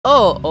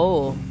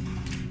Oh.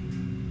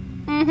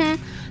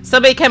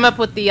 Somebody came up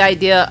with the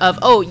idea of,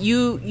 oh,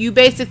 you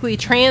basically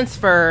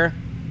transfer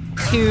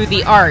to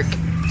the Ark.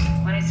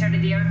 When I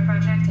started the Ark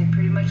project, I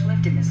pretty much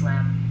lived in this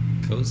lab.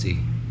 Cozy.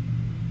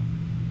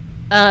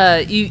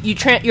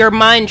 Your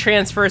mind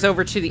transfers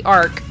over to the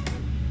Ark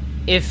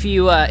if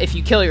you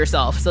kill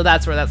yourself. So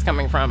that's where that's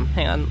coming from.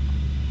 Hang on.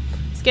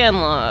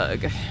 Scan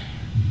log.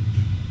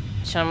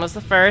 Chum was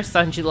the first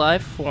on July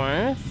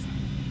 4th.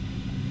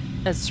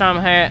 As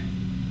trauma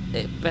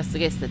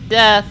investigates the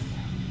death.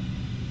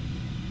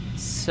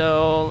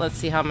 So let's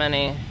see how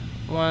many.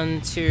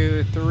 1,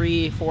 2,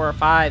 3, 4,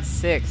 5,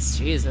 6.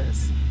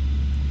 Jesus.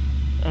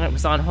 And it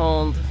was on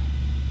hold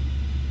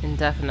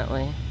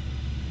indefinitely.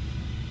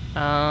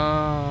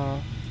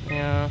 Oh,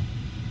 yeah.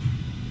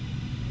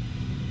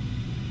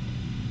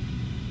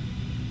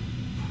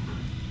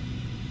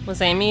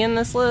 Was Amy in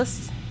this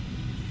list?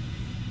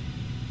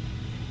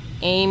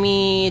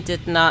 Amy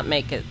did not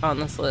make it on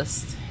this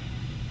list.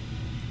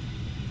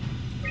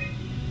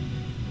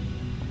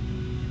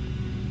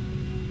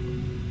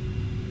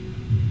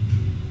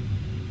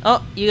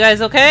 Oh, you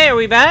guys okay? Are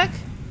we back?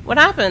 What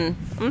happened?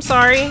 I'm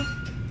sorry.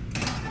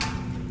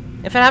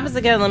 If it happens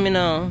again, let me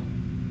know.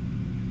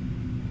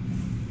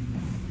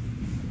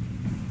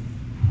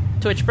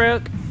 Twitch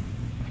broke?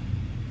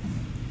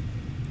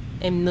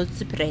 I'm not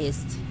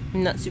surprised.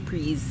 I'm not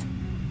surprised.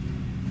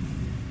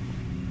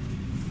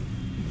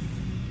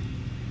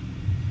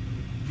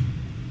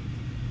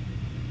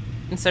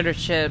 Inserter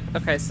chip.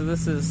 Okay, so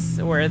this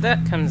is where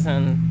that comes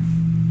in.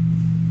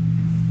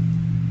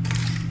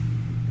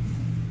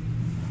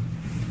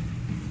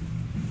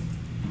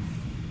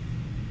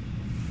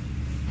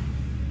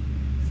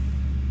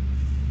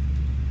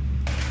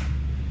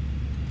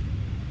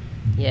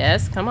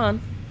 Yes, come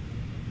on.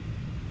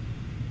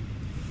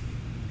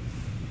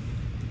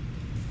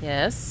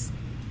 Yes.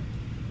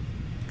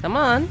 Come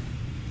on.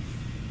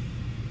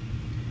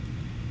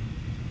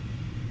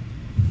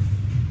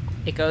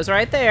 It goes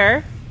right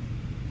there.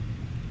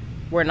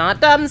 We're not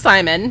done,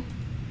 Simon.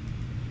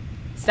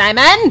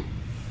 Simon!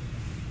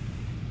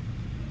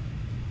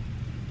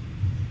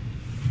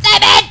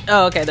 Simon!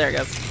 Oh, okay, there it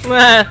goes.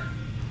 What?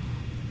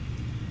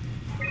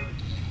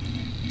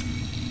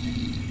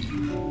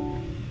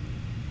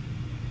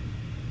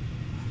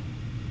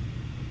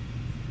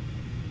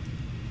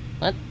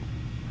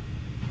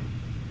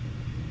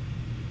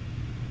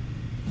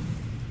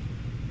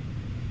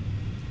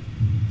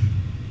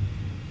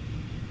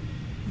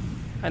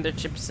 Are there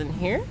chips in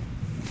here?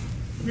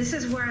 This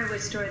is where I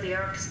would store the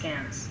Ark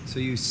scans.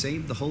 So you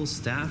saved the whole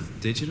staff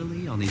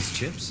digitally on these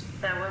chips?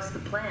 That was the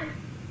plan.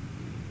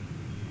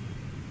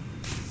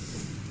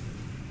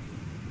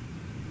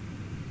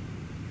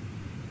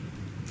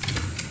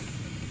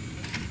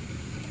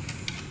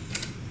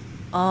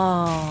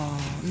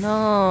 Oh,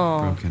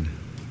 no. Broken.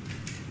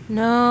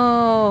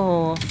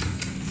 No.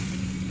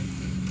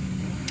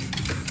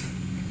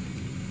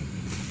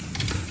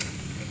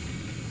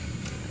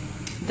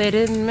 They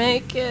didn't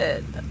make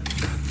it.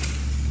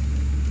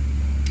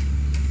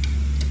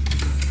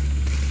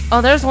 Oh,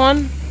 there's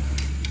one.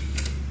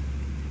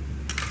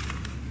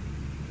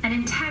 An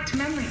intact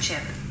memory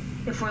chip.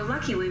 If we're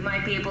lucky, we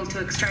might be able to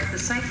extract the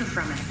cipher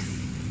from it.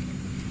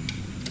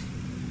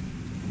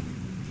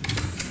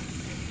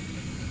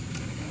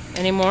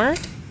 Any more?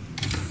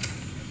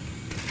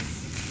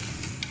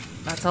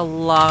 That's a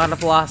lot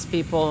of lost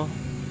people.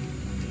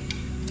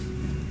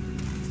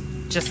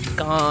 Just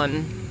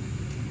gone.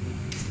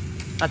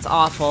 That's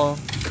awful.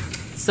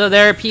 So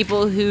there are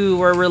people who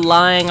were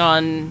relying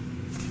on...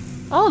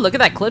 Oh, look at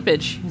that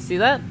clippage. You see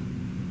that?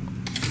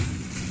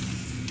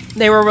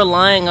 They were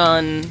relying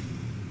on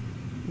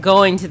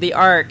going to the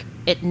Ark.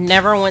 It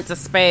never went to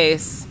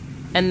space.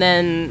 And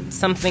then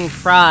something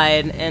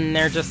fried and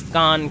they're just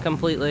gone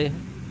completely.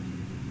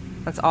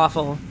 That's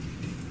awful.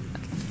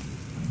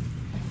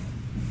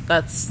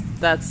 That's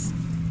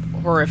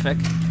horrific.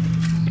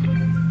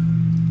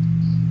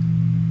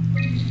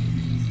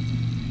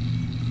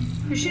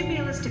 There should be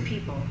a list of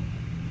people.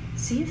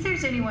 See if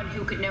there's anyone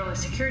who could know a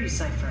security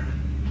cipher.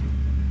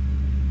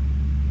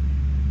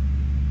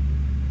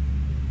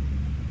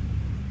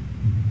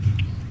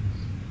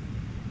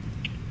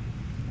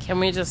 Can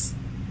we just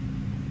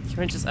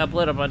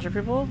upload a bunch of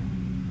people?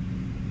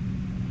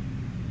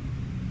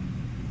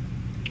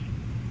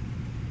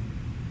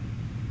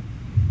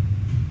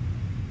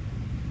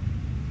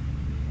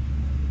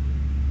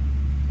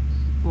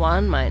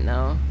 One might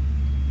know.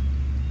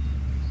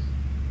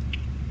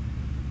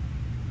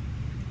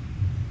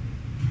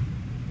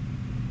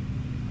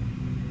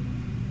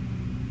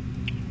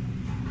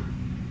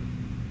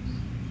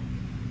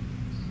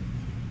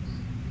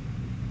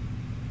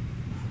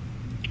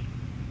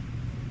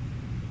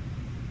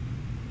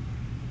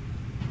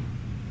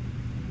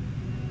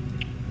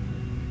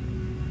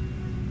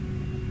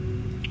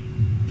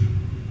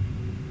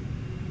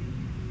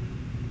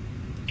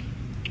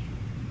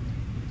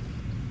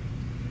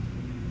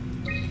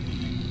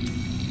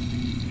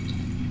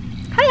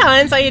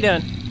 How you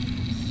doing?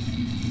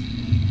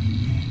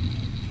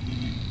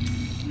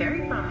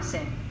 Very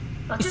promising.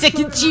 I'll just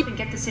Second load them jeep. up and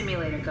get the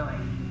simulator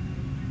going.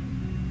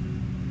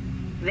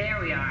 There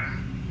we are.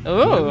 What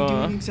are we Ooh.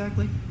 doing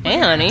exactly? Hey,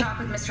 We're gonna honey. talk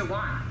with Mr.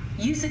 Wan.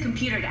 Use the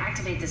computer to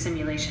activate the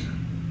simulation.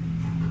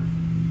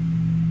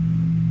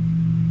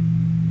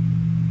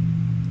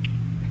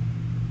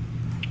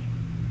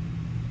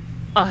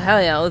 Oh,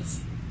 hell yeah. Let's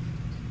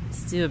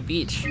do a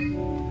beach. That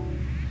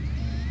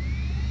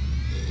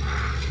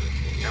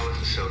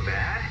wasn't so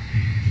bad.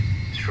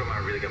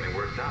 Stroma really got me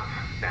worked up,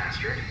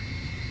 bastard.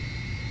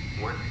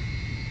 What?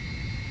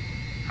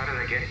 How did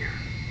I get here?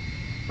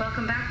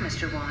 Welcome back,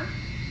 Mr. Wan.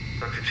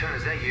 Dr. Chen,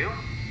 is that you?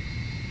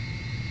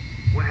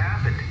 What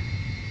happened?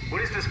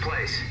 What is this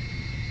place?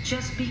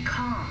 Just be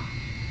calm.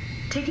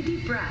 Take a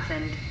deep breath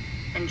and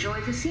enjoy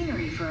the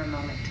scenery for a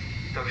moment.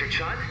 Dr.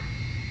 Chen?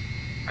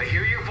 I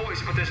hear your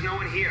voice, but there's no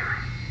one here.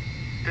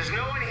 There's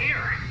no one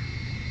here.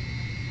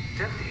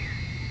 It's empty.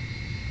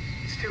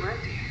 It's too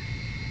empty.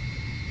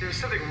 There's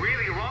something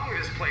really wrong with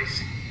this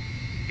place.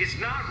 It's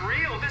not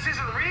real. This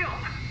isn't real.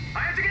 I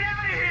have to get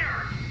out of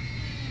here.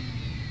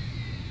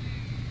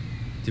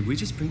 Did we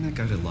just bring that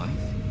guy to life?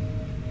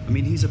 I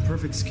mean, he's a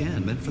perfect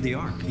scan meant for the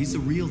Ark. He's the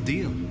real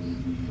deal.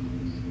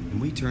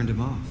 And we turned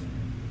him off.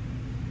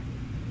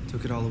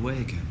 Took it all away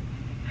again.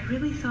 I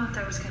really thought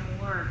that was gonna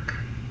work.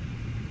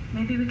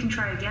 Maybe we can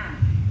try again.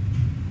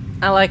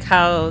 I like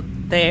how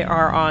they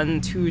are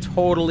on two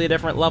totally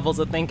different levels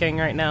of thinking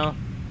right now.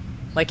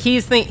 Like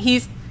he's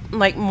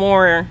like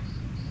more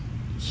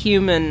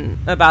human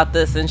about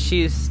this, and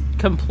she's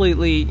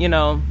completely, you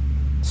know,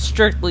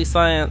 strictly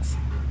science.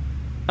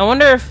 I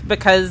wonder if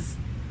because,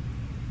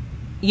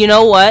 you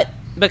know what?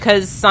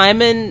 Because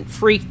Simon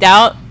freaked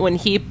out when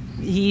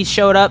he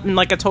showed up in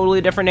like a totally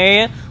different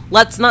area.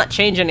 Let's not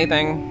change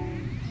anything.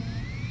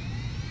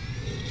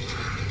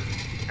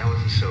 That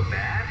wasn't so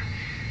bad.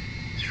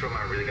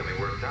 Stroma really got me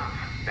worked up,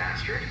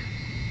 bastard.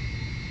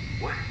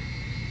 What?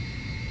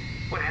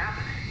 What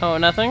happened? Oh,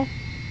 nothing?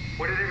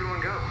 Where did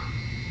everyone go?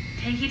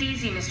 Take it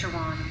easy, Mr.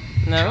 Wan.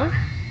 No? John?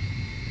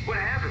 What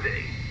happened?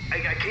 I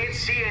can't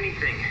see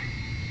anything.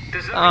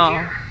 There's nothing Oh.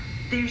 here.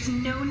 There's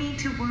no need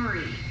to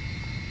worry.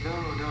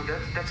 No,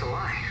 that's a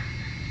lie.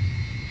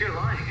 You're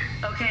lying.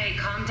 Okay,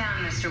 calm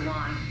down, Mr.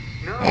 Wan.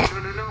 No.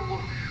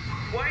 Well,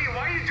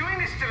 why are you doing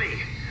this to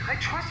me? I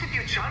trusted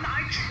you, Chun.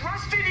 I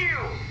trusted you.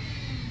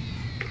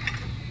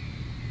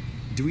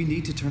 Do we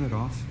need to turn it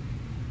off?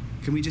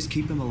 Can we just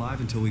keep him alive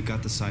until we've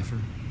got the cipher?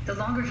 The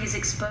longer he's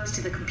exposed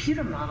to the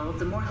computer model,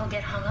 the more he'll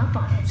get hung up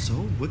on it. So,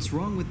 what's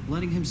wrong with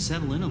letting him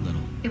settle in a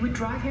little? It would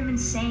drive him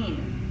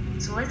insane.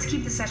 So let's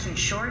keep the session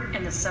short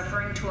and the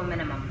suffering to a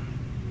minimum.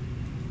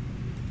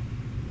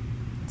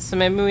 So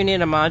maybe we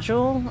need a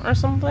module or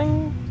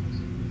something?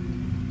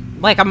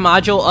 Like a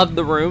module of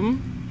the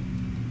room?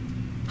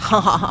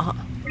 Ha ha ha.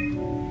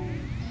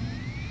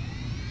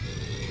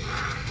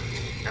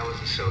 That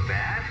wasn't so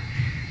bad.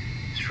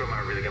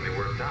 Stroma really got me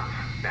worked up,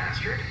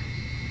 bastard.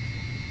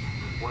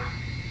 What?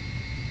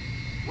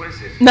 What is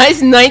this?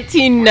 Nice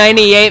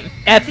 1998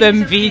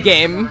 Everything's FMV okay, Mr.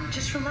 game. Wan.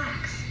 Just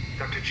relax.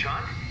 Dr.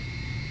 Chun?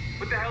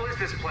 What the hell is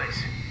this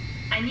place?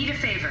 I need a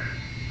favor.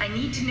 I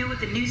need to know what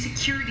the new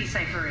security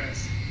cipher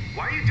is.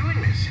 Why are you doing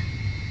this?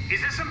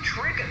 Is this some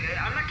trick?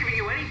 I'm not giving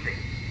you anything.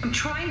 I'm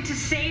trying to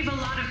save a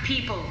lot of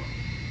people.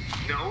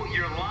 No,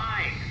 you're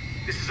lying.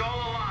 This is all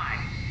a lie.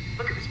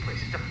 Look at this place.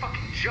 It's a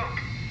fucking joke.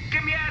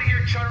 Get me out of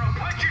here, Chun, or I'll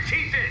punch your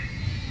teeth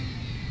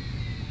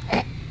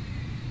in.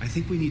 I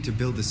think we need to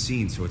build the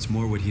scene so it's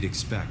more what he'd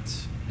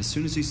expect. As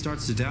soon as he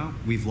starts to doubt,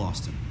 we've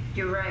lost him.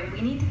 You're right.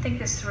 We need to think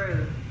this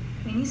through.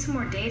 We need some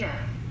more data.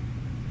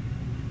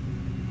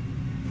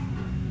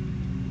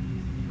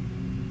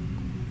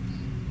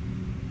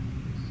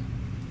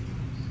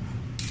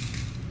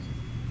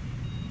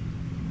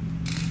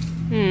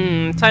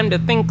 Time to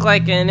think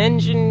like an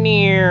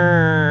engineer.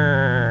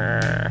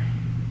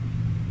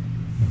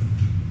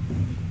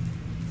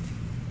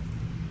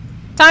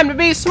 Time to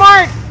be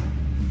smart!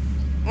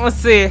 Let's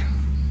see.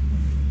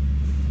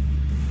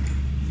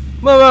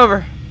 Move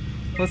over.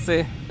 Let's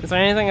see. Is there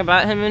anything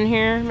about him in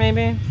here,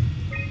 maybe?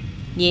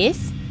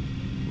 Yes?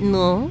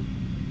 No?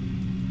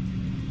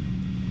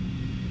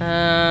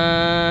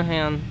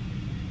 Hang on.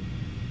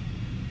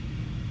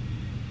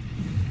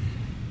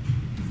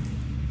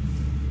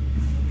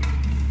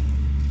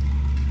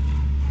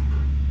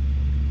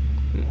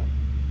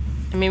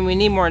 I mean, we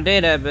need more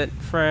data, but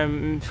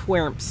from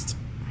Whermst.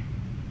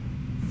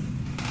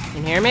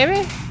 In here,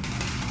 maybe?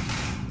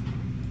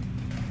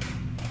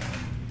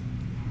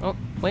 Oh,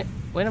 wait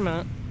a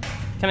minute.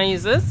 Can I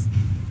use this?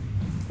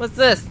 What's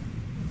this?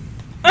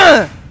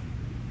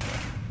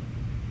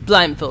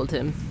 Blindfold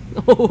him.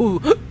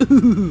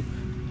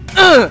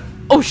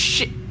 Oh,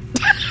 shit.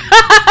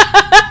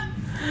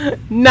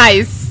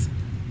 Nice.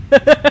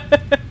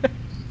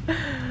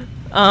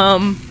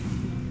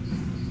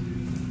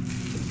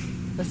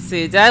 Let's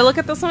see. Did I look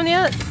at this one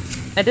yet?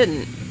 I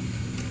didn't.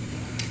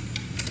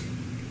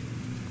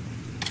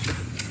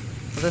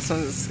 Well, this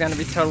one's gonna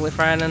be totally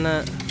fine, isn't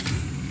it?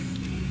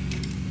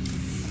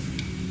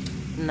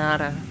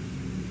 Nada.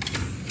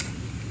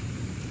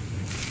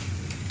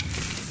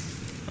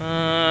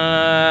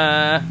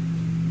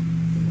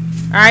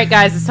 Alright,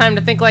 guys, it's time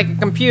to think like a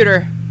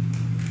computer.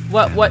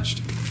 What,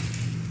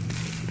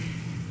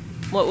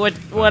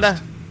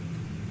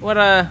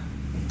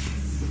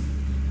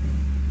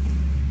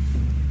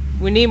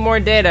 we need more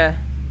data.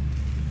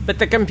 But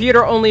the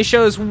computer only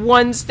shows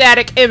one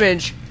static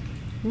image.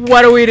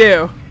 What do we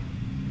do?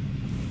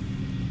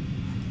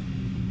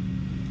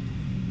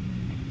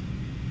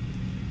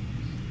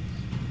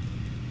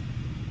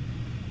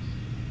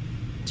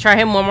 Try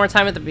him one more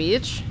time at the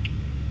beach.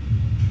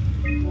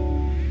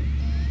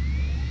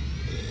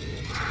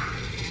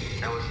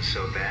 That wasn't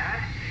so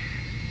bad.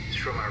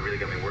 Stroma really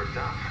got me worked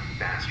up,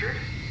 bastard.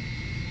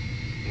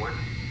 What?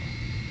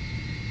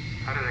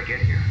 How did I get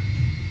here?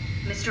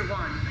 Mr.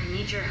 Wan, I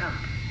need your help.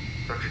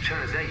 Dr.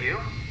 Chen, is that you?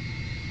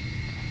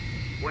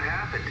 What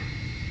happened?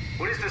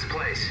 What is this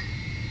place?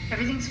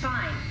 Everything's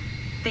fine.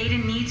 Theta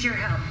needs your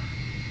help.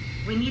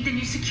 We need the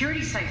new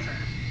security cipher.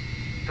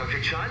 Dr.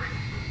 Chen?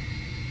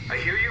 I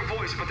hear your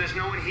voice, but there's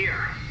no one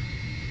here.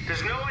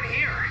 There's no one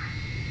here.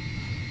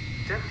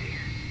 It's empty.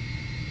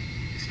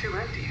 It's too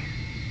empty.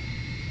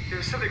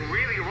 There's something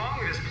really wrong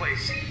with this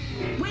place.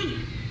 Wait!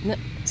 No.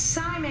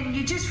 Simon,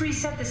 you just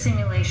reset the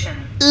simulation.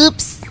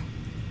 Oops.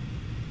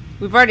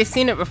 We've already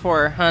seen it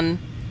before, hun.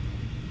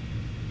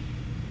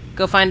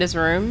 Go find his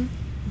room.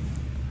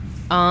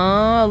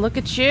 Oh, look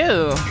at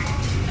you.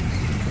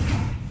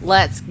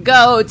 Let's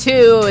go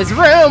to his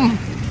room.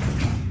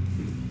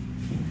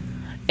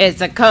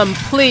 It's a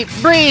complete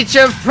breach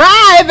of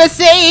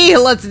privacy.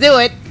 Let's do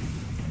it.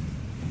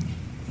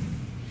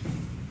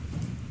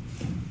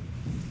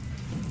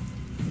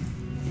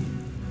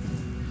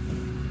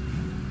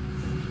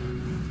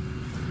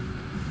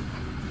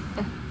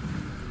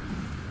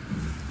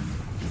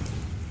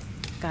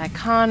 Guy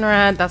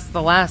Conrad, that's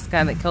the last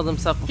guy that killed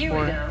himself before. Here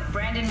we go,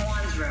 Brandon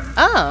Wan's room.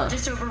 Oh. I'll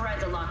just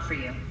override the lock for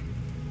you.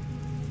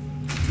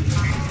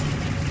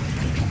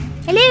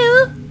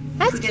 Hello.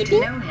 If we get to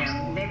know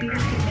him, maybe we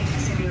can make the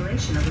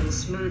simulation a little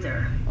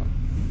smoother.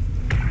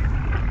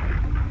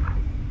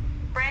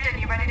 Brandon,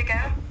 you ready to go?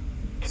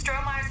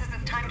 Stromeyer says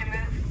it's time to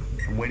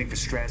move. I'm waiting for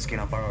Stratsky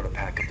and Alvaro to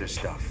pack up their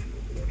stuff.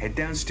 Head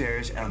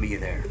downstairs and I'll meet you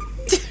there.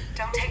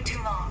 Don't take too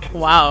long.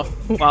 Wow.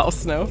 Wow,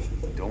 Snow.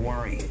 Don't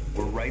worry,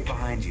 we're right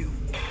behind you.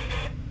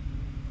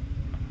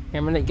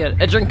 I'm gonna get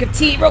a drink of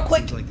tea real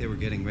quick. Seems like they were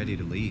getting ready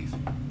to leave.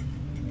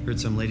 Heard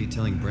some lady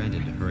telling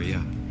Brandon to hurry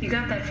up. You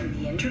got that from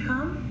the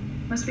intercom?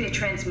 Must be a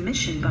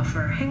transmission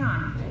buffer. Hang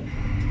on.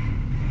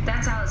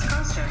 That's Alice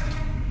Costa.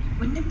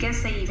 Wouldn't have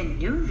guessed they even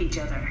knew of each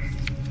other.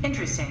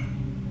 Interesting.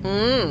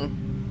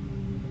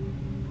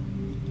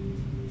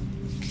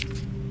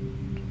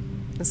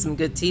 That's some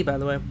good tea, by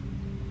the way.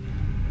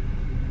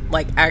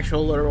 Like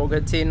actual literal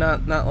good tea,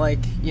 not like,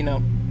 you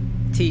know,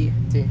 tea.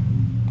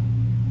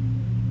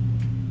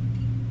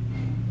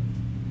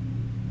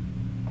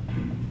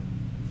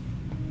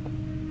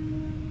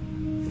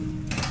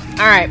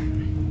 Alright.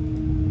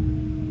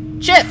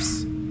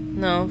 Chips!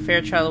 No,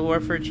 fair trial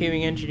award for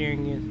achieving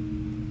engineering use.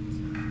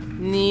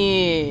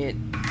 Neat.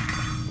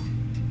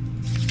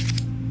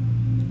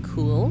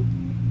 Cool.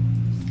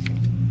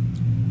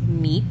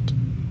 Meat.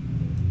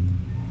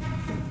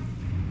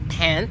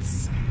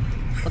 Pants.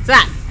 What's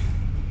that?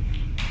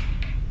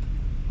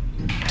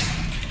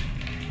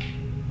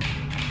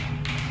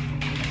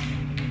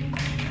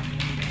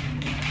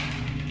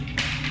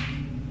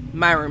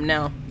 My room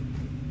now.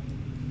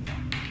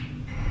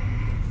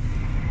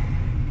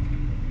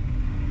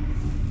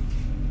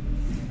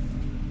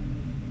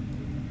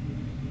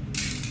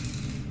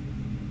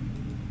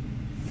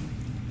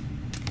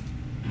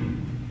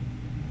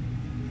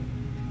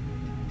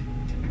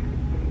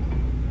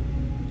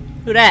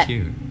 Who that?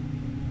 Cute.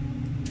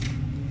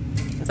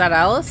 Is that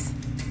Alice?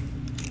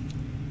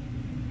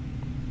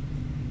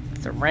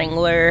 It's a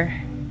Wrangler.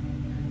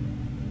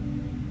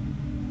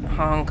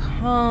 Hong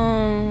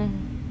Kong.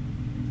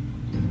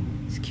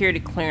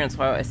 Security clearance.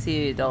 Wow, I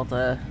see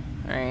Delta.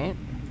 Alright.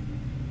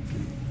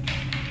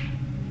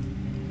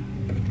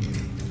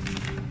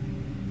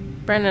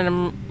 Brendan,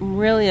 I'm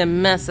really a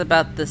mess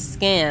about the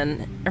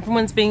scan.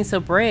 Everyone's being so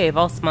brave.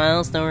 All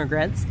smiles, no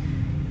regrets.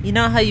 You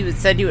know how you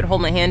said you would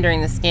hold my hand during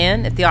the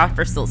scan? If the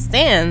offer still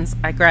stands,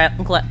 I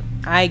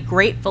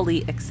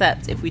gratefully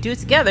accept. If we do it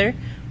together,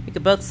 we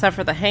could both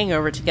suffer the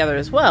hangover together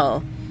as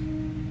well.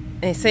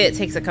 They say it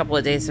takes a couple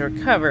of days to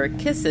recover.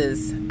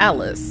 Kisses,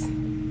 Alice.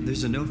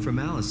 There's a note from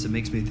Alice that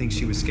makes me think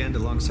she was scanned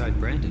alongside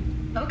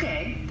Brandon.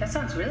 Okay, that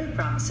sounds really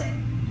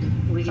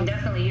promising. We can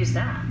definitely use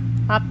that.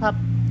 Hop, hop.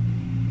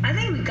 I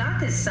think we got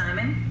this,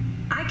 Simon.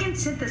 I can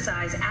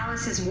synthesize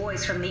Alice's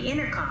voice from the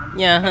intercom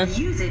and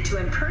use it to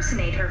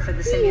impersonate her for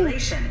the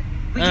simulation.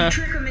 We can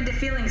trick them into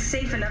feeling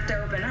safe enough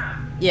to open up.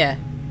 Yeah.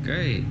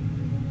 Great.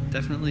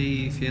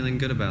 Definitely feeling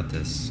good about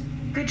this.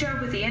 Good job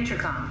with the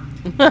intercom.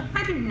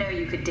 I didn't know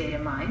you could data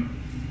mine.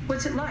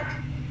 What's it like?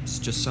 It's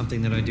just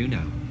something that I do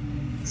now.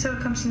 So it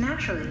comes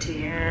naturally to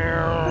you.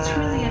 That's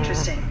really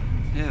interesting.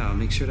 Yeah, I'll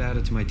make sure to add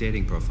it to my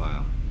dating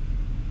profile.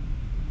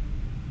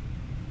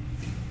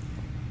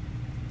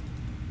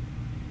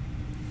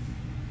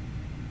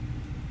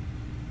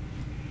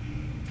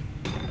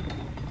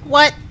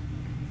 What?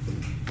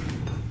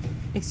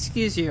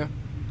 Excuse you.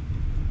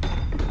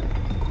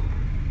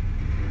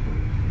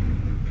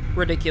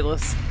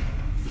 Ridiculous.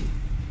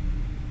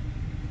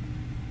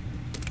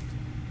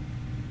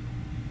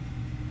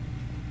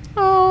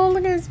 Oh,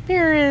 look at his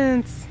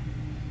parents.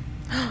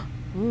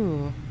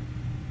 Ooh.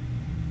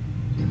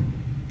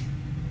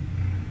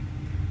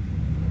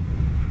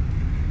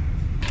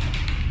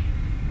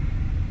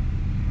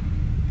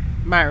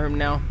 My room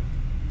now.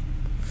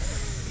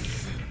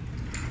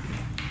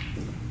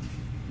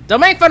 Don't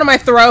make fun of my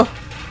throw.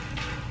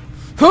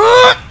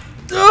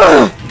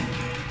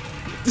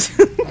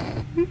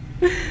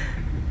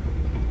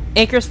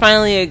 Akers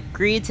finally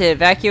agreed to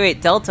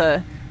evacuate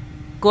Delta.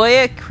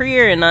 Goya,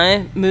 Creer, and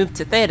I moved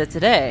to Theta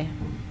today.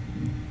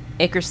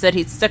 Akers said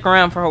he'd stick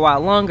around for a while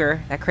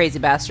longer, that crazy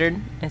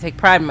bastard, and take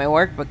pride in my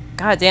work, but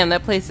goddamn,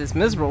 that place is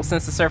miserable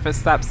since the surface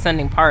stopped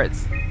sending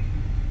parts.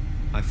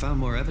 I found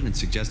more evidence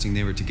suggesting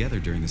they were together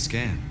during the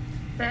scan.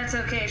 That's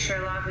okay,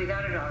 Sherlock. We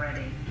got it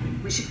already.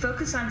 We should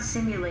focus on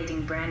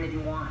simulating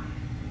Brandon 1.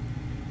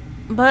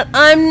 But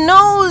I'm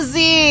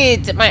nosy!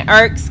 Did my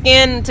ARC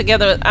scan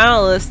together with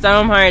Alice?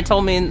 Stonemeyer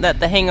told me that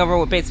the hangover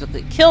would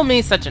basically kill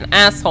me, such an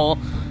asshole.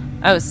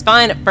 I was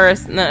fine at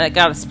first, and then I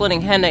got a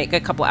splitting headache a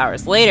couple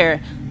hours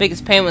later.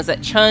 Biggest pain was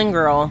that Chun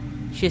girl.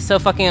 She's so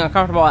fucking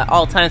uncomfortable at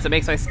all times it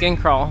makes my skin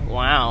crawl.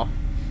 Wow.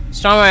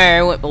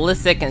 Stonemeyer went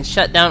ballistic and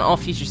shut down all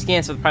future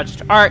scans for the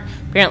Project ARC.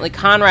 Apparently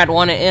Conrad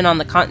wanted in on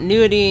the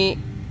continuity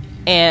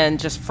and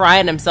just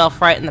fried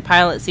himself right in the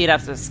pilot seat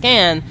after the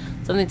scan.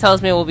 Something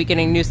tells me we'll be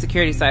getting new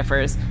security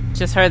ciphers.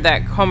 Just heard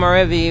that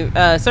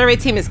Komarevi survey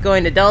team is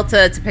going to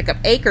Delta to pick up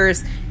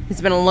Akers. He's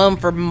been alone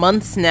for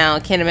months now.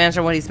 Can't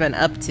imagine what he's been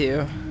up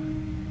to.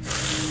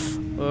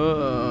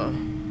 Ugh.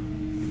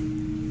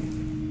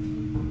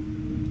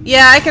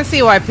 Yeah, I can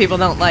see why people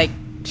don't like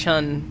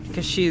Chun,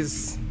 because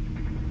she's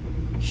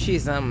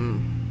a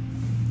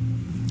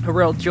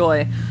real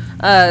joy.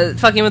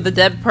 Fucking with the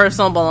dead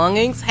personal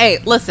belongings. Hey,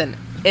 listen,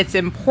 it's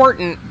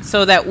important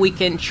so that we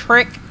can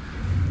trick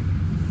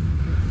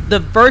the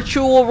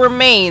virtual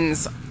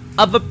remains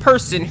of a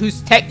person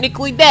who's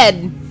technically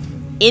dead,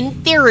 in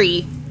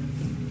theory,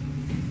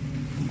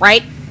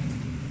 right,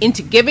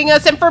 into giving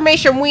us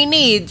information we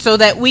need so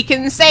that we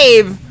can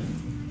save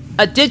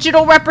a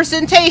digital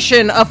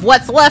representation of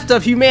what's left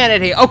of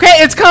humanity. Okay,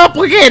 it's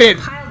complicated!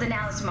 Compiled an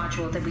Alice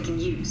module that we can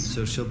use.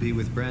 So she'll be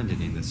with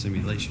Brandon in the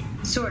simulation.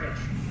 Sort of.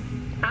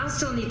 I'll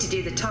still need to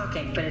do the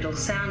talking, but it'll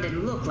sound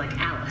and look like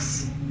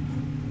Alice.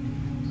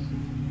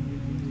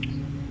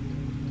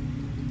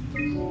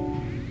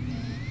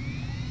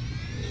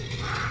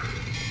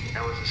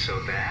 That wasn't so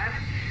bad.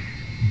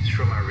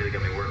 Stromer really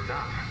got me worked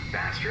up,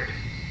 bastard.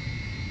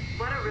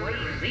 What a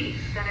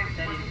relief that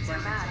it wasn't so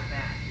bad.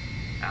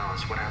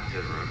 Alice, what happened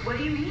to the room? What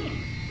do you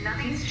mean?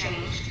 Nothing's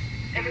changed.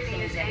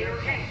 Everything is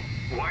A-okay.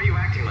 Why are you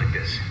acting like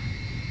this?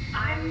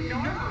 I'm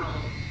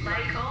normal,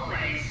 like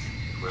always.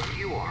 Whoever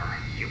you are,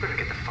 you better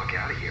get the fuck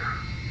out of here.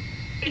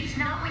 It's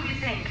not what you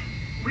think.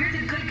 We're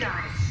the good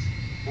guys.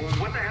 Well,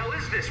 what the hell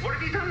is this? What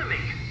have you done to me?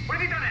 What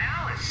have you done to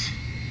Alice?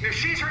 If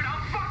she's hurt,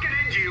 I'll fucking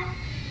end you.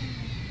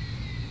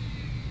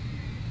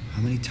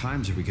 How many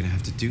times are we gonna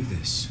have to do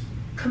this?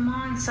 Come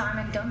on,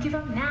 Simon, don't give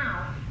up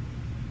now.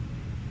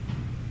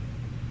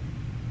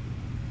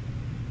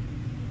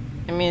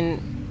 I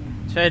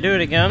mean, should I do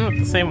it again with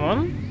the same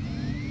one?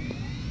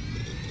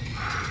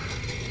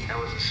 That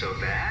wasn't so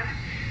bad.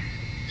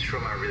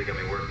 Stromer really got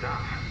me worked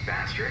up,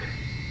 bastard.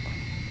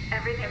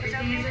 Everything is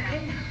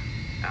okay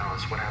now.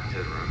 Alice, what happened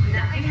to the room?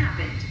 Nothing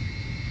happened.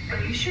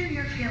 Are you sure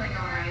you're feeling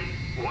alright?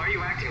 Why are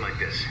you acting like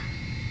this?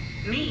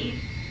 Me?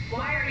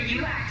 Why are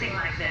you acting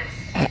like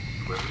this?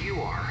 Whoever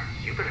you are,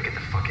 you better get the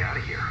fuck out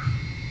of here.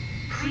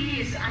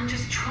 Please, I'm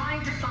just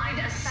trying to find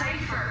a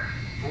cipher.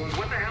 Well,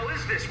 what the hell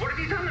is this? What have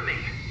you done to me?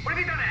 What have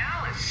you done to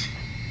Alice?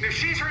 If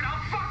she's hurt,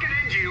 I'll fucking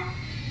end you.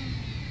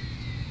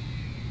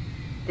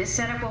 This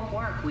setup won't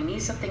work. We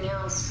need something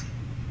else.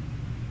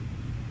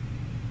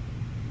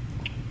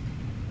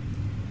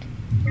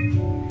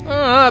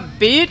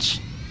 Bitch!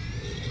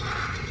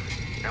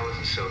 That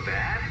wasn't so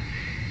bad.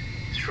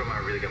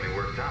 Stromer really got me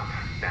worked up,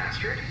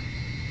 bastard.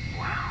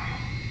 Wow.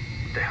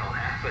 What the hell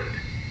happened?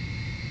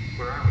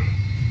 Where are we?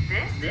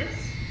 This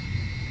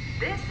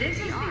is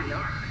the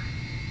arc.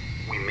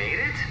 We made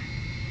it?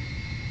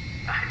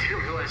 I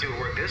didn't realize it would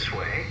work this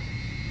way.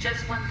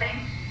 Just one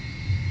thing.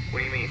 What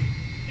do you mean?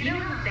 You know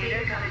how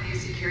Theta got a new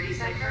security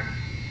cipher?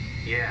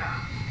 Yeah.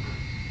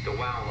 The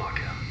WoW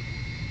lockup.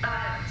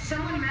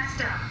 Someone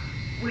messed up.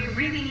 We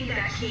really need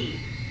that key.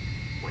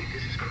 Wait,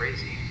 this is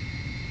crazy.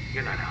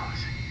 You're not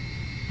Alice.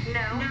 No,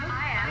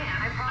 I am.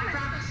 I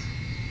promise.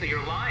 No,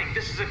 you're lying.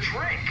 This is a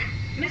trick.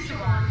 Mr.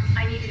 Wan,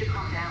 I need you to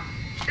calm down.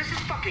 This is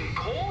fucking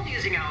cold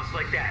using Alice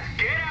like that.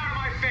 Get out of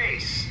my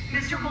face.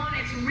 Mr. Wan,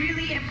 it's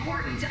really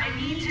important. I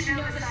need to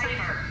know the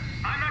cipher.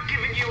 I'm not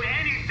giving you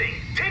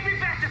anything. Take me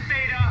back to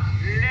Theta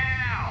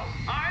now.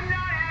 I'm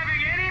not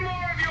having any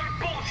more of your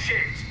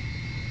bullshit.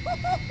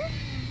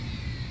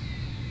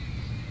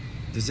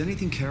 Does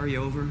anything carry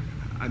over?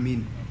 I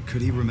mean,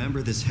 Could he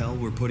remember this hell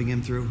we're putting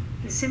him through?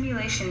 The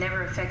simulation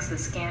never affects the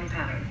scan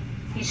pattern.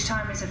 Each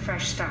time is a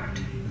fresh start.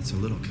 That's a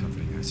little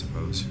comforting, I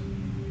suppose.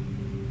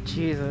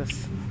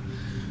 Jesus.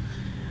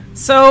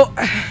 So,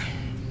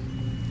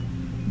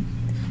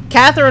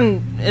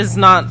 Catherine is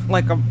not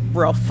like a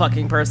real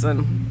fucking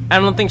person. I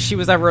don't think she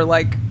was ever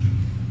like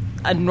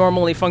a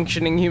normally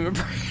functioning human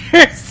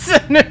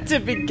person to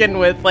begin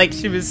with. Like,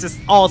 she was just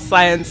all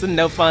science and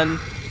no fun.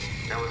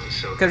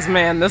 Because,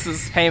 man, this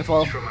is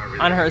painful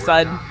on her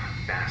side.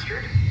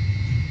 Bastard.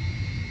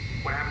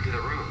 What happened to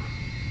the room?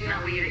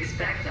 Not what you'd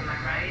expect, am I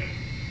right?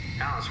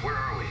 Alice, where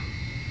are we?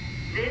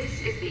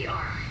 This is the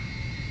Ark.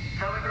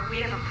 However,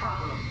 we have a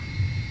problem.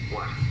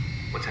 What?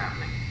 What's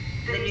happening?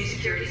 The new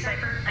security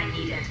cipher, I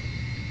need it.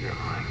 You're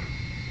lying.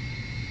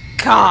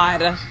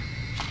 God.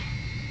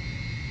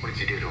 What did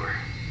you do to her?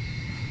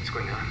 What's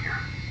going on here?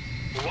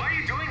 Why are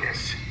you doing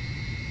this?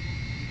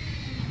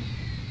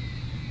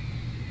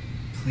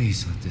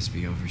 Please let this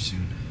be over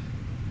soon.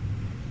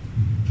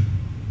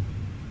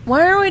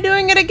 Why are we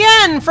doing it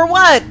again? For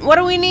what? What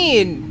do we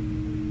need?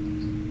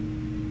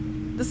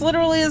 This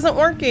literally isn't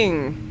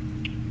working.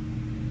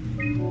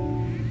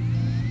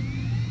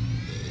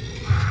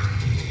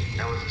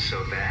 That wasn't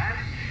so bad.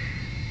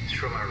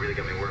 Stromae really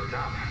got me worked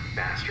up,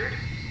 bastard.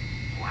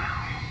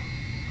 Wow.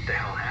 What the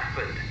hell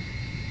happened?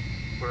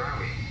 Where are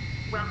we?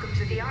 Welcome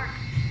to the Ark.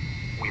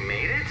 We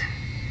made it?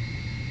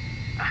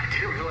 I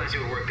didn't realize it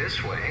would work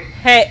this way.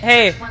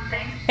 Hey. One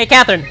thing. Hey,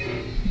 Catherine.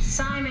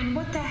 Simon,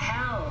 what the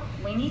hell?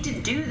 We need to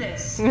do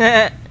this.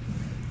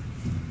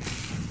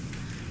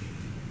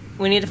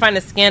 We need to find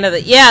a scan of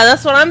it. Yeah,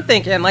 that's what I'm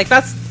thinking. Like,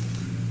 that's...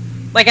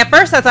 Like, at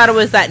first I thought it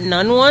was that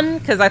nun one,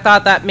 because I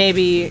thought that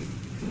maybe...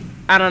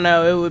 I don't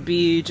know, it would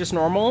be just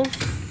normal.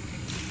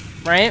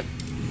 Right?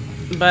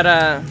 But,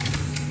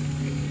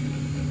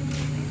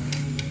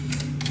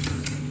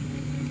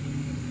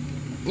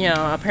 you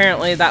know,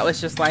 apparently that was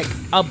just, like,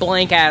 a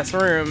blank-ass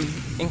room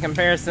in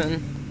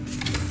comparison.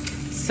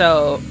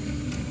 So...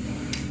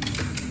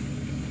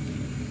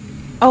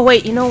 Oh,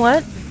 wait, you know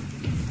what?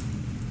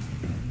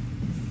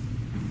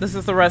 This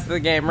is the rest of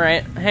the game,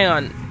 right? Hang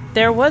on.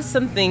 There was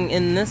something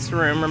in this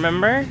room,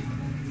 remember?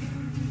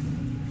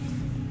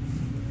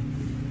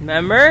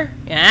 Remember?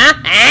 Yeah?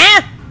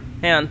 Ah!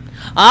 Hang on.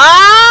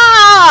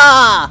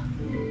 Ah!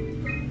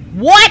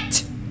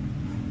 What?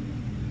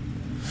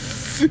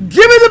 Give me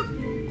the...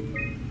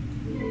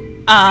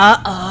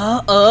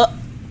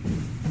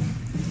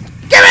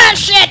 Give me that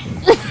shit!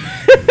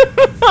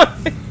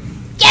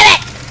 Get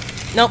it!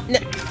 Nope. No.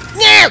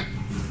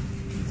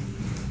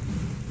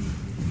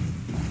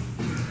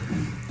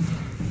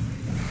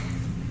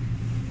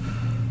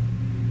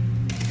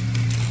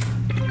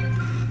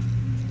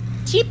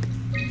 Cheap.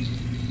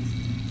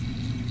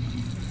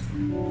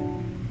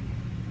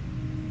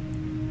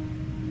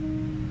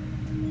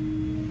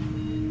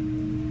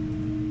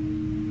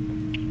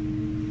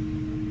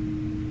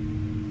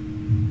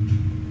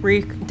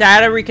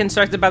 Data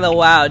reconstructed by the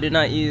WoW do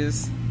not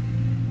use.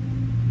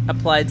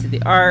 Applied to the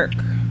Ark.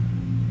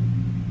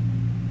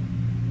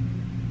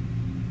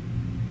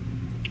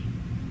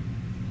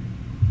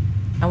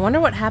 I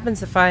wonder what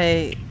happens if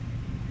I...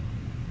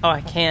 Oh, I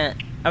can't.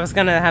 I was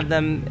gonna have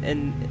them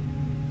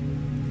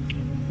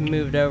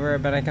moved over,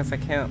 but I guess I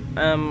can't.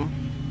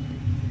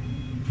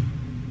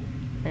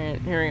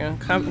 Alright, here we go.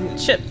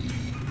 Ship.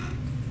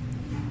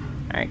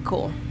 Alright,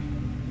 cool.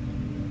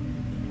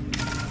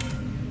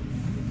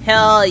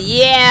 Hell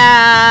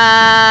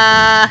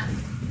yeah!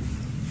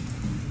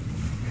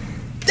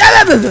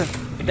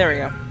 There we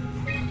go.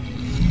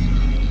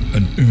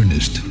 An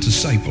earnest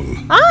disciple.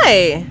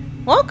 Hi!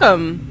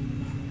 Welcome!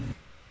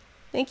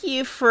 Thank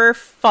you for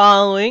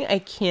following. I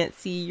can't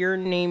see your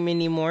name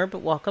anymore,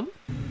 but welcome.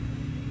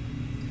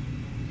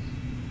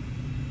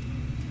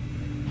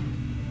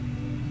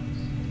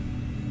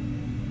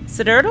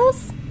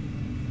 Sidurtles?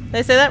 Did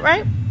I say that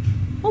right?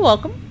 Well,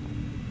 welcome.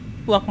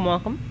 Welcome,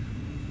 welcome.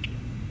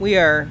 We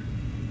are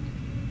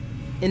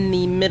in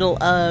the middle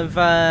of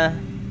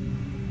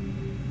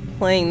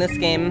playing this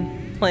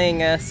game,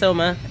 playing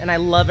SOMA, and I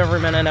love every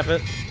minute of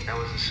it. That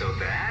wasn't so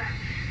bad.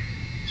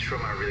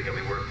 Stromae really got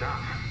me worked up,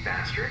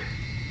 bastard.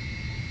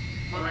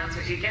 Well, that's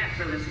what you get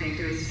for listening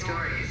to his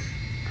stories.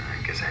 I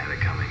guess I had it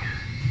coming.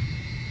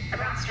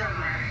 About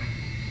Stromae.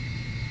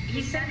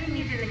 He said he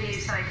needed a new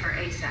cipher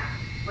ASAP.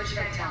 What should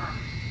I tell him?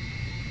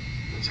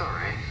 It's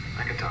alright.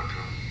 I can talk to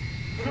him.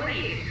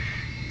 Wait,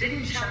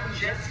 didn't Chum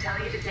just tell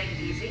you to take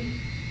it easy?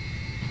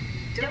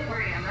 Don't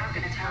worry, I'm not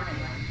going to tell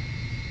anyone.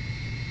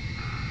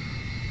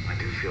 I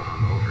do feel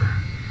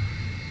hungover.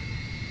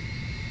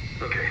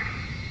 Okay.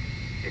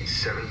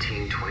 It's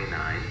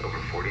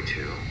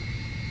 1729/42.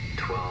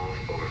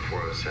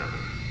 12/407.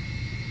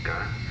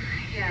 Got it?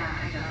 Yeah,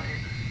 I got it.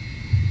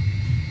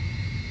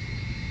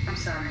 I'm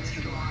sorry,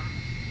 Mr. DeLong.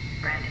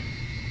 Brandon.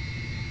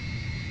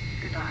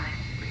 Goodbye.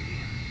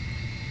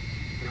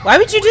 Why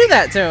would you do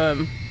that to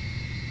him?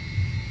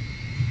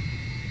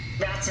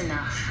 That's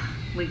enough.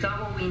 We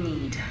got what we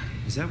need.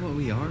 Is that what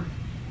we are?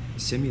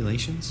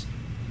 Simulations?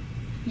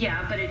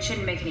 Yeah, but it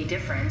shouldn't make any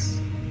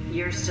difference.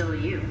 You're still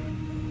you.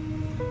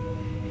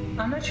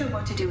 I'm not sure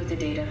what to do with the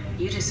data.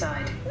 You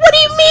decide. What do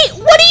you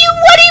mean? What do you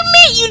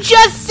mean? You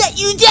just said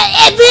you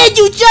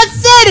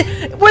just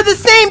said we're the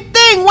same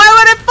thing.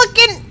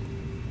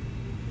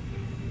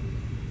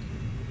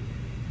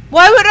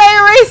 Why would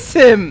I erase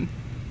him?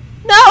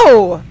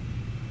 No.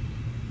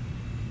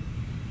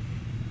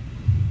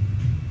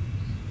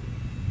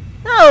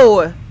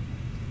 No.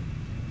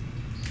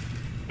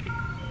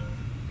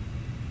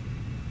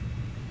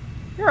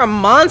 You're a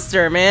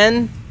monster,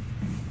 man.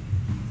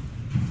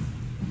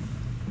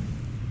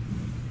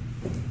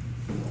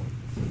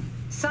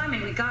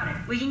 Simon, we got it.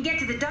 We can get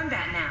to the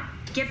Dunbat now.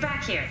 Get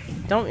back here.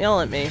 Don't yell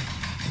at me.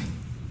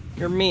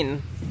 You're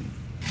mean.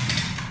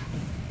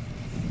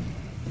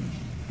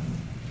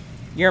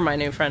 You're my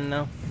new friend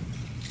now.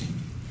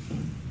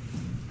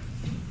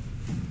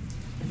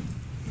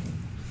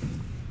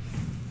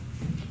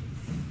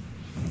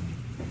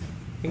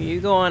 Here, you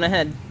go on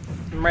ahead.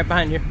 I'm right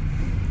behind you.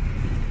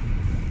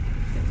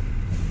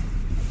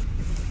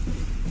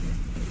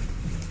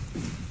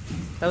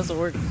 That was a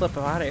weird clip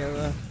of audio,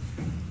 though.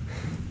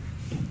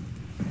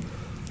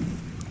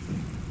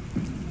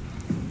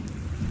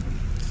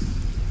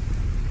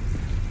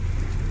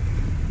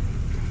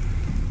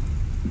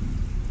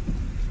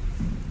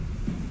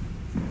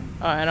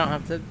 Oh, I don't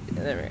have to.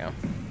 There we go.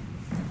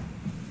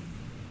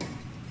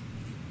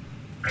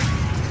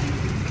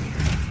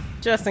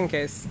 Just in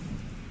case.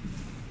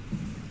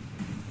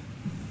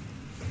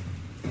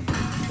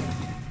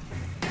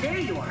 There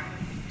you are.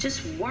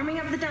 Just warming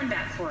up the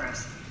Dunbat for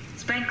us.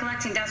 It's been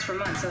collecting dust for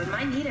months, so it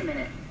might need a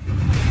minute.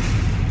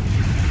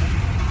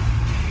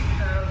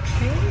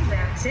 Okay,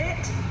 that's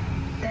it.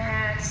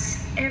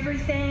 That's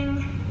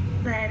everything.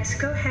 Let's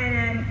go ahead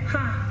and...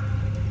 Huh.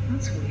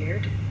 That's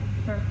weird.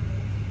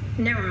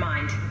 Never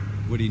mind.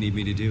 What do you need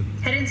me to do?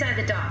 Head inside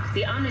the dock.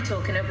 The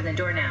Omnitool can open the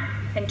door now.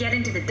 And get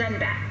into the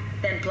Dunbat.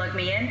 Then plug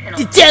me in and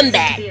I'll take you into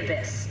the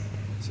abyss.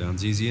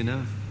 Sounds easy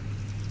enough.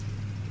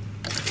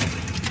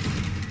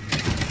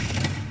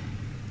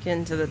 Get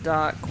into the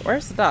dock.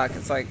 Where's the dock?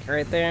 It's like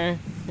right there,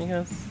 I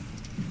guess.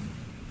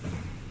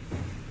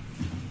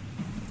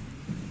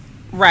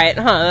 Right,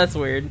 huh, that's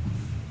weird.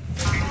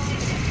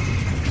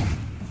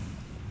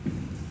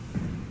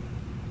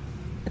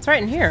 It's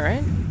right in here,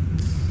 right?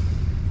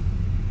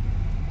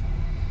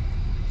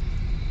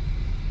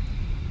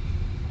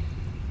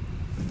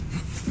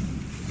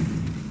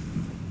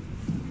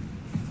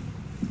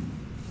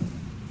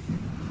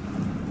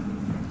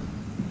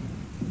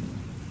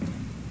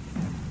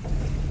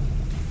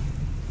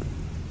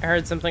 I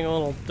heard something a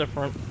little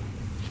different.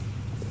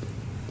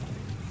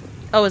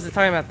 Oh, is it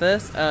talking about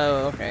this?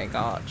 Oh, okay,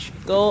 gotcha.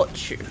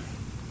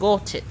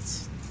 Got it.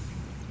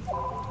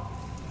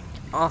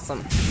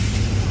 Awesome.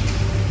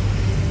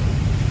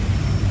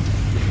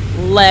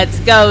 Let's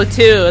go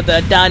to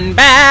the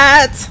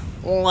Dunbat!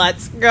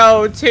 Let's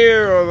go to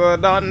the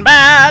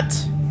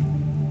Dunbat!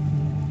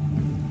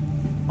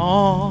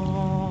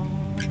 Oh.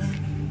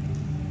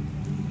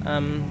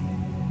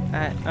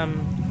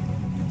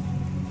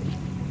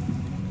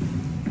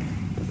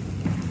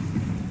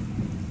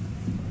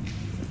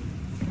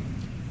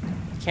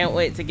 Can't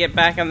wait to get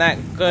back in that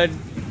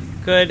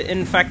good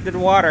infected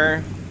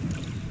water.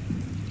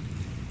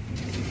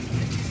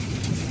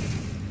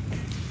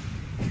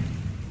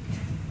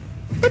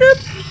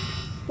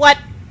 What?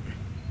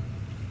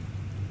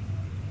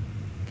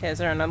 Okay, is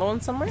there another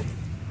one somewhere?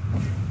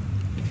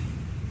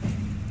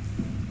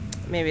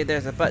 Maybe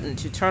there's a button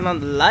to turn on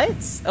the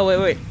lights? Oh,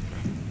 wait.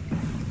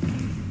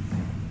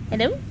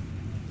 Hello?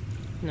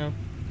 No.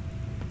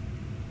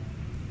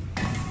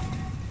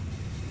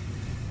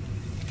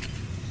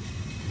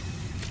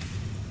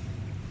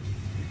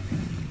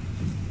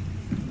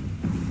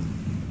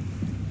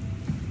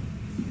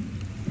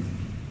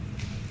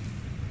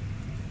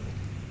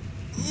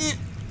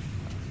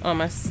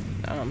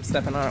 Oh, I'm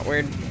stepping on it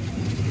weird.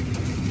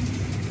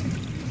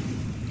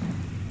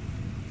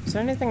 Is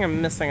there anything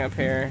I'm missing up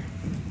here?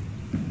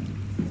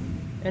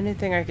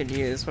 Anything I could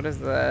use? What is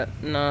that?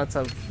 No, it's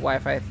a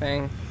Wi-Fi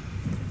thing.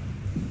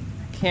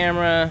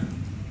 Camera.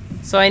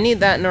 So I need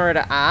that in order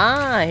to...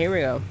 Ah, here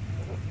we go.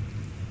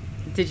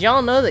 Did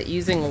y'all know that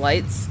using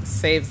lights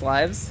saves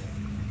lives?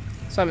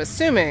 So I'm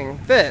assuming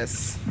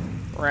this,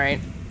 right,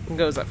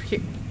 goes up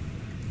here.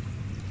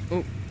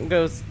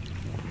 Goes...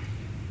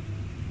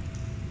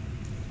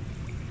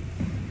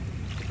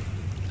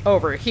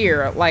 over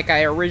here, like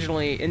I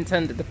originally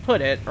intended to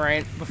put it,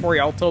 right? Before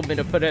y'all told me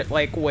to put it,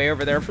 like, way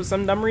over there for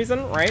some dumb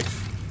reason, right?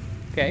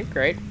 Okay,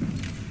 great.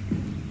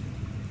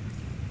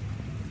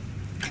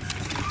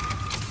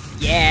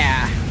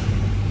 Yeah!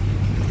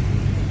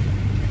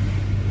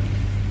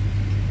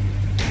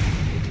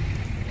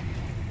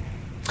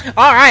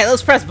 Alright,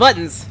 let's press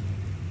buttons!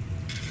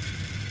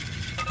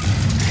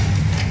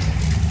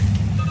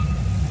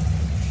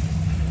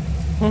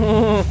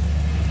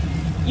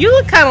 You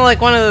look kind of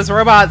like one of those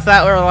robots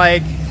that were,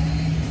 like,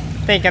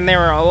 thinking they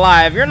were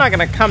alive. You're not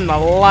gonna come to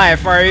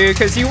life, are you?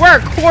 Because you were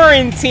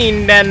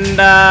quarantined and,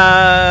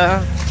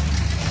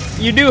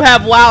 you do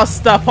have WoW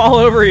stuff all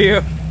over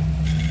you.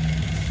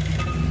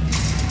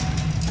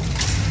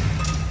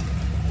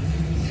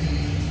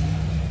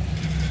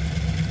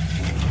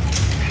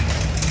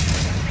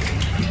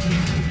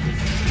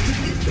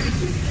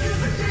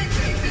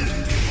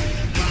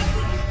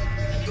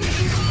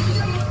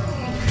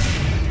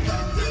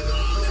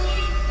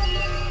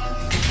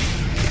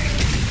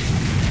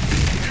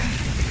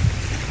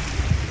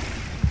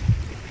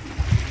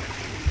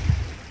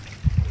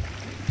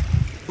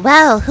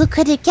 Wow, who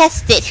could have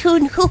guessed it?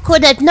 Who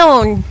could have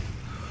known?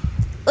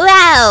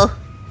 Wow!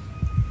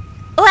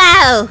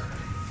 Wow!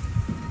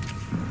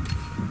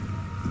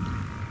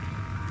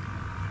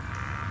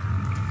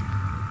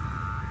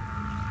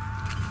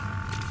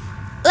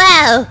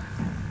 Wow!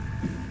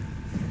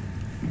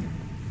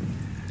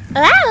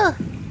 Wow!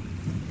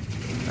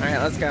 Alright,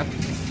 let's go.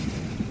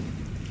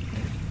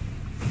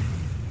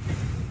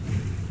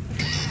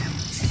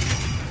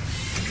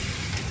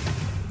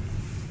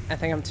 I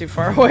think I'm too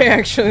far away,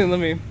 actually. Let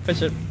me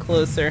push it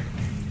closer.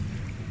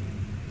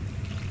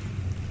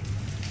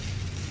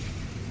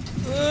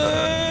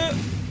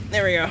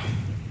 There we go.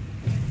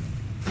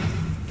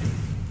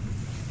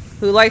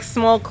 Who likes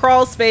small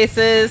crawl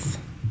spaces?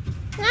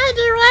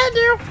 I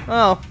do.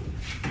 Oh.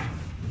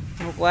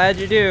 I'm glad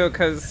you do,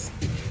 because...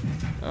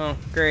 Oh,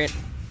 great.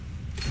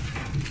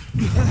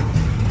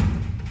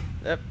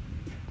 Yep.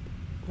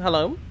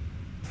 Hello?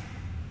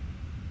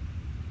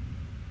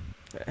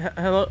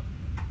 Hello?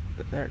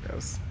 There it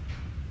goes.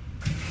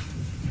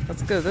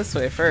 Let's go this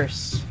way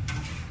first.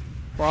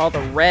 Where all the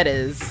red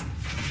is.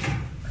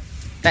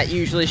 That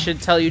usually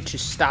should tell you to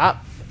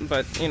stop,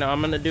 but, you know,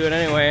 I'm gonna do it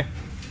anyway.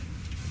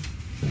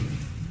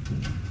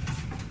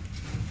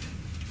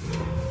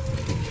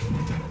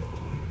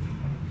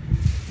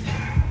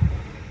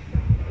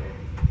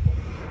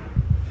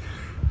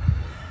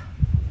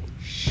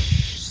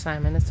 Shh,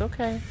 Simon, it's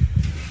okay.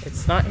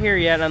 It's not here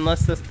yet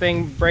unless this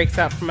thing breaks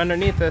out from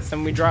underneath us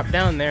and we drop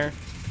down there.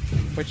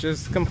 Which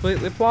is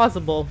completely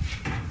plausible.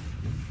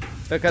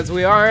 Because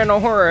we are in a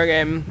horror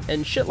game,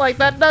 and shit like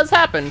that does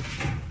happen.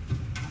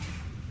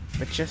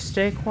 But just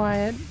stay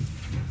quiet.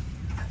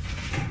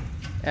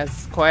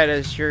 As quiet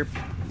as your,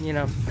 you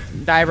know,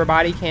 diver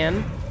body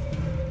can.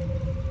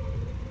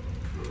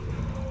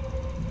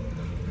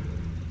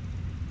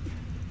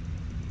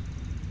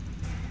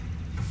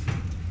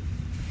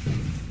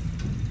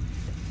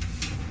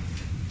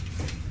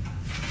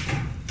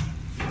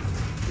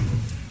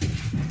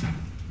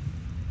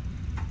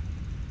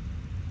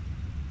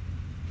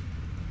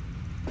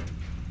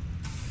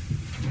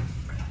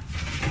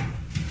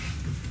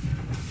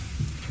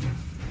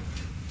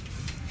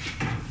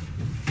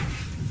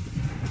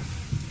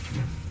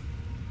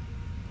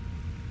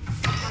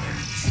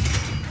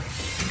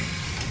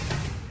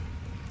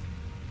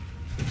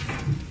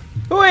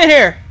 Who in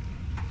here?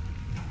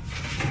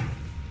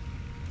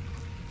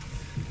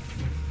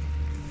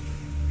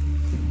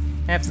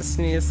 I have to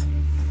sneeze.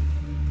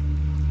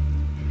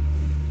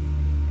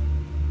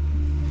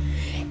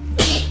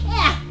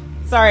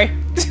 Sorry.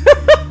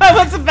 I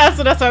wasn't fast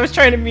enough, so I was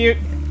trying to mute.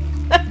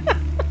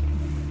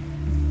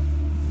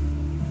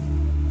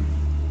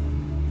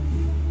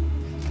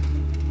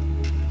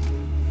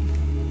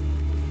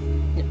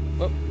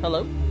 Oh,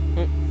 hello?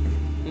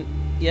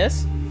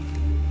 Yes?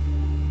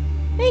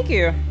 Thank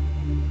you.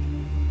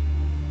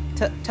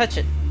 Touch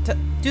it.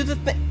 Do the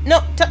thing.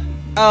 No,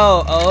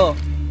 oh.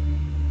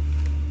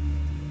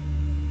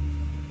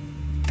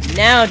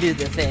 Now do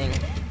the thing.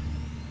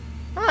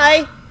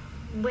 Hi.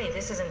 Wait,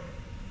 this isn't...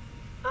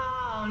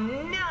 Oh,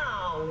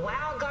 no!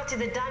 WoW got to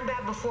the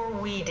Dunbat before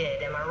we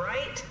did, am I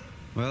right?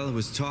 Well, it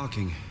was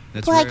talking.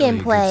 That's Plug rarely and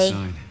a play. good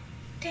sign.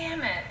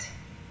 Damn it.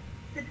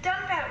 The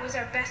Dunbat was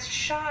our best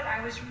shot.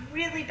 I was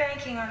really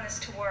banking on this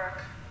to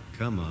work.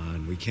 Come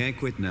on, we can't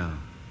quit now.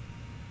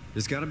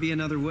 There's gotta be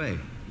another way.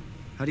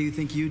 How do you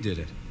think you did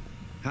it?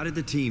 How did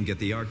the team get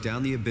the Ark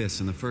down the Abyss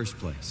in the first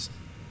place?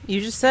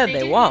 You just said they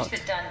didn't won't. use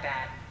the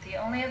Dunbat. The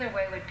only other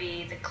way would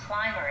be the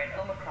climber at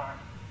Omicron.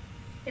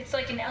 It's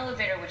like an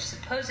elevator which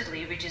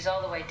supposedly reaches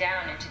all the way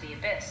down into the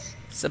Abyss.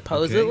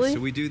 Supposedly? Okay, so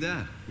we do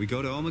that. We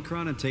go to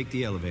Omicron and take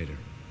the elevator.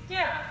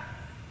 Yeah.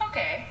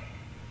 Okay.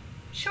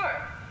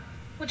 Sure.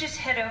 We'll just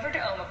head over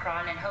to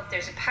Omicron and hope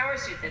there's a power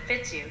suit that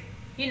fits you.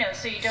 You know,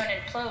 so you don't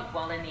implode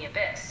while in the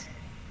Abyss.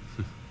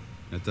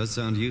 That does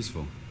sound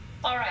useful.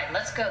 Alright,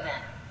 let's go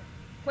then.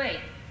 Wait,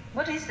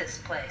 what is this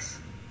place?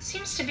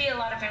 Seems to be a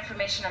lot of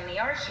information on the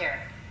Ark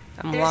here.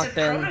 I'm There's locked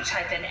a in.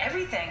 prototype and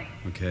everything.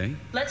 Okay.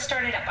 Let's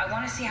start it up. I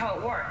want to see how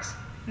it works.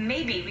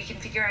 Maybe we can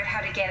figure out how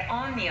to get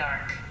on the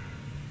Ark.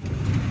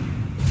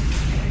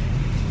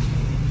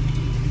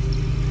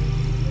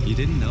 You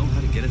didn't know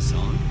how to get us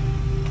on?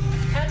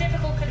 How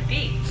difficult could it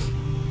be?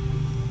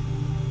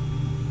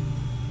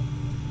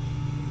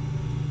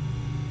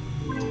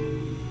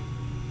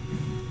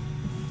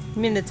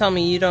 You mean to tell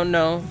me you don't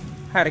know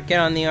how to get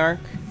on the Ark?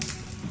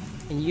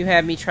 And you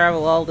had me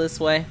travel all this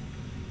way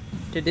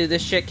to do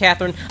this shit,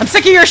 Catherine? I'm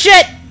sick of your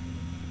shit!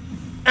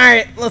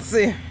 Alright, let's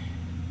see.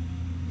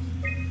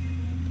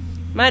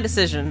 My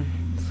decision.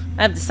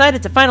 I've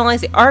decided to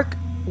finalize the Ark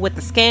with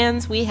the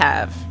scans we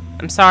have.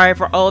 I'm sorry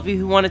for all of you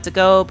who wanted to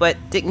go but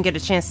didn't get a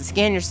chance to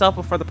scan yourself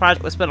before the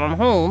project was put on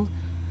hold.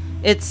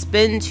 It's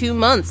been 2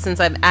 months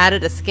since I've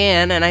added a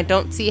scan, and I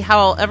don't see how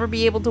I'll ever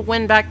be able to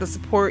win back the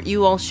support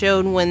you all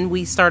showed when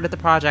we started the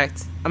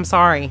project. I'm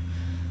sorry.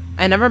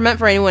 I never meant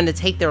for anyone to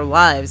take their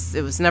lives.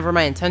 It was never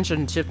my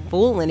intention to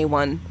fool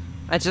anyone.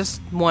 I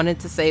just wanted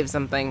to save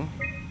something.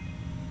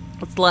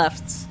 What's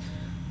left?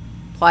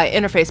 Apply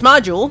interface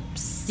module.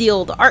 Psst.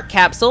 seal the Ark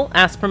capsule,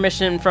 ask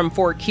permission from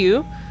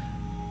 4Q,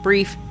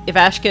 brief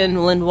Ivashkin,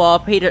 Lindwall,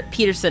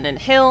 Peterson, and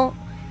Hill,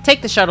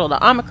 take the shuttle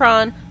to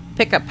Omicron,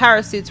 pick up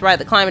power suits, ride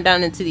the climber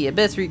down into the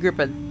abyss, regroup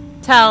at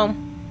Tau,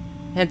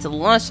 head to the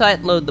launch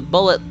site, load the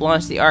bullet,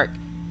 launch the Ark.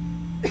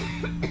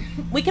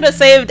 We could have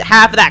saved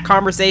half of that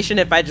conversation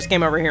if I just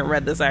came over here and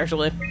read this,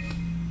 actually.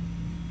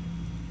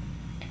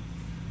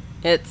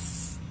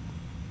 It's...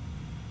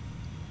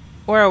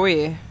 Where are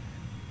we?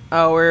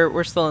 Oh,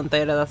 we're still in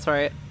Theta, that's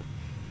right.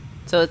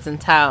 So it's in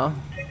Tau.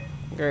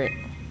 Great.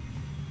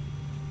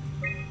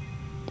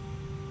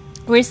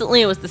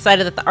 Recently, it was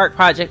decided that the Ark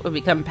project would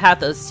become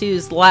Pathos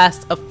 2's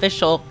last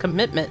official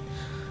commitment.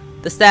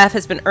 The staff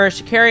has been urged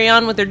to carry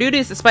on with their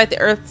duties despite the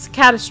Earth's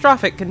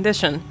catastrophic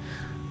condition.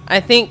 I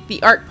think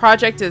the Ark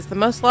project is the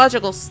most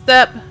logical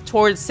step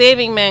towards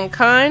saving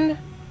mankind,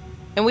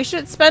 and we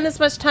should spend as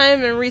much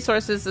time and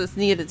resources as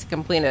needed to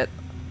complete it.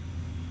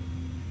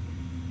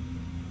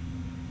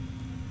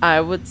 I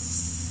would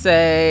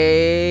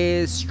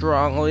say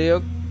strongly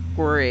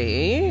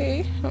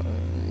agree.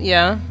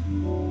 Yeah.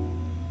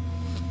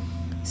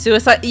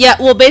 Suicide. Yeah,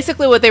 well,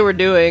 basically what they were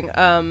doing,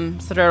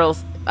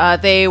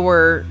 they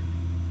were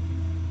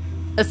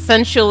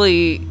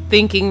essentially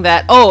thinking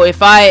that, oh,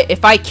 if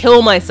I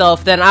kill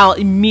myself, then I'll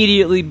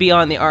immediately be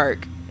on the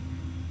Ark.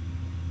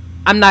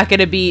 I'm not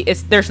gonna be.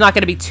 There's not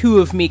gonna be two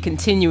of me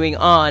continuing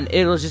on.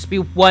 It'll just be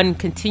one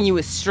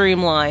continuous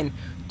streamline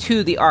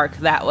to the Ark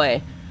that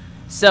way.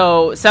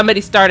 So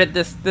somebody started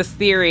this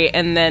theory,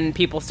 and then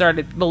people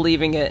started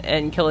believing it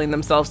and killing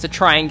themselves to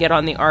try and get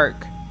on the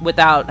Ark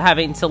without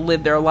having to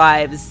live their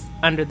lives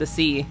under the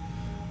sea,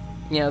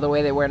 you know, the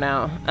way they were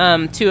now.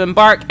 To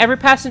embark, every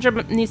passenger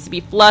needs to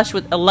be flushed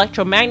with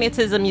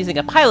electromagnetism using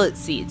a pilot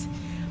seat.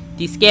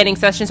 These scanning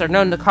sessions are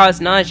known to cause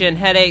nausea and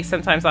headaches,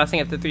 sometimes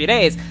lasting up to 3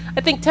 days.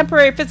 I think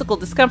temporary physical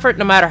discomfort,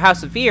 no matter how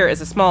severe,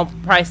 is a small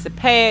price to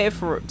pay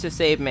to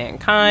save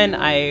mankind.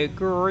 I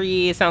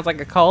agree. Sounds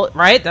like a cult,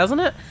 right? Doesn't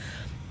it?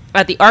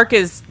 The Ark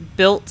is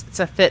built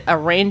to fit a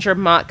Ranger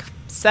Mach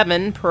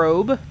 7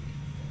 probe,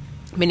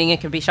 meaning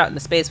it can be shot into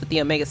space with the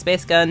Omega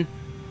space gun,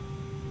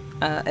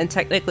 and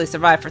technically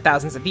survive for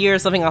thousands of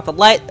years, living off the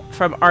light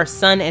from our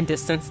sun and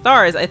distant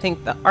stars. I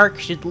think the Ark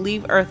should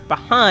leave Earth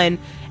behind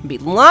and be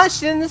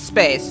launched into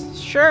space.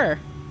 Sure.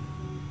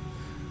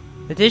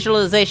 The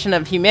digitalization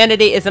of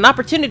humanity is an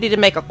opportunity to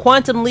make a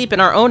quantum leap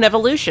in our own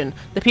evolution.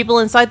 The people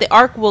inside the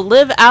Ark will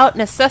live out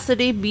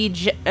necessity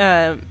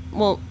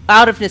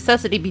out of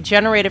necessity be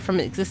generated from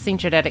existing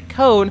genetic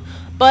code,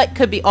 but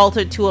could be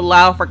altered to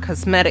allow for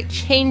cosmetic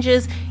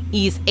changes,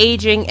 ease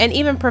aging, and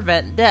even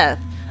prevent death.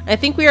 I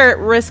think we are at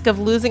risk of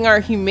losing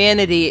our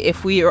humanity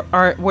if we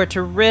were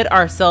to rid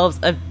ourselves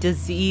of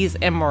disease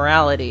and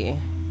mortality,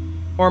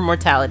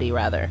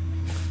 rather.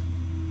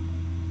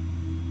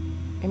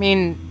 I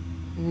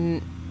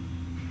mean,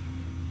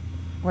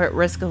 we're at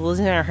risk of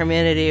losing our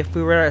humanity if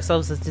we rid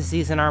ourselves of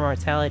disease and our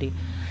mortality.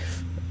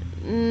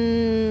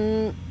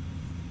 No.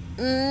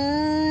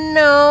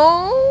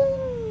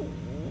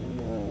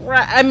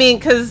 I mean,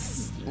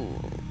 because...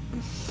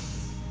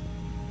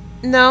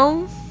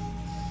 No.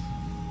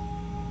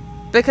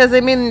 Because, I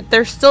mean,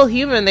 they're still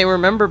human. They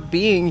remember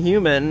being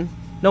human.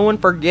 No one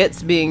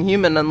forgets being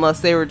human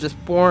unless they were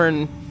just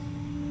born,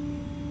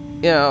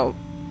 you know,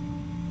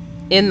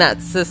 in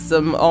that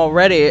system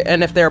already.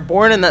 And if they're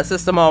born in that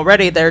system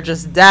already, they're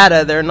just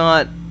data. They're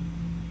not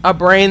a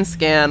brain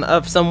scan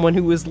of someone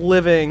who was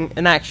living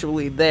and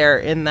actually there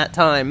in that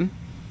time.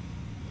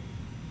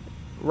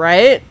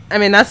 Right? I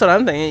mean, that's what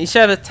I'm thinking. You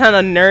shove a ton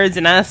of nerds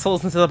and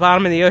assholes into the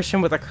bottom of the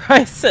ocean with a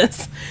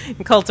crisis,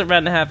 and cults are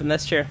bound to happen.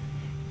 That's true.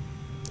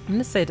 I'm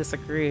gonna say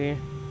disagree.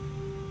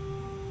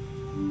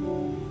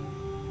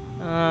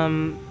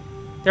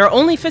 There are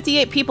only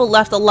 58 people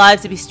left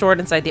alive to be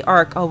stored inside the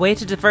Ark. A way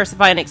to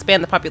diversify and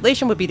expand the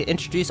population would be to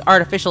introduce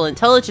artificial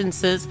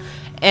intelligences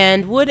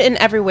and would in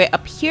every way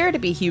appear to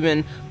be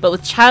human, but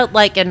with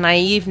childlike and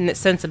naive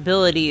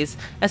sensibilities.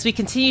 As we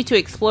continue to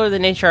explore the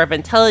nature of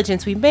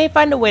intelligence, we may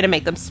find a way to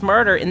make them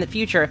smarter in the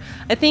future.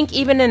 I think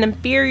even an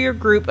inferior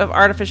group of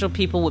artificial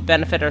people would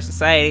benefit our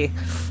society.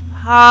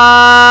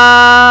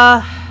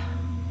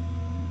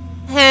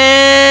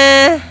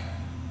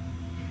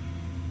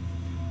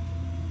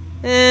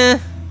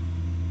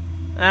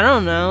 I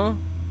don't know.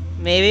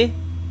 Maybe.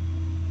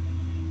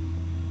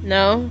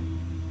 No.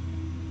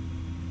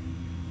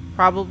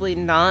 Probably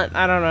not.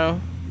 I don't know.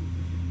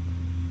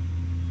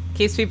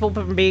 Keeps people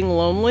from being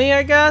lonely,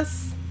 I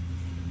guess?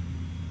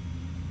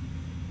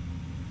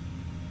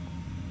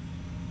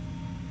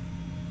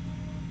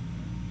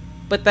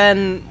 But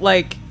then,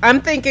 like,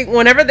 I'm thinking,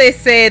 whenever they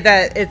say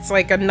that it's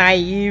like a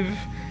naive,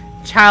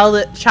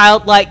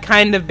 childlike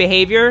kind of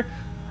behavior,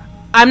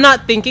 I'm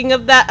not thinking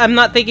of that. I'm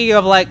not thinking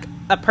of, like,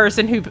 a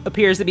person who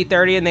appears to be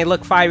 30 and they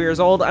look 5 years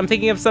old. I'm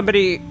thinking of,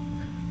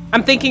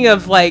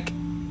 like,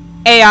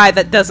 AI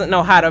that doesn't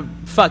know how to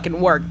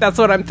fucking work. That's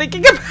what I'm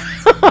thinking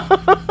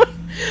about.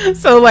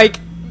 So, like,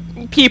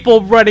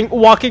 people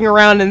walking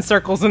around in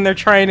circles and they're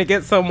trying to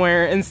get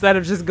somewhere instead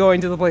of just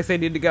going to the place they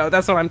need to go.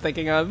 That's what I'm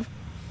thinking of.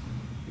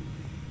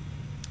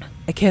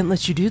 I can't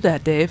let you do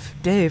that, Dave.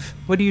 Dave,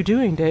 what are you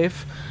doing,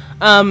 Dave?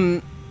 I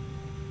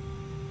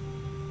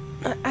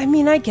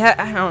mean, I don't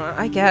know.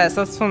 I guess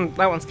that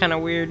one's kind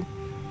of weird.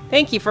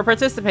 Thank you for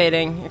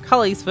participating. Your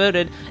colleagues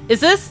voted. Is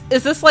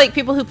this like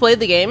people who played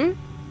the game?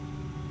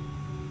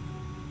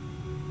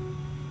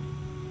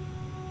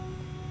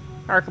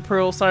 Arc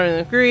approval, strongly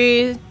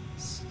agree.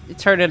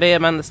 Eternity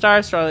among the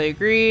stars, strongly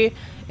agree.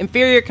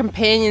 Inferior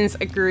companions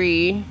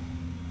agree.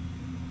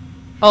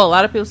 Oh, a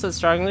lot of people said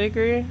strongly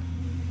agree.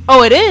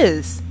 Oh, it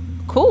is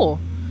cool.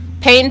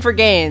 Pain for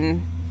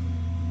gain.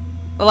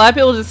 A lot of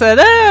people just said,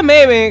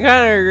 maybe,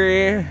 kind of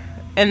agree.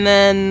 And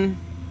then,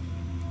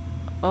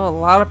 oh, a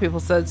lot of people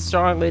said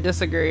strongly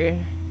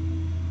disagree.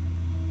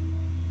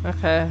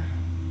 Okay,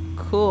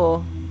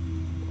 cool.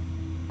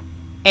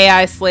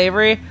 AI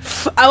slavery.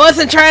 I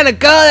wasn't trying to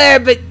go there,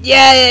 but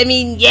yeah, I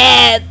mean,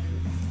 yeah.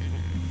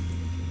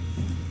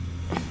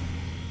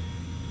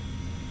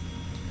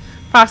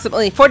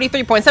 Approximately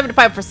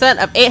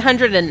 43.75% of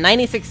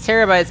 896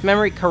 terabytes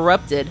memory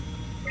corrupted.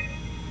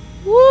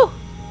 Woo!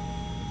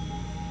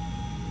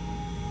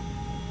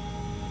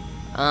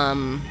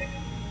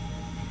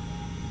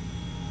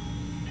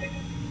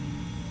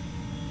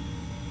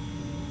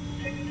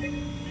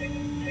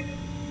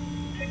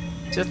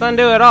 Just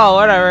undo it all,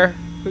 whatever.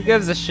 Who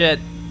gives a shit?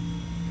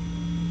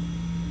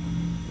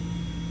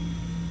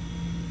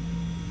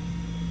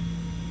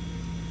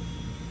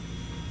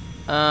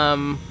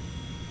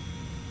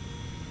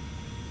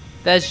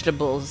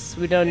 Vegetables.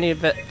 We don't need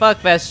fuck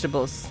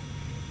vegetables.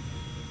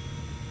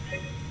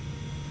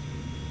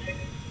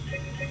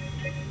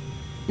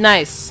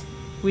 Nice.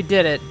 We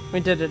did it.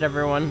 We did it,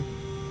 everyone.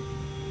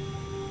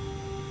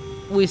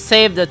 We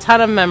saved a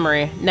ton of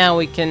memory. Now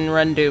we can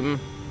run Doom.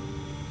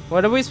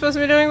 What are we supposed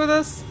to be doing with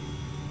this?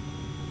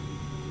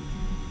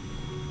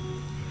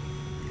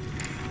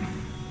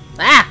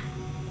 Ah!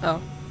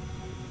 Oh.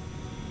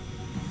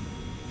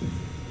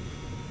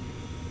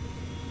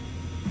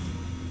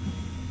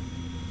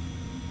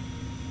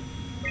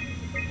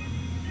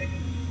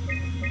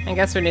 I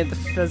guess we need the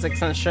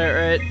physics and shit,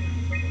 right?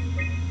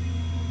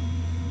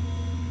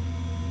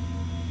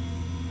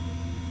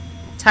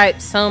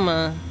 Type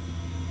SOMA.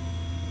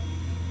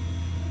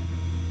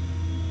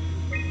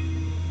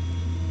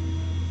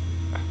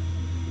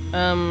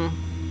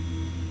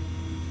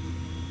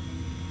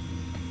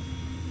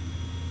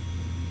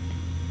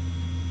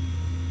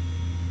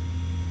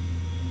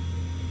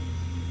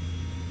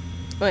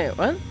 Wait,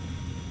 what?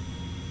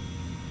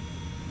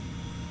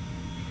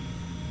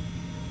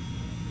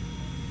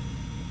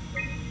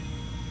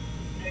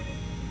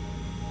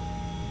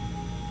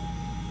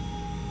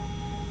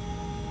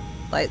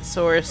 Light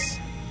source.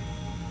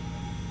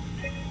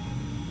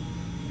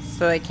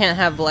 So I can't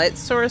have light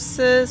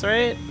sources,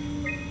 right?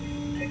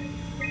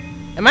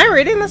 Am I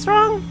reading this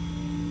wrong?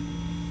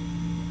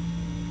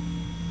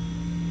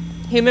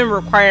 Human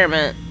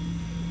requirement.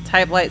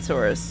 Type light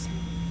source.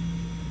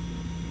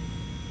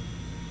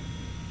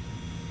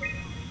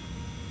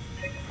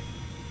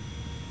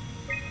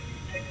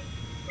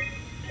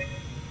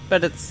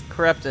 But it's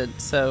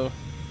corrupted, so...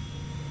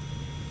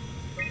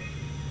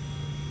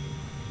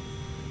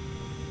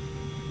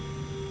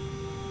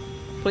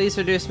 Please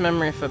reduce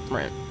memory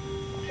footprint.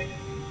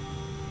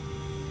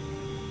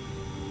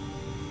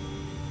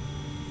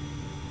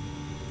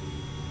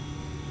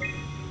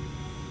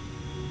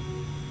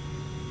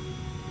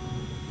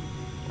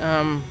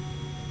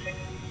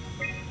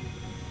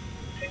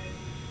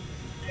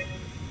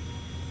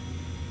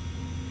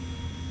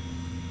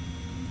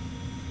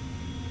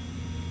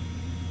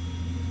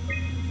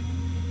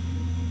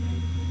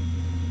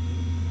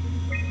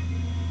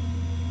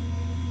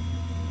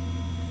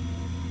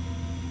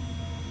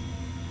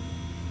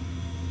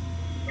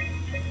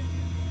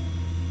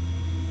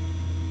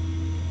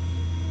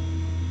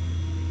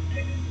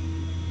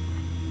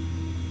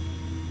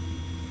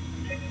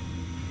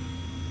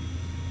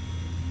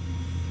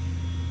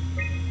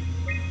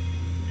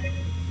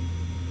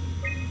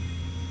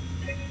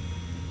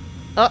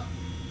 Oh!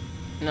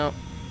 No.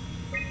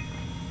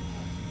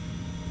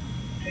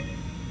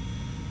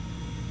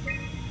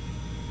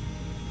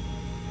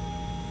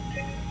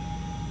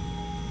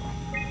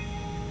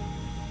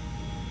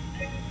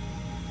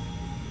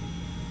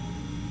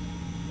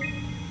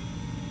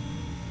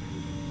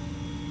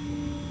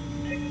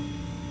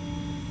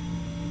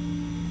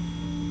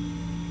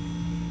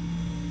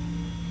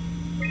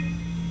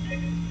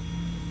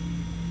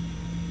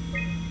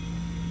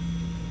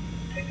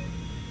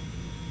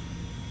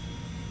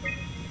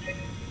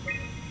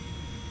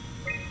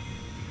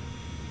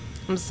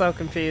 I'm so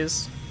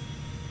confused.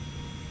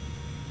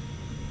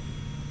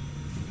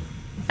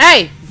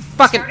 Hey!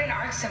 Fucking... Start an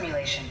arc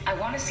simulation. I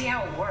want to see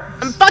how it works.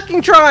 I'm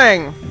fucking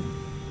trying!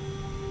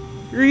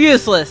 You're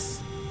useless.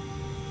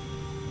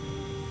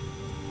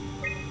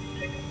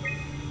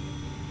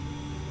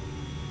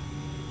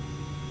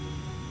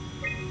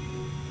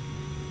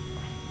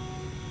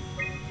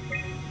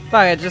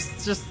 Fuck it,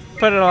 just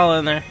put it all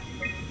in there.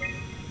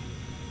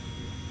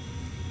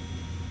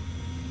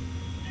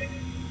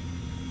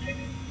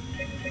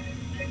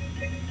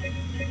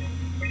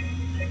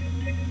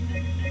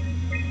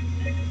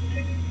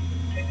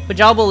 Would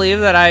y'all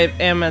believe that I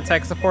am a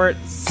tech support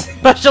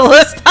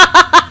specialist?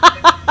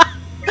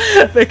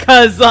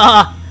 Because,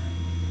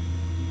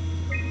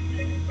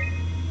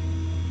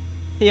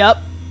 yep.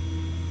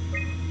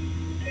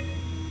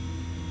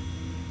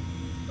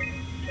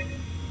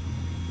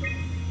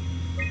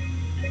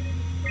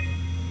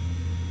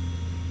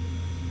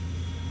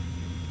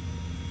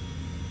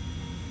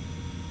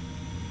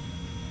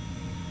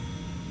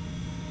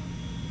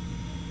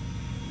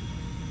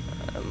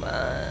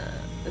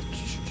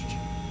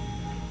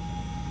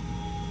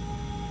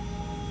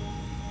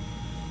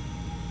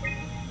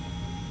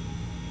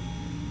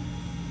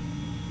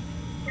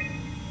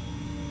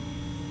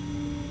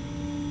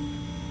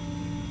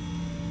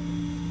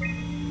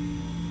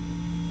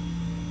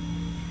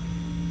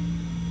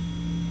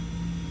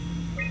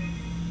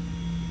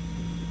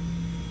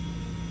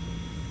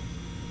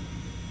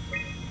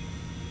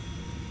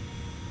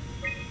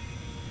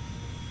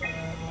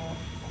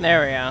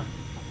 There we go.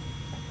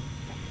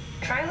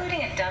 Try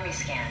loading a dummy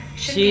scan.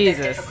 Shouldn't Jesus.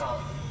 be that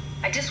difficult.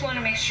 I just want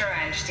to make sure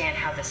I understand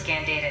how the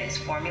scan data is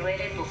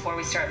formulated before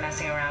we start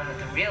messing around with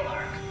the real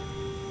ARC.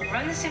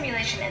 Run the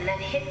simulation and then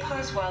hit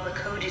pause while the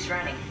code is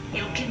running.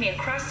 It'll give me a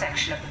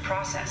cross-section of the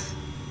process.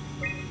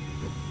 You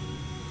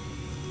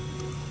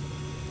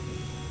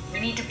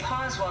need to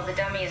pause while the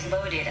dummy is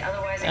loaded,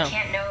 otherwise I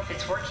can't know if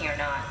it's working or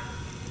not.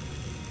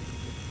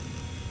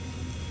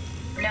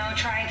 No,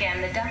 try again.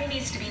 The dummy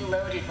needs to be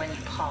loaded when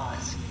you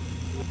pause.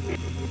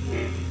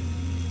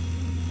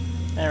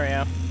 There we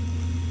go.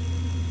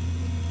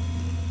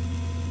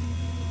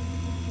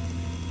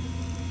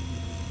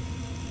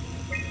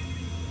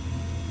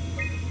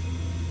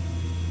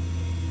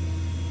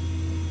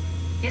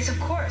 Yes, of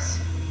course.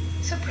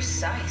 So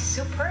precise,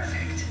 so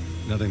perfect.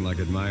 Nothing like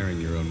admiring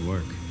your own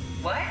work.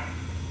 What?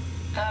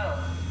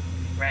 Oh,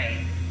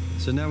 right.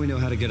 So now we know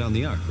how to get on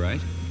the Ark, right?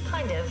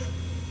 Kind of.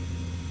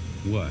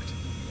 What?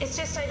 It's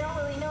just I don't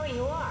really know what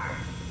you are.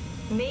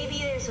 Maybe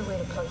there's a way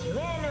to plug you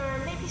in, or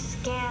maybe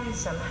scan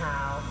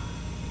somehow.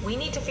 We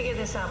need to figure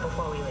this out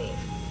before we leave.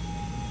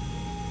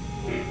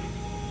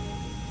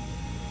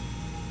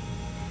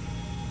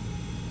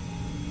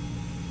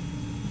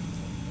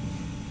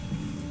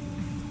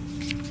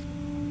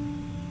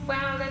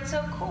 Wow, that's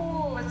so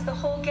cool. It's the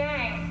whole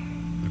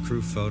gang. A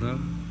crew photo?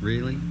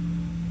 Really?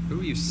 Who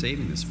were you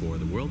saving this for?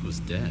 The world was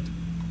dead.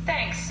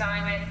 Thanks,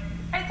 Simon.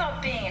 I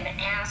thought being an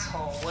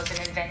asshole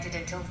wasn't invented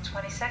until the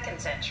 22nd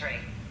century.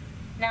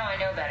 Now I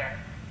know better.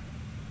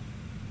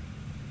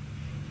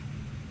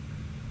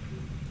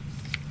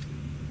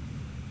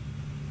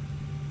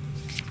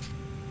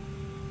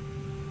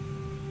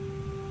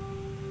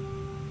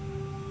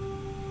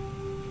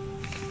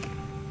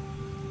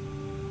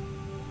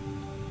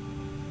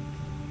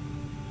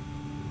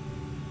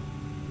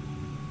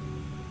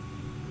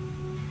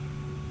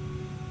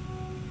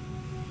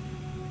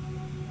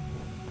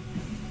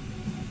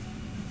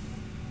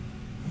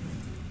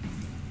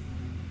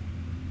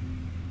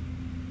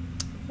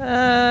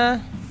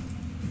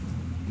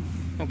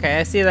 Okay,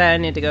 I see that I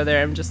need to go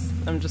there. I'm just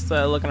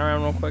looking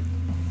around real quick.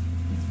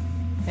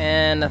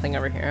 And nothing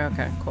over here.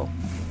 Okay, cool.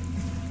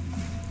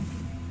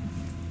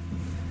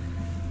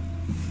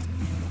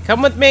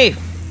 Come with me!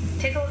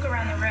 Take a look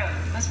around the room.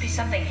 Must be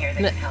something here that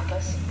can help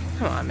us.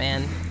 Come on,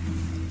 man.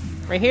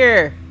 Right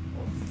here!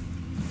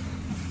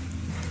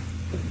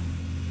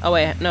 Oh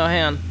wait, no,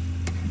 hang on.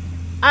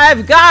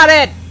 I've got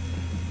it!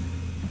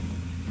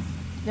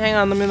 Hang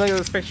on, let me look at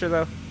this picture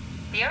though.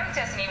 The Ark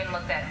doesn't even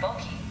look that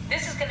bulky.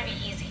 This is gonna be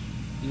easy.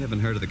 You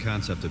haven't heard of the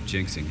concept of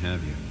jinxing,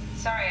 have you?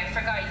 Sorry, I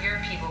forgot your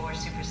people were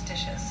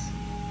superstitious.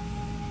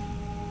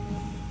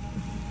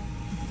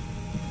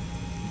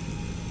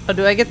 Oh,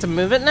 do I get to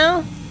move it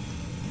now?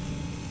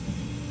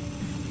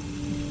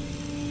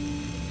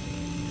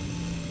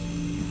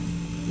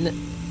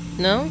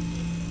 No?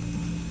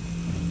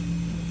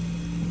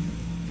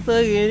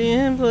 Plug it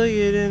in, plug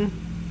it in.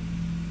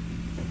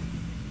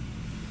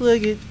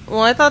 Plug it.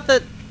 Well, I thought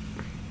that...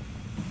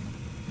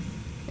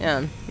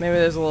 Yeah, maybe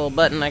there's a little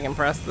button I can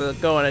press to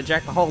go and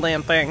eject the whole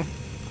damn thing.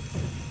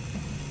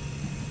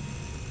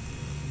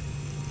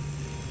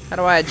 How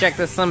do I eject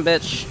this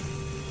sumbitch?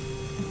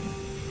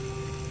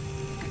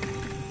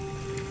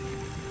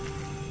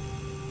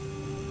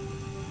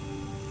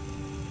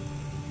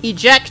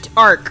 Eject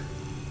arc.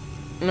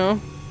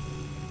 No?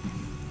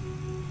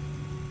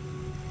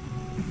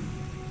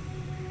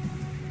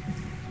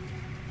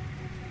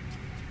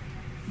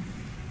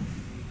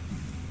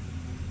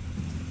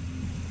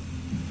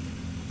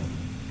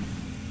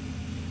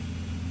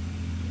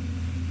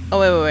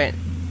 Oh, wait.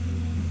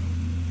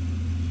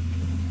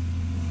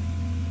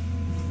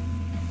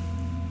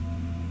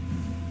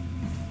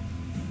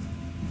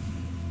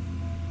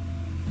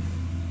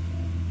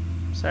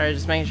 Sorry,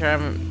 just making sure I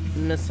haven't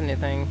missed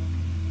anything.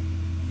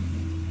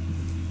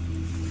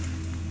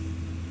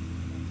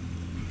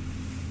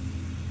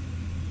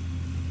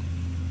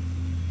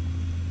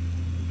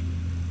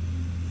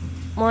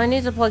 Well, I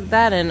need to plug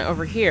that in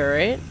over here,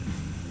 right?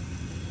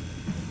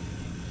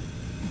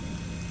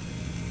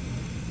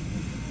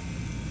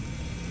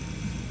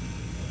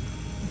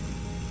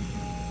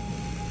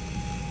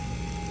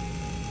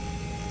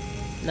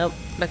 Nope,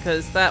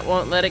 because that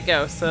won't let it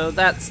go. So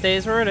that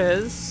stays where it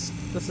is.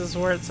 This is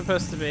where it's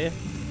supposed to be.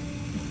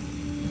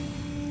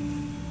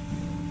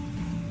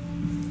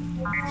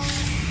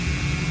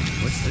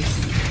 What's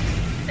this?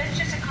 That's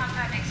just a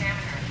compound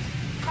examiner.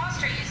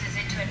 Foster uses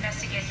it to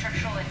investigate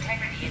structural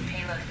integrity in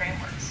payload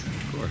frameworks.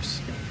 Of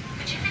course.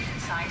 Could you fit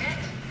inside it?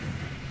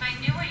 If I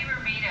knew what you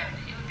were made of,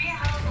 it would be a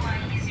hell of a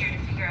lot easier to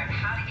figure out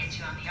how to get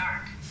you on the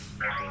Ark.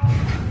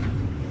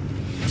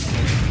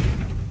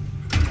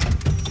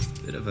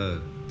 Bit of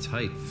a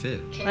tight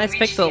fit. Can nice you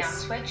reach the on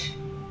pixels. switch?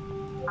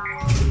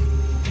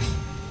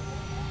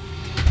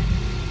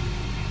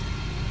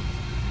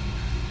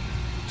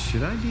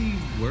 Should I be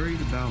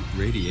worried about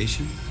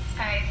radiation?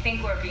 I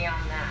think we're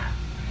beyond that.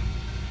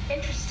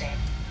 Interesting.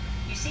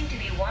 You seem to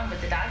be one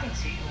with the diving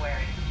suit you're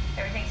wearing.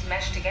 Everything's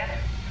meshed together.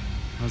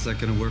 How's that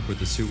gonna work with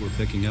the suit we're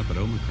picking up at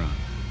Omicron?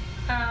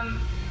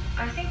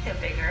 I think they're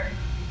bigger.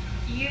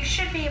 You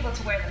should be able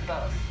to wear them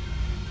both.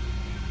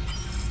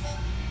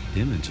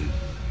 Imogen?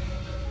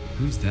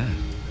 Who's that?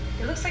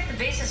 It looks like the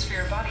basis for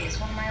your body is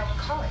one of my old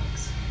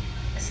colleagues.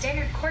 A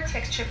standard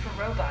Cortex chip for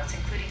robots,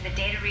 including the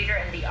data reader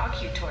and the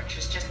OcuTorch,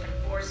 has just been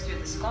forced through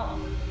the skull.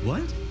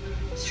 What?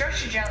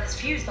 Structure gel has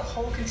fused the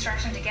whole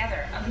construction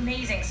together.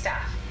 Amazing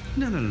stuff.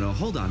 No,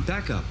 hold on,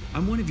 back up.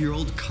 I'm one of your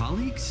old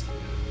colleagues?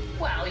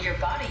 Well, your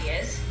body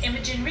is.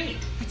 Imogen Reed.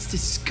 That's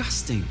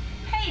disgusting.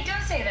 Hey,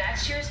 don't say that.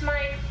 She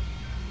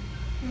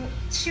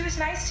was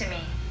nice to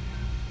me.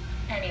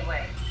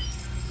 Anyway,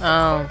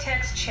 the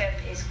Cortex chip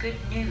is good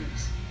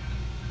news.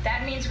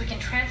 That means we can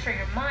transfer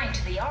your mind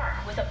to the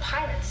Ark with a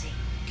pilot seat.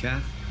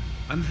 Kath,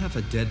 I'm half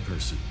a dead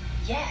person.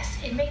 Yes,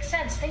 it makes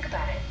sense. Think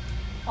about it.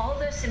 All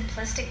those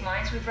simplistic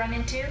minds we've run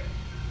into,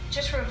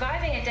 just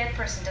reviving a dead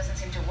person doesn't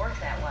seem to work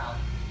that well.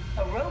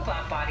 A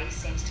robot body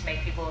seems to make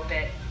people a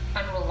bit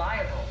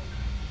unreliable.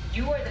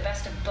 You are the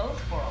best of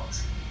both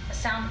worlds. A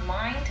sound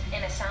mind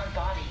and a sound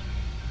body.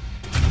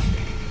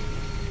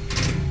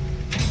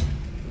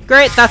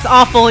 Great, that's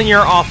awful and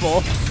you're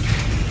awful.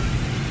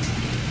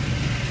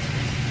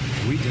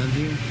 Are we done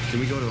here? Can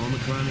we go to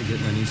Omicron and get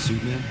my new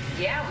suit, man?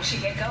 Yeah, we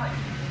should get going.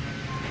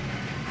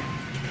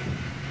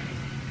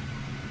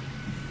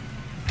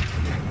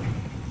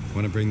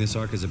 Want to bring this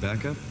Ark as a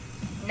backup?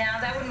 Now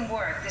that wouldn't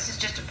work. This is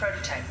just a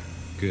prototype.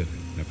 Good.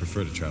 I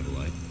prefer to travel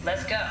light.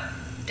 Let's go.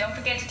 Don't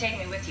forget to take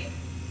me with you.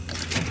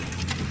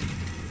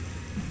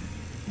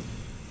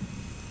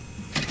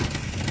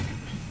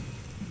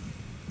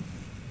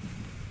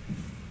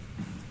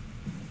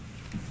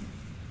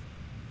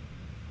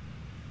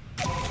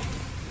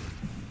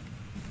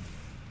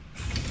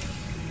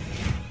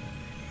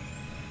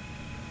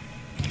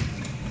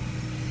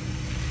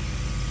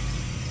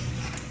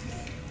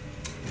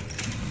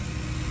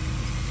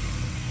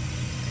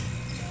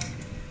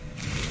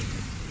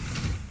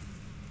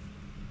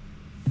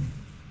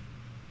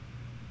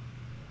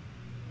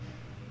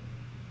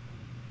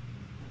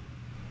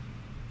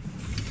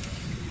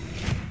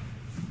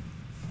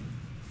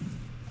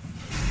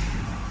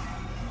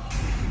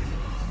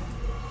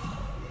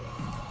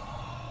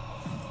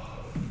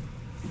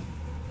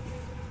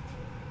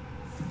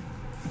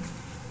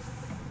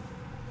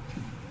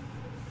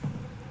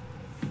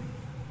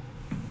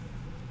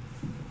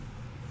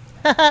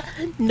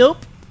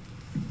 Nope.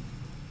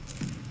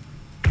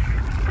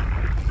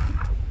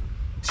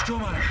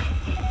 Stromae,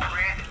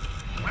 Brand,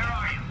 where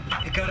are you?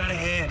 it got out of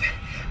hand.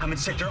 I'm in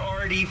sector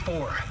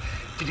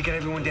RD4. Did you get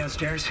everyone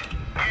downstairs?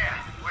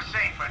 Yeah, we're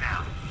safe for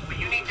now. But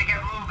you need to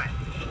get moving.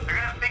 They're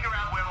gonna figure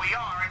out where we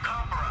are and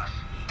come for us.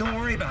 Don't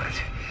worry about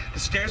it. The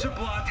stairs are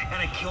blocked, and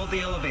I killed the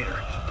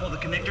elevator. Pulled the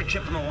connector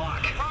chip from the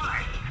lock.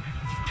 Fine.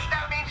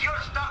 That means you're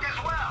stuck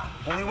as well.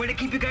 Only way to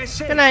keep you guys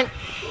safe. Good night.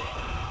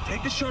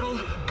 Take the shuttle,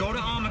 go to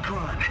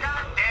Omicron.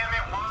 God damn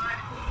it, Juan.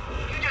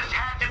 You just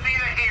had to be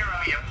the hero,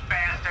 you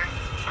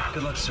bastard.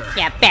 Good luck, sir.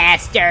 You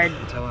bastard.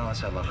 Tell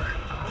Alice I love her.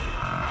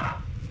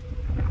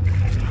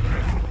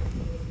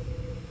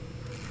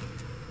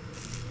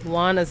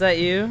 Juan, is that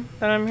you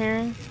that I'm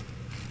hearing?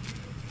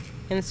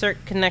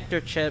 Insert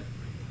connector chip.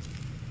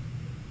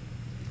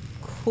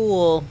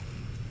 Cool.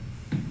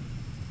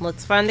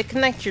 Let's find the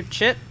connector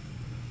chip.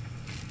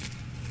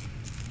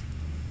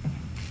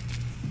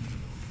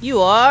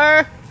 You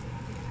are...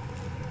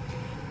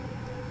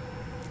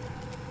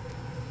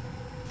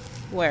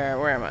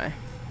 Where am I?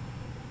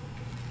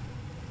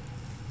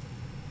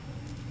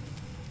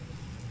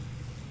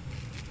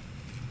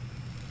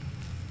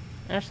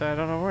 Actually, I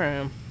don't know where I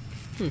am.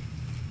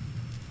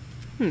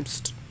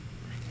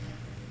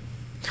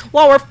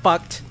 Well, we're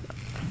fucked.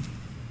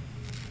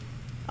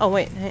 Oh,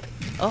 wait. Hey.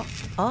 Oh.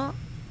 Oh.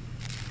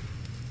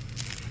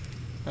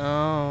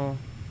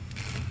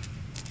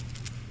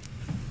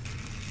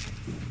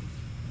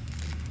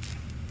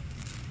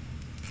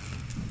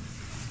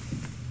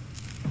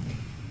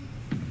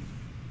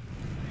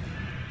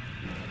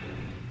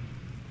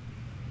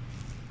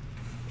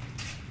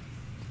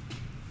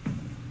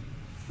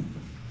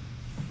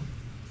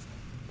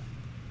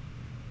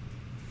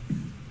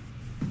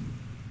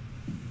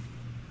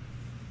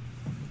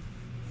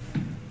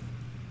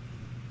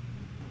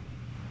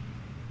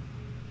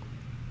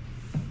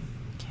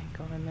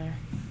 go in there.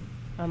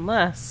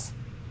 Unless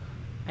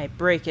I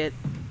break it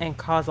and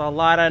cause a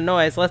lot of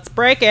noise. Let's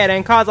break it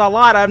and cause a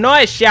lot of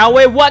noise, shall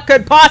we? What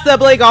could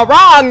possibly go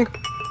wrong?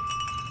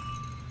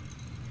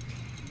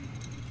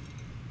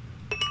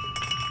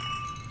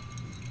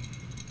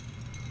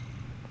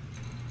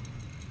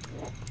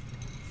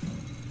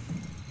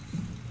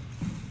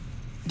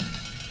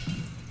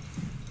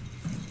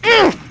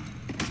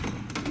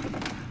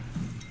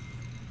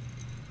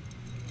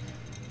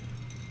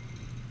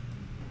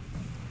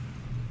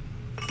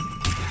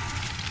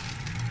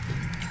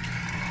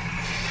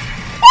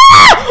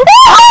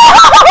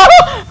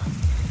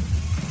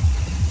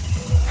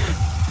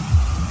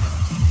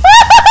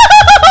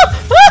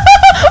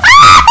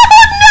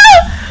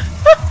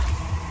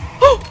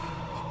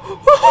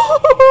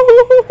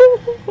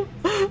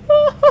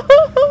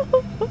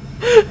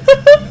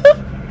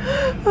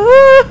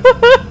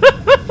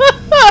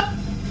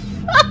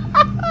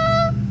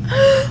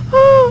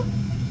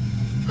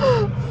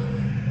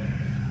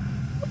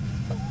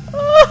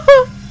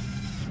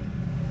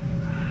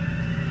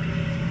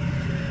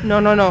 No,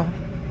 no, no.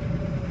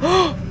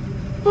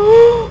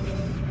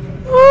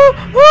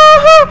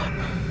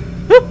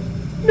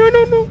 No,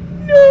 no, no.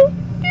 No.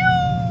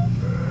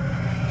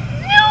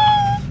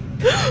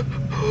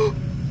 No.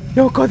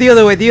 No, go the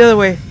other way, the other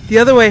way, the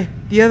other way,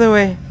 the other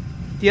way,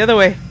 the other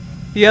way,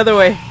 the other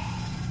way.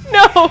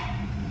 No.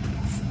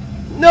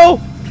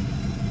 No.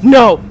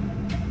 No.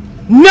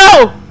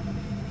 No.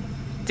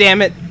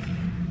 Damn it.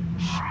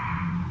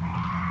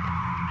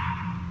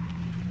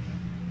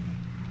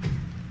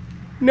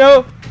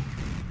 No.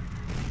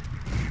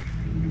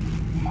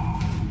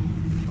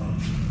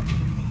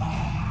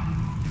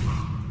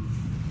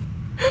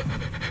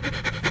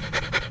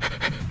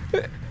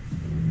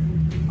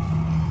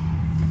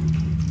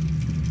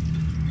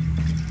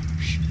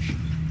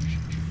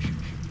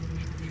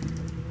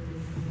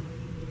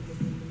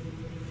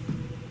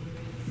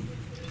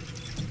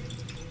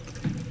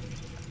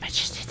 I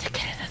just need to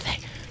get in the thing.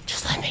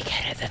 Just let me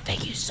get in the thing,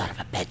 you son of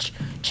a bitch.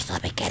 Just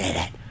let me get in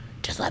it.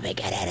 Just let me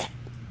get in it.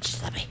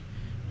 Just let me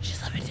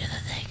do the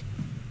thing.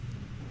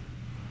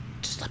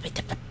 Just let me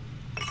do the...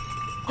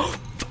 Oh,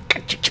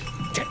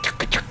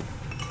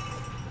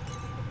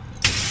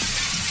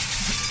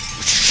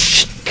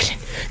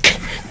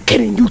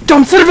 get in, you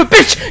dumb son of a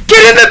bitch!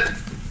 Get in the...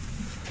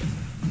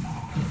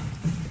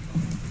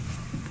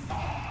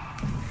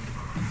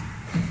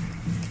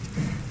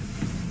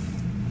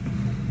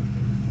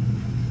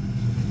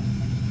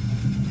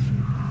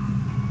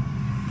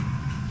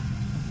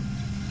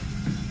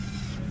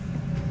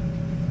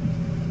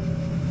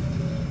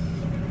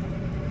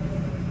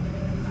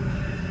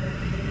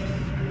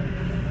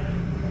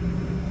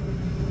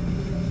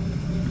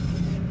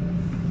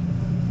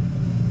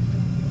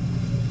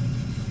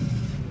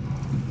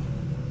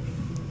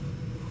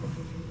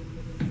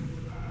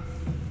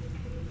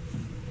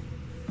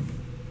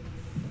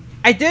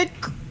 I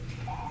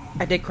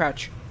did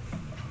crouch.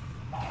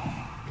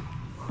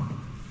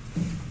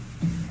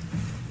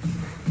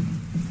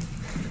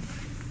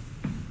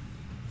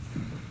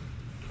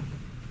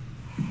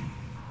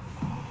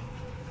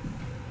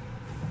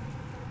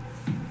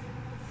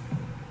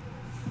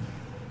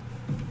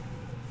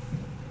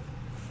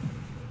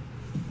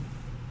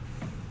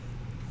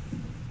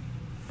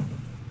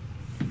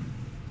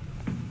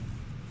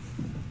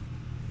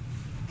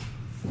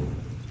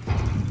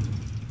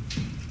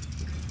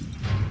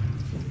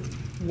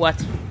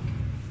 What?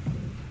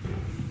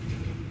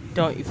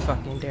 Don't you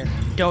fucking dare.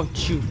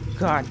 Don't you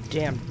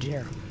goddamn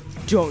dare.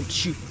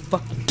 Don't you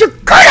fucking dare.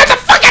 Get out the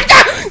fucking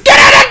dare! Get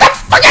out of the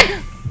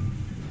fucking...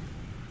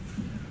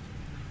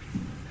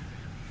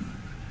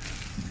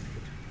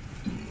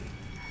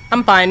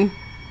 I'm fine.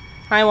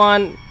 Hi,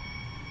 Juan.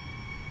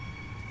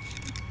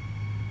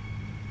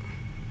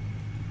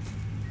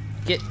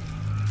 Get...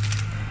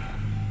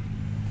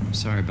 I'm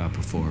sorry about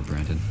before,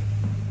 Brandon.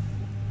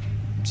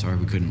 I'm sorry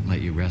we couldn't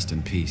let you rest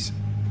in peace.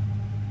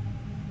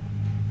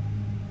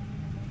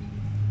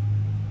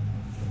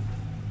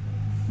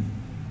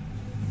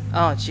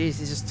 Oh, jeez,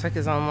 he just took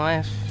his own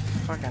life.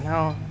 Fucking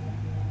hell.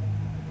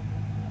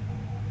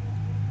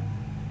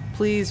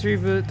 Please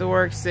reboot the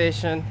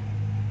workstation.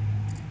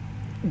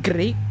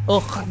 Great.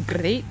 Oh,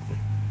 great.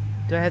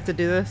 Do I have to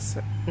do this?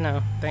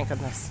 No, thank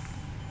goodness.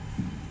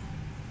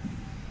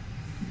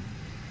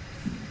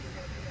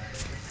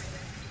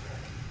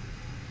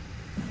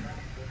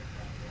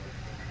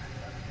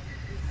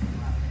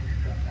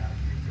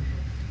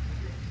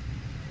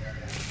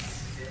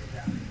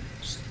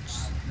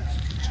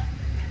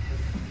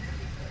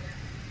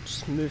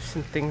 Move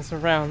some things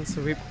around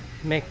so we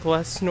make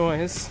less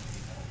noise,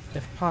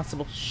 if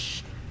possible.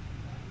 Shh.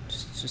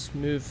 Just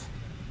move.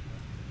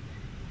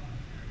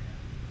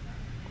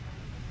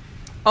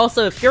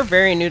 Also, if you're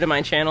very new to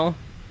my channel,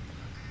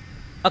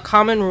 a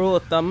common rule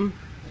of thumb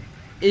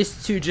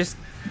is to just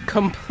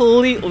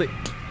completely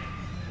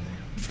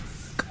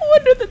go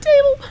under the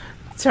table.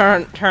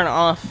 Turn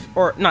off,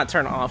 or not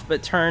turn off,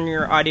 but turn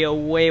your audio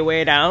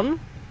way down.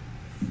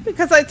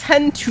 Because I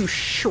tend to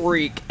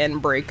shriek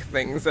and break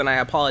things, and I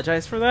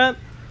apologize for that.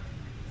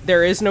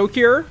 there is no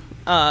cure.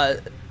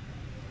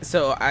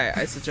 So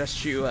I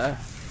suggest you, let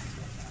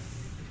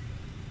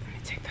me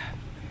take that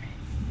with me.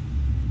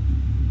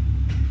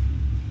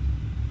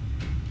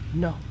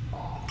 No.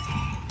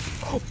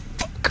 Oh,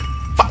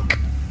 fuck,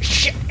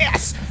 shit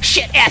ass.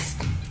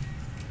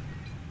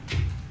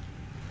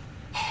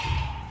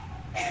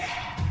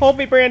 Hold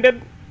me,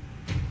 Brandon.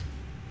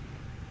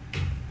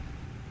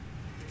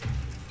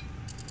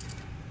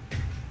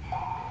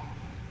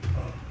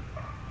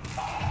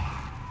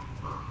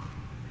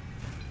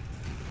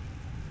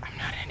 I'm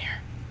not in here.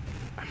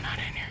 I'm not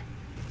in here.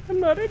 I'm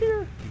not in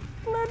here.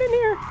 I'm not in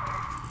here.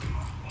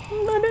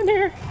 I'm not in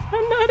here.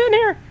 I'm not in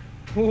here.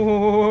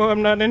 Oh,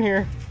 I'm not in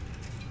here.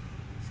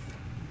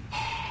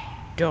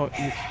 Don't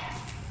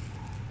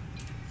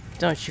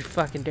you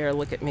fucking dare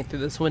look at me through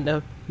this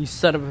window, you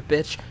son of a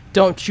bitch.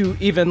 Don't you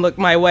even look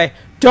my way.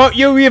 Don't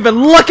you even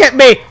look at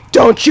me.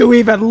 Don't you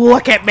even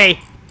look at me.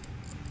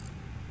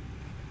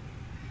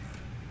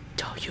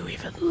 Don't you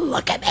even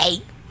look at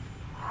me.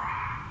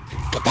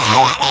 Get the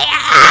hell out of here.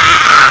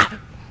 Ah!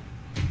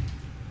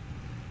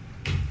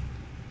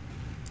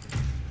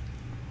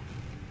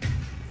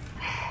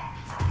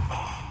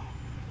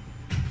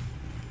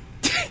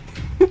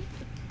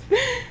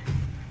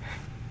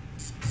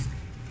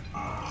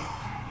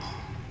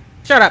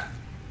 Shut up.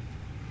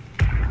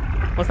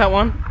 What's that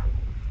one?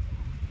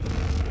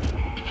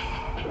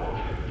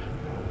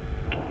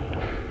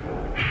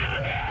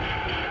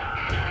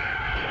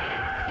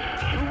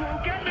 You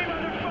won't get me,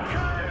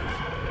 motherfuckers!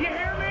 You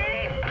hear me?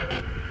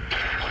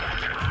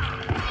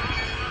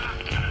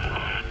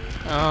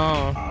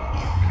 Oh.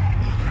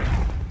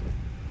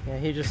 Yeah,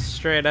 he just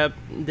straight up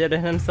did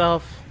it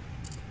himself.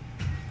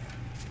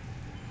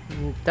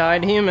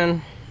 Died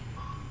human.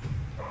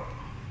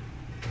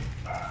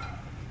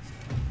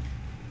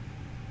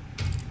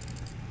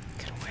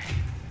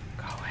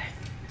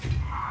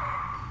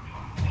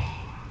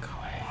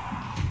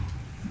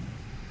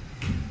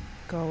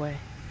 Go away.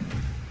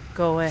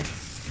 Go away.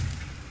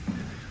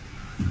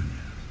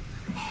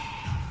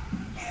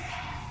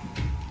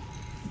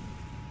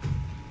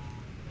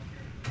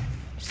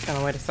 Just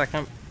gonna wait a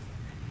second.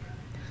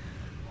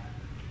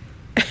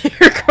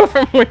 Your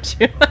girlfriend would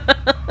you?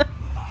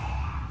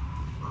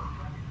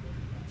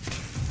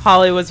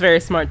 Holly was very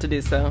smart to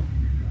do so.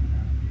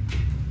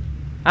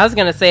 I was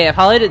gonna say, if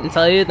Holly didn't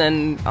tell you,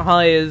 then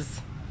Holly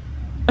is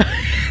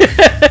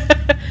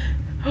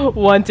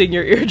wanting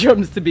your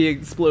eardrums to be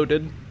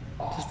exploded.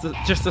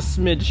 Just a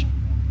smidge.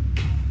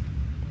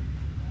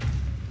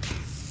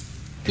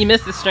 You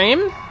missed the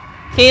stream?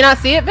 Can you not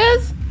see it,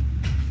 Viz?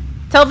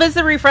 Tell Viz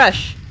to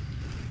refresh.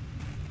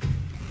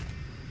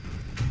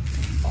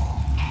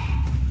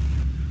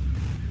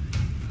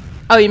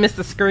 Oh, you missed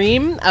the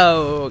scream?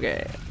 Oh,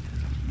 okay.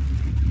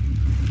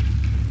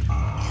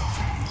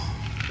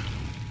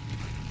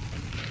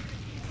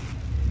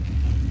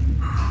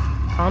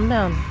 Calm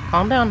down,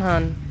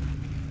 hon.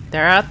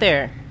 They're out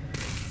there.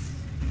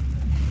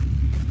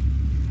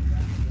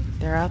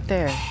 They're out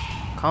there.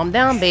 Calm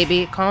down,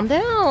 baby. Calm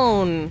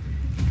down.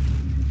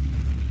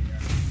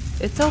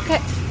 It's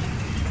okay.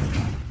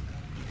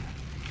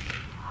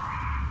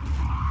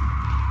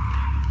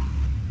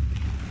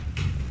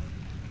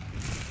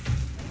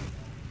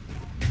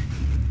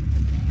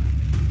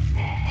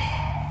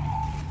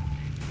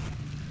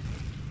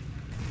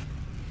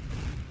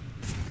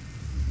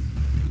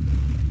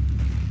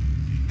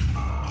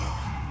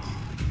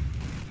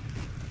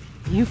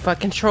 You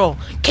fucking troll.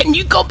 Can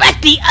you go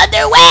back the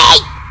other way?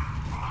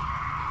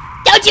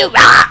 Don't you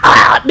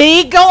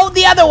me go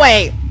the other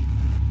way.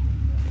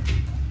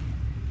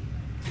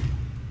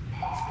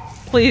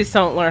 Please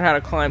don't learn how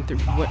to climb through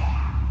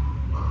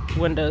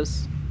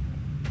windows.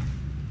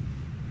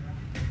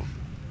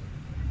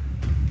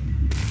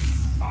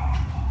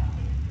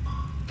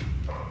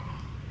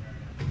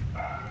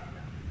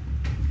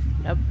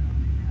 Nope.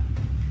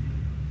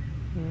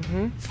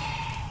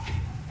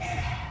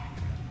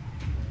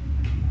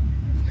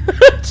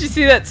 Did you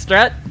see that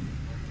strut?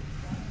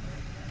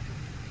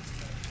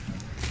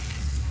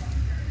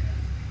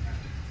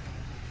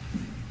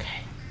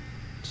 Okay.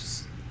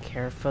 Just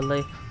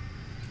carefully.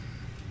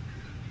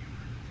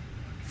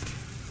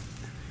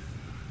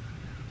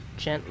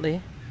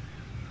 Gently.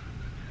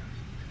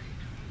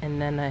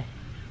 And then I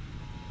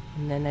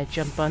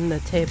jump on the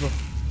table.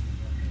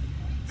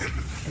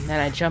 And then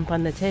I jump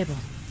on the table.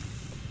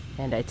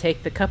 And I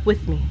take the cup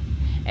with me.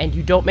 And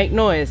you don't make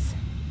noise.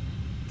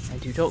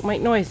 And you don't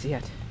make noise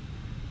yet.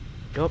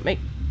 Don't make...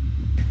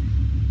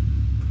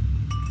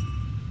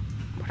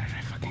 What did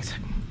I fucking say?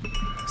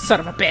 Son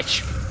of a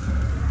bitch!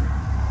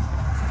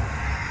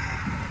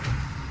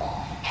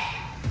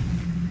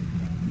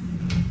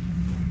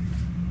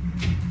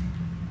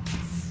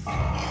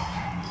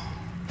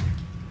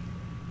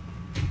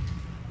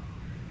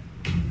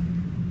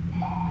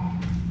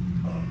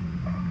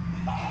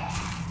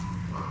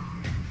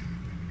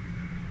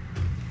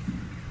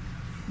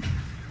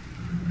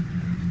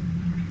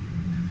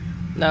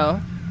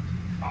 No.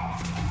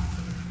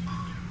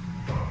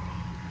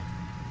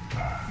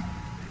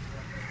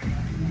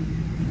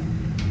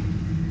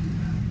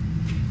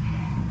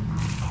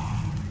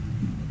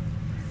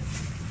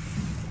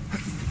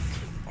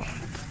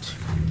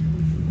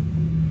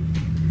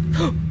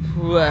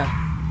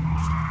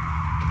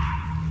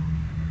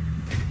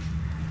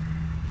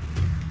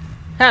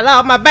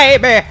 Hello, my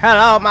baby.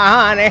 Hello, my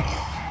honey.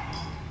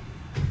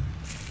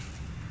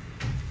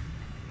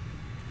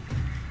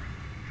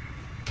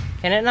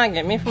 Can it not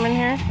get me from in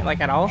here? Like,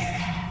 at all?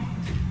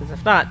 Because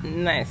if not,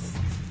 nice.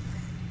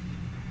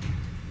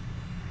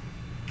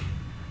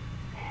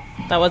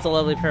 That was a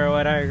lovely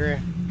pirouette, I agree.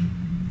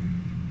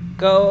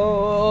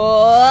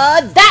 Go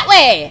that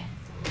way!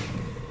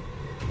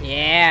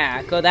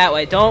 Yeah, go that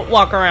way. Don't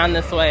walk around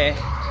this way.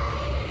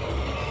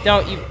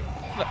 Don't you...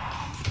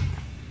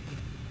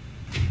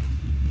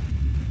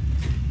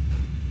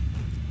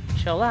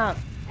 Chill out.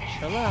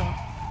 Chill out.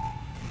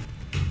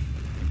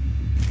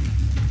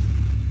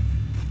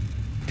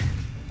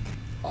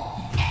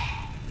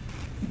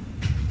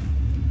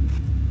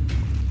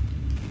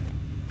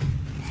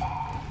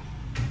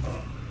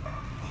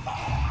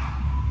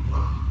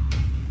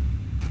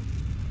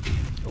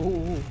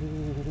 Ooh.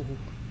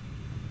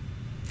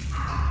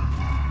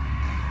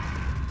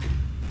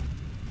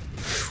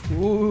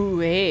 Ooh,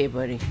 hey,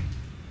 buddy.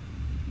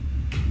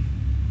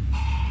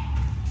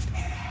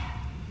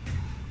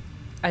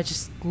 I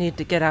just need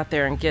to get out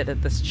there and get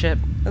at this chip.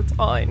 That's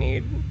all I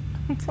need.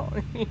 That's all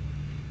I need.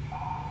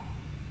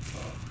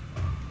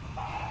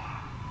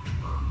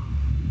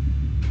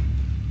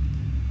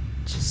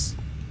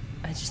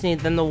 I just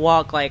need them to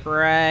walk like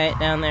right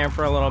down there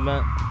for a little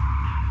bit.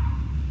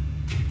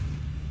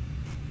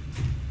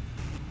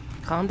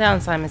 Calm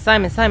down, Simon.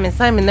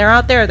 Simon, they're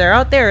out there. They're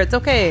out there. It's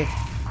okay.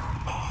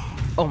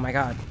 Oh my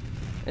god.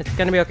 It's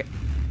gonna be okay.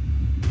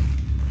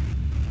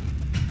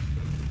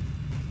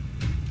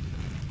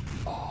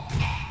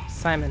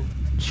 Simon,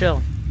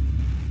 chill.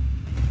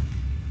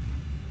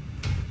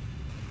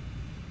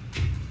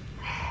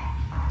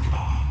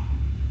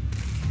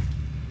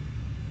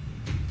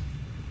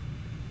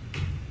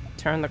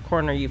 Turn the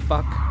corner, you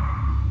fuck.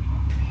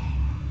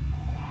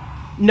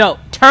 No,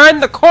 turn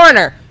the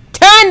corner!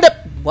 Turn the...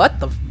 What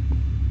the...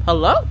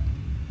 Hello?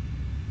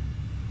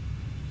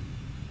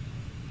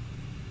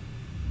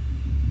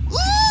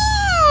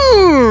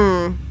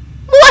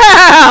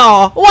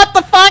 Wow! What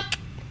the fuck?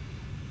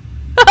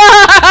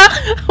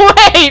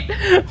 Wait!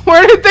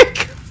 Where did they...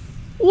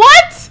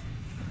 What?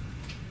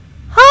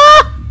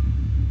 Huh?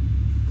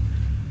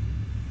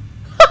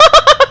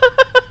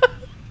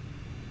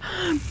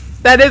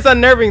 That is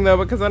unnerving though,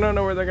 because I don't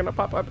know where they're gonna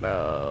pop up.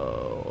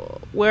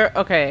 No. Where?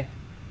 Okay.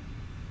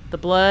 The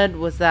blood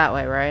was that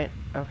way, right?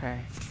 Okay.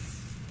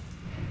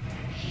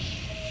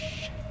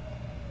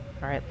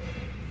 Alright.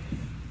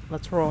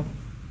 Let's roll.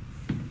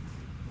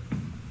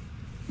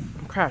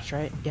 I'm crouched,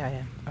 right? Yeah, I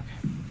am.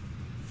 Okay.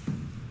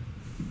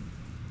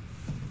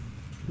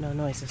 No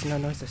noises, no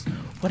noises.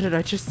 What did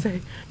I just say?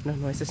 No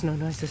noises, no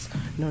noises.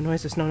 No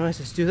noises, no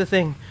noises. Do the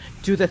thing.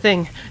 Do the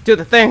thing. Do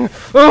the thing.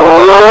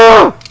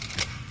 Ah!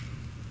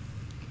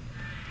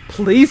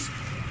 Please?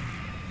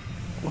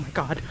 Oh my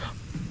god.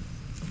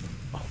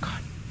 Oh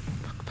god.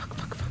 Fuck.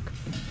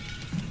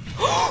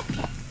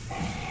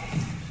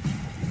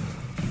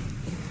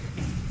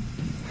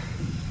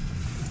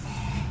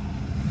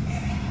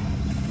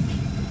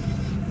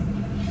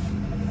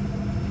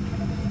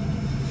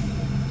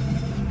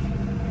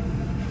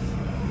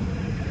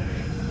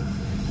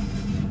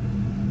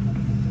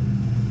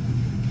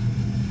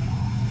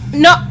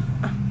 No!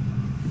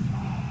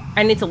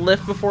 I need to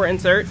lift before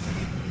insert.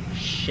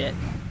 Shit.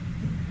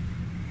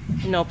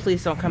 No,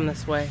 please don't come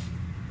this way.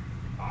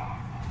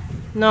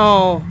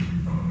 No.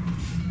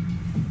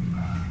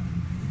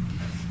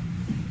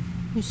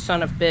 You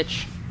son of a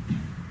bitch.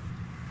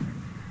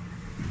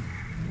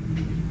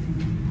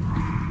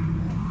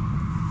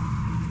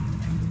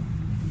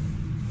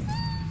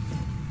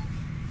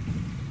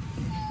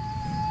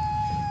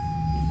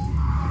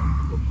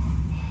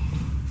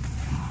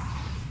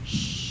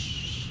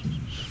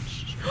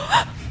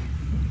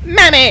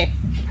 Mammy!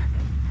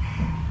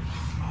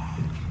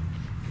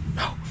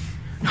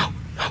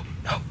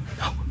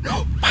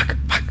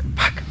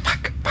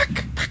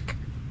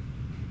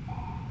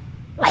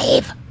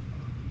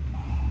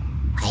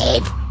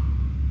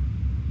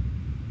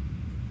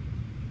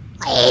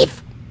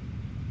 Leave.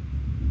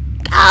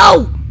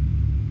 Go!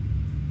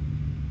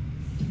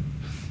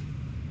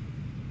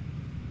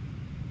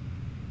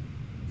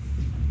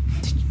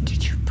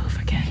 Did you poof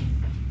again?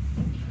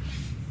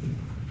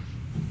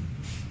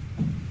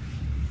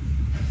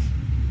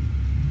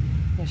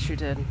 Yes, you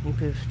did. You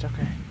poofed.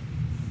 Okay.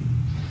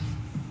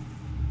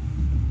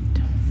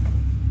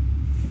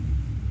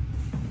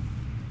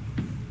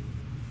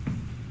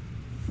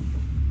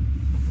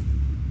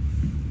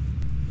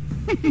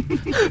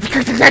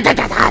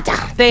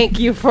 Thank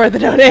you for the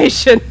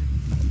donation.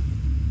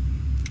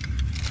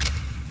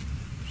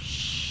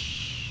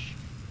 Shh.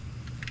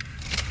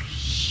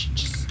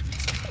 Just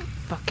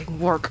fucking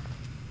work.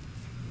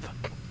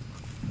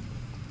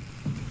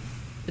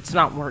 It's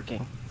not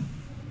working.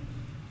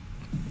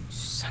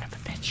 Son of a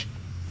bitch.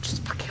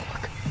 Just fucking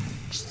work.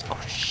 Just,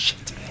 oh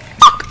shit.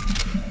 Fuck.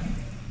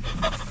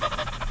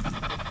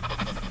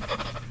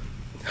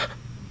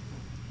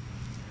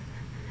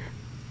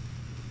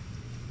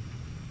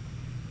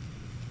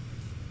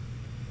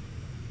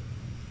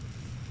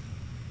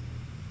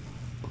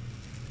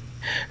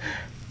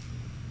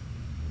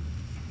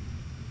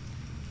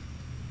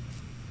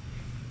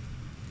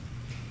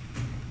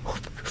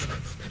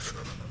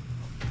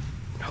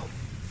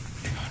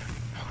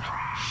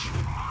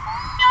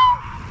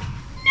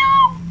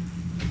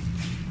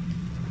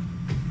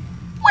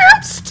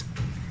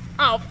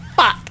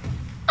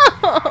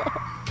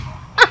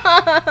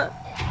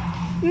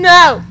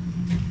 No!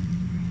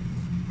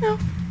 No,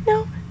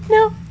 no,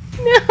 no,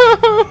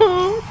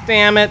 no!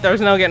 Damn it, there's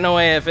no getting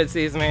away if it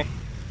sees me.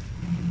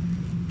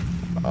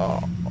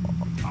 Oh.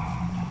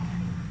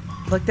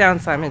 Look down,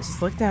 Simon.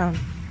 Just look down.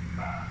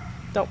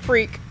 Don't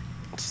freak.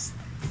 Just...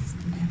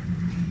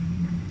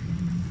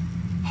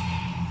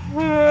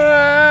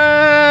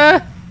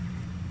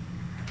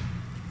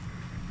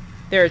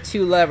 There are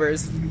 2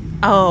 levers.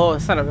 Oh,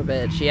 son of a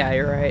bitch. Yeah,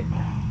 you're right.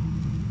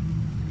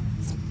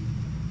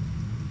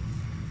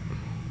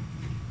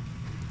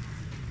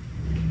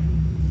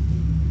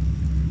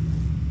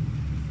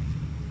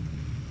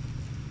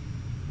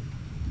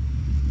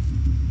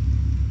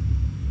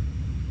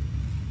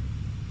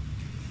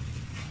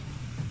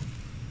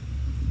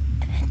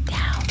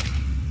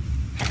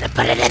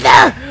 Put it in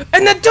there!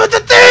 And then do the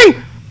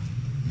thing!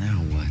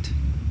 Now what?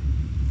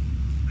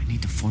 I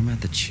need to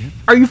format the chip?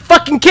 Are you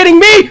fucking kidding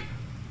me?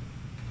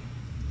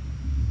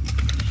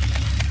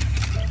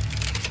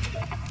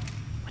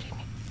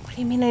 What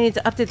do you mean I need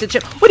to update the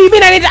chip? What do you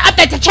mean I need to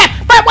update the chip?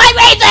 For what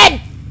reason?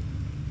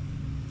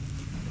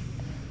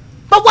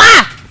 But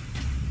why?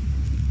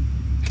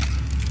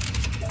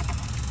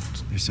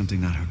 There's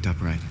something not hooked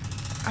up right.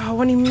 Oh,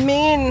 what do you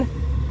mean?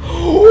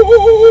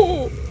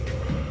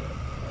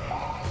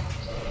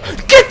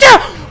 Get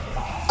down!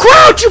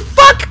 Crouch, you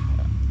fuck!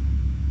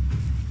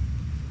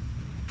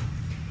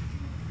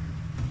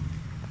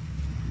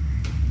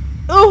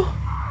 Oh.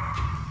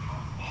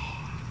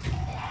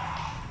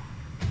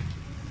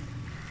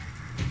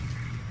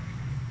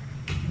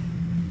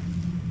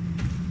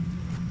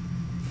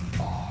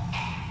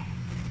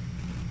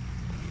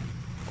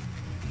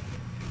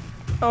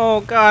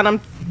 Oh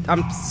god,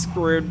 I'm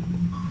screwed.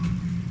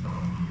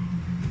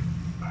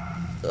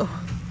 Ugh.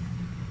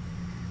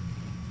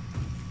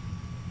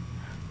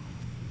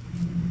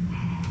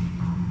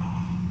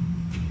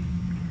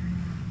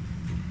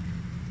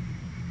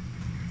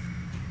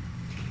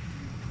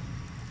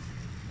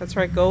 That's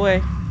right, go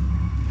away.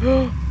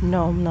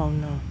 No, no,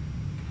 no.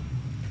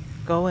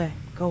 Go away,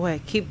 go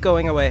away. Keep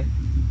going away.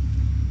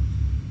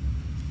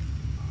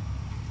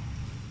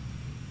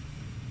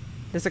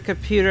 There's a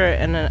computer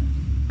and I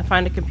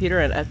find a computer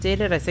and update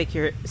it. I say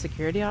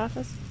security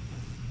office.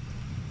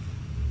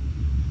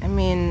 I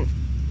mean,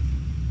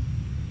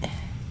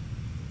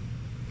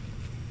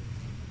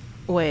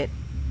 wait.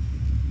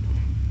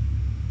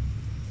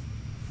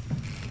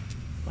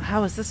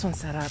 How is this one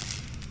set up?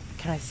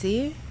 Can I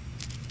see?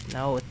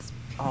 No, it's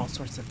all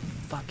sorts of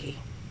fucky.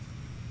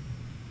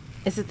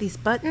 Is it these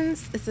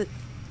buttons? Is it...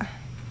 I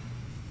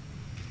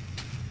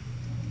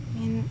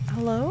mean,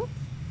 hello?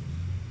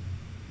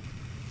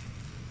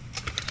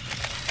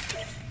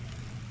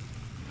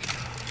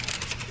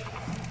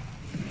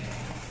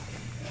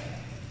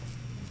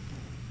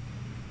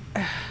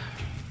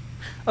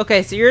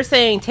 Okay, so you're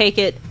saying take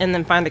it and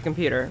then find the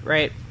computer,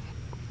 right?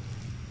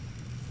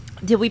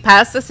 Did we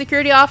pass the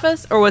security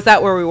office, or was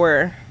that where we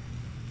were?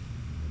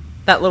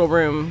 That little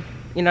room,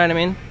 you know what I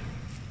mean?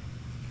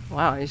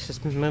 Wow, he's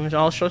just moving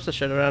all sorts of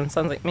shit around.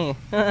 Sounds like me.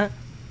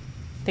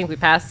 Think we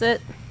passed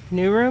it?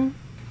 New room?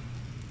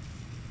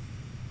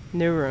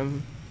 New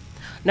room.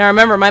 Now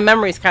remember, my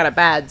memory's kind of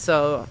bad,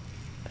 so...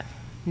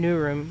 New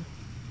room.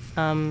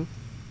 How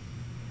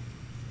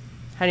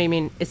do you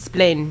mean?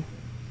 Explain.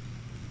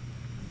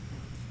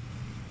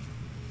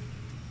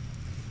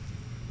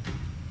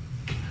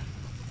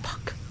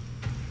 Fuck.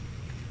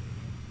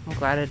 I'm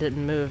glad I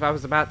didn't move. I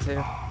was about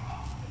to.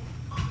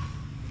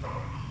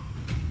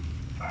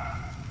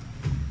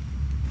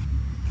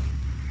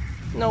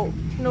 No,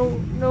 no,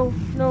 no,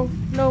 no,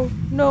 no,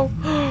 no.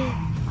 No.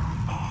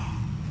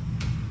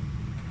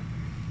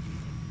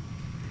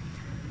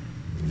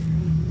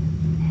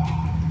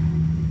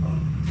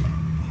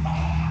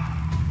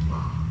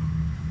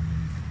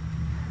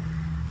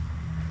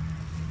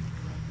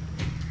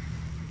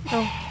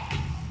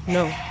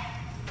 No.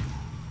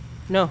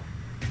 No.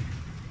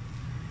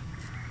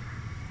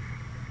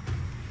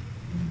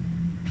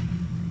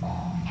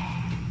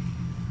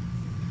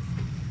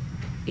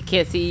 You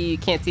can't see, you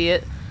can't see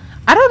it.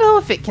 I don't know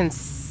if it can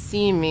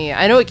see me.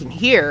 I know it can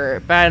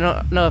hear, but I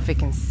don't know if it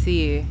can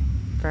see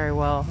very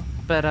well.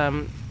 But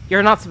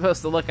you're not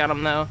supposed to look at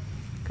them though,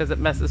 because it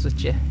messes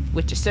with your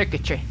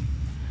circuitry.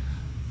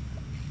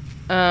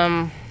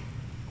 All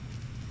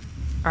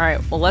right.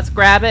 Well, let's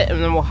grab it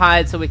and then we'll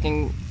hide so we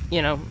can,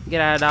 you know,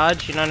 get out of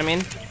Dodge. You know what I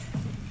mean?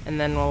 And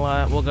then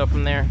we'll go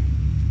from there.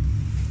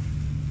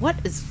 What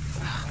is?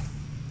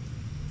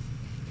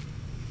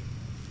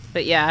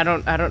 But yeah,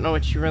 I don't know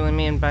what you really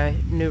mean by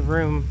new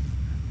room.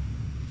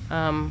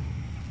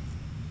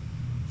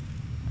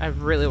 I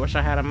really wish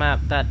I had a map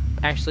that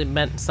actually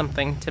meant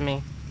something to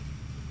me.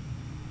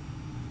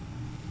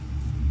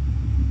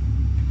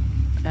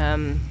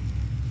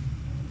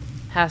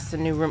 Has the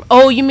new room.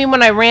 Oh, you mean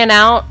when I ran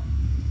out?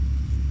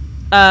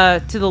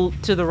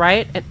 To the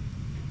right?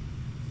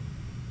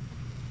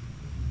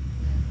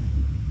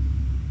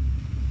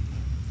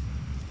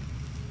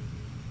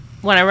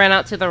 When I ran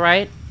out to the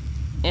right,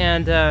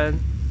 and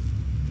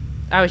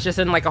I was just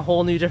in like a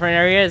whole new different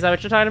area. Is that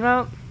what you're talking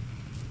about?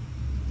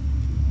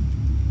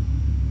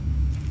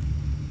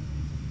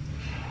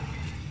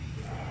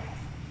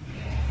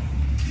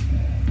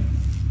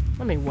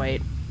 Let me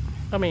wait.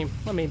 Let me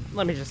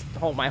just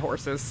hold my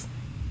horses.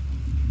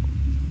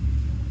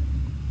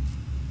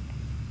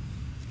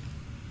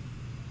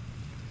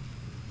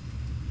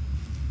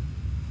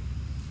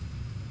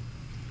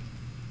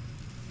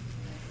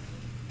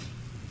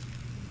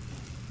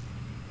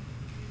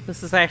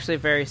 This is actually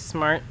very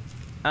smart,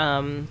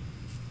 in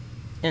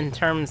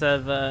terms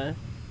of,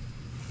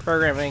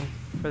 programming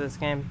for this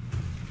game.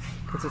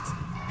 Because it's...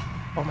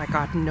 Oh my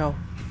god, no.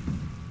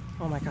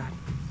 Oh my god.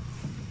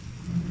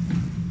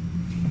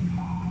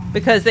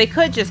 Because they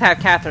could just have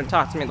Catherine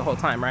talk to me the whole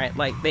time, right?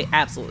 Like, they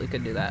absolutely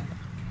could do that.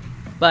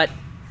 But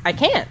I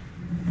can't.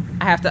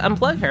 I have to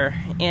unplug her,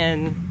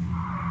 and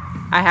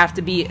I have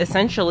to be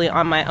essentially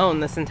on my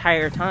own this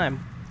entire time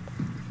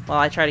while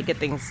I try to get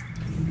things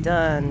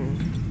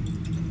done.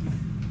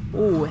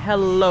 Ooh,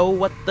 hello,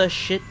 what the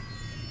shit?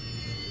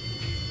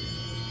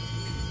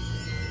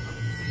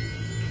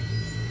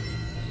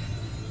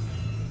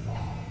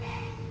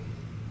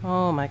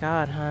 Oh my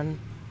god, hun.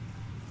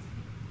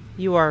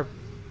 You are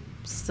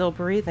still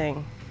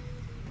breathing.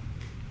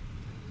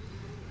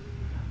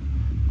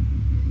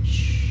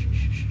 Shh,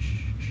 shh, shh,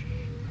 shh, shh.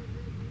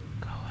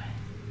 Go away.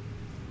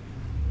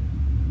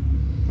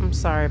 I'm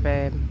sorry,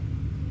 babe.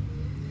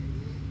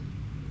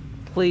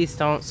 Please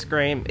don't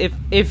scream.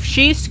 If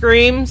she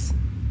screams,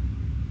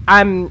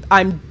 I'm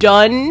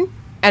done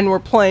and we're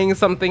playing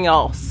something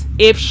else.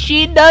 If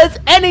she does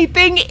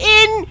anything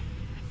in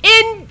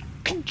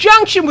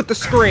conjunction with the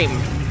scream.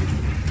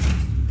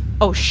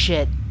 Oh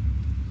shit.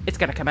 It's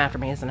gonna come after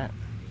me, isn't it?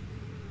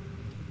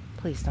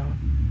 Please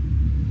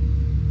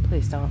don't.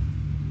 Please don't.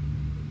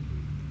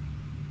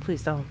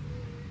 Please don't.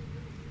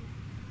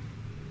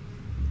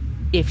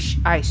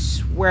 I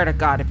swear to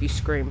God, if you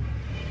scream.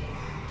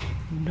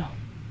 No.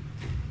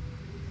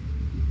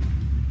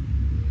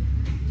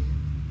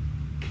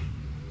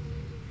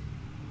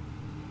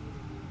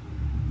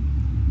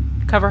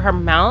 Cover her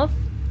mouth?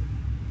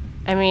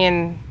 I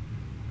mean,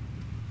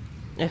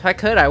 if I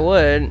could, I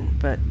would,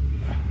 but...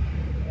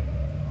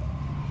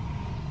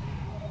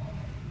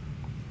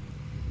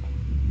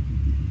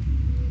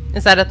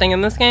 Is that a thing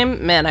in this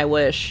game? Man, I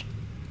wish.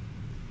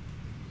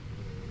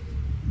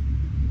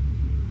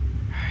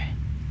 Alright.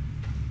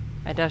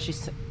 I doubt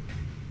she's...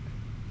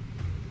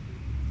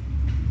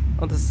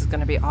 Oh, this is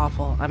gonna be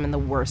awful. I'm in the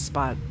worst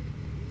spot.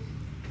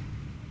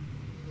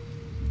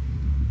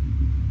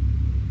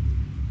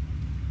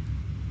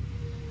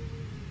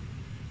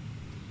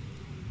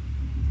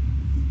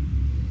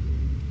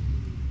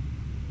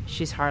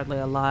 She's hardly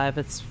alive.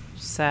 It's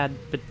sad,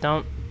 but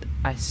don't...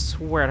 I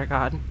swear to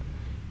God.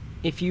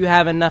 If you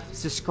have enough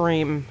to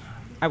scream,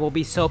 I will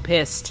be so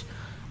pissed.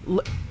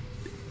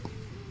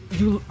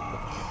 You...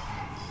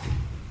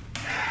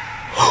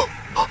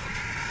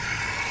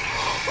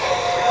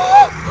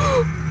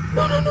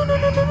 No, no, no, no,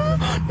 no, no, no, no,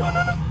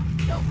 no, no,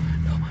 no,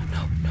 no,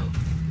 no, no.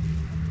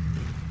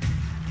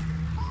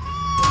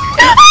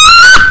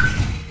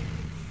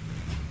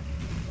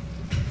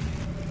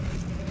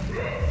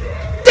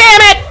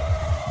 Damn it!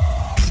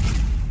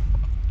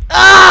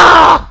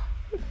 Ah!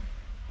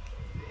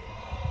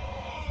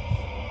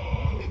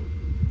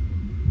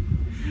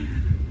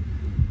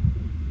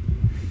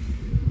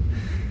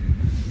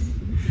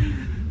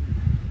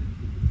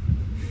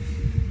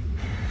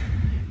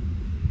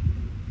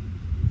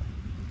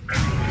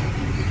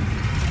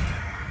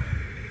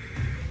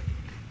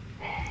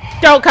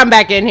 Don't come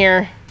back in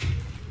here.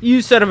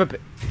 You son of a...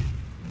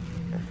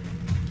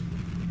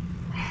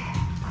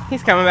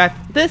 He's coming back.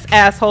 This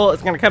asshole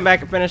is gonna come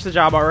back and finish the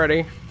job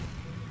already.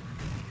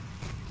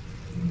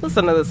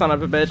 Listen to this son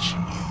of a bitch.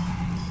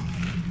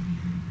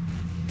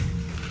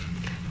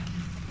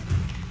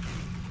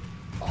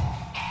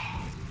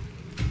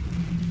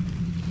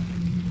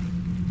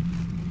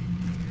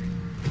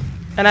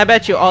 And I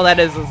bet you all that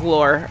is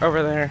lore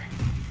over there.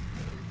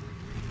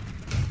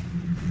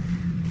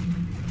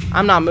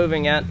 I'm not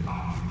moving yet.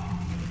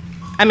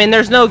 I mean,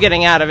 there's no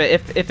getting out of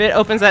it. If it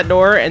opens that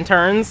door and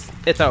turns,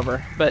 it's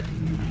over. But...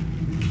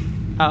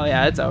 Oh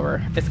yeah, it's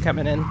over. It's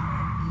coming in.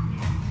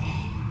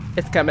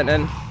 It's coming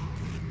in.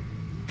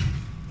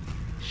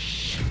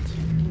 Shit.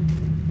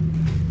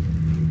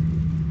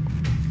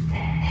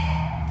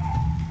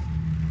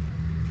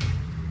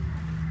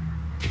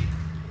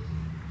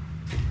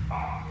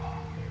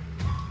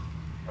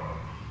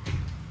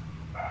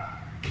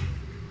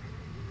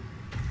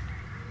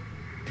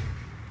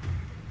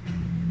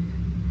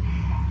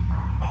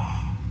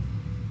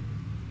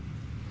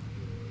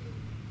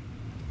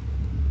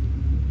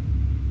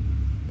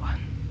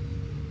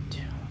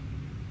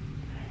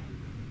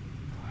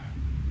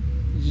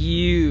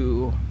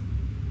 You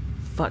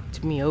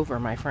fucked me over,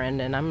 my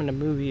friend, and I'm gonna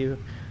move you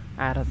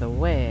out of the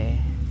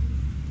way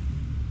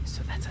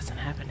so that doesn't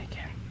happen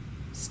again.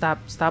 Stop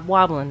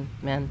wobbling,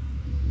 man.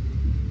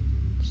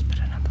 Just put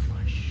it on the floor.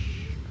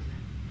 Shh.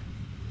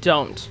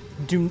 Don't.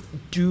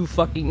 Do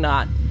fucking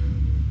not.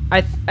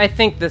 I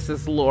think this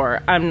is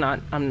lore. I'm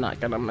not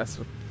gonna mess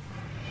with...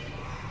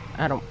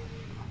 I don't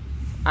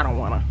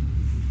wanna.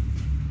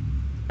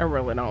 I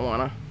really don't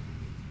wanna.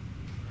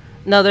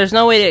 No, there's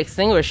no way to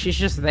extinguish. She's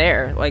just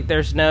there. Like,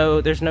 there's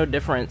no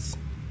difference.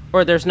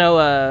 Or there's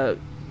no,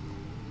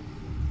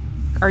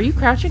 Are you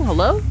crouching?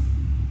 Hello?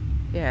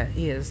 Yeah,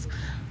 he is.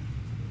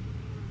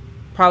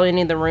 Probably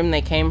need the room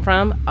they came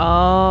from.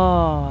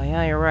 Oh,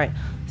 yeah, you're right.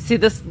 See,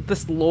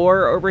 this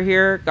lore over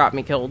here got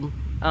me killed.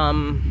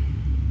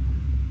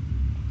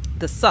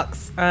 This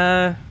sucks.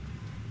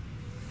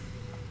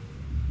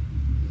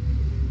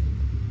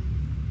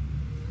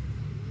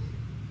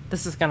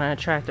 This is gonna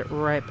attract it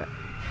right back.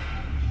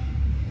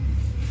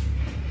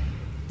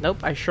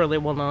 Nope, I surely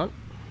will not.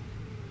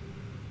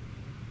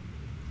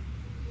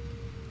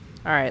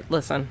 Alright,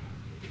 listen.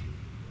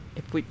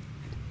 If we...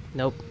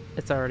 Nope,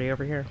 it's already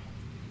over here.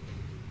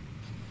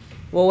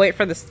 We'll wait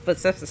for the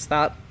footsteps to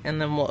stop,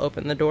 and then we'll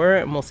open the door,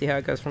 and we'll see how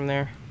it goes from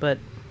there. But...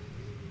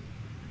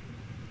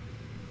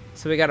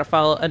 So we gotta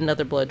follow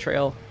another blood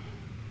trail.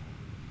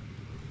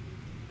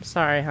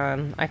 Sorry,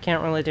 hon. I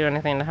can't really do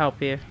anything to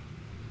help you.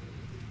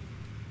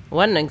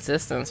 What an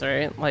existence,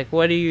 right? Like,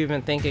 what are you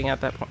even thinking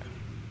at that point?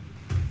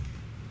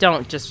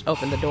 Don't just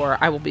open the door.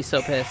 I will be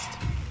so pissed.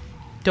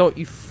 Don't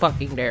you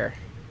fucking dare.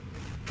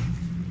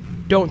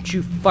 Don't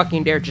you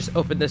fucking dare just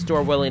open this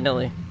door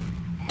willy-nilly.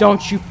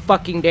 Don't you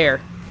fucking dare.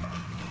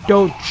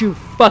 Don't you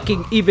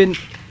fucking even...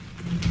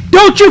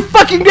 Don't you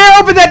fucking dare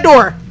open that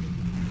door!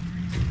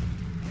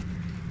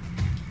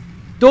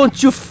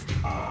 Don't you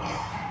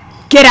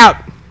Get out!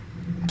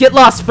 Get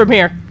lost from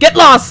here. Get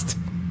lost!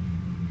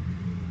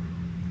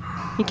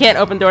 He can't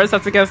open doors,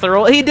 that's against the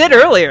rule. He did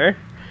earlier.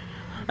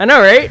 I know,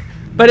 right?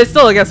 But it's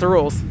still against the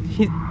rules.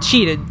 He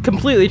cheated.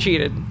 Completely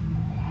cheated.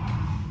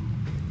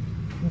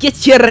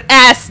 Get your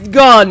ass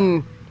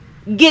gone!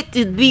 Get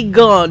the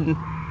gun!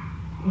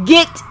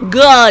 Get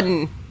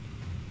gone!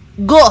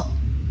 Go!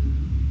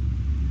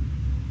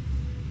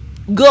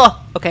 Go!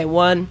 Okay,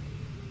 1,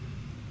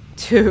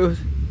 2,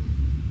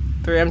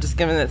 3. I'm just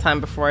giving it time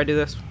before I do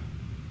this.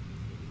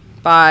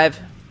 5.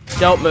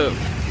 Don't move.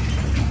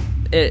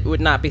 It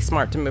would not be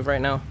smart to move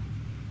right now.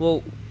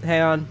 Well,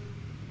 hang on.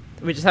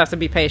 We just have to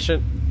be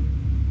patient.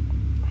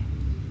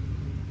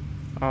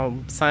 Oh,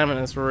 Simon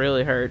is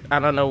really hurt. I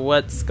don't know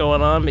what's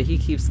going on, but he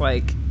keeps,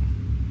 like,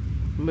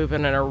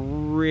 moving in a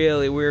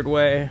really weird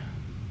way.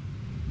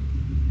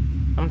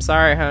 I'm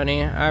sorry,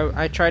 honey.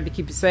 I tried to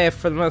keep you safe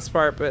for the most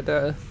part, but,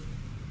 that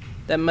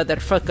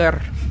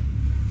motherfucker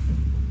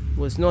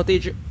was not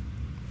easy.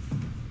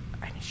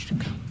 I need you to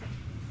go.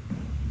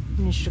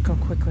 I need you to go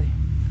quickly.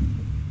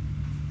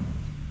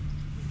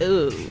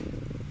 Ooh.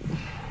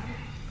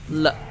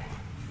 Look.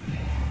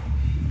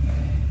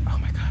 Oh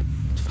my god.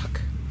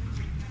 Fuck.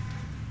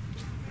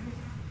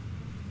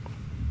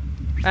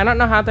 I don't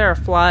know how there are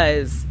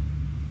flies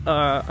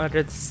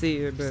under the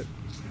sea, but...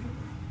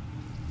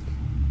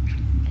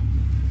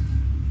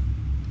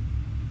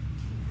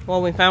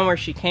 Well, we found where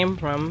she came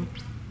from.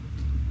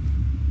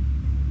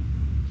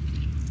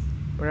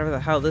 Whatever the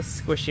hell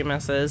this squishy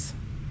mess is.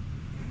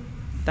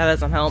 That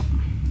doesn't help.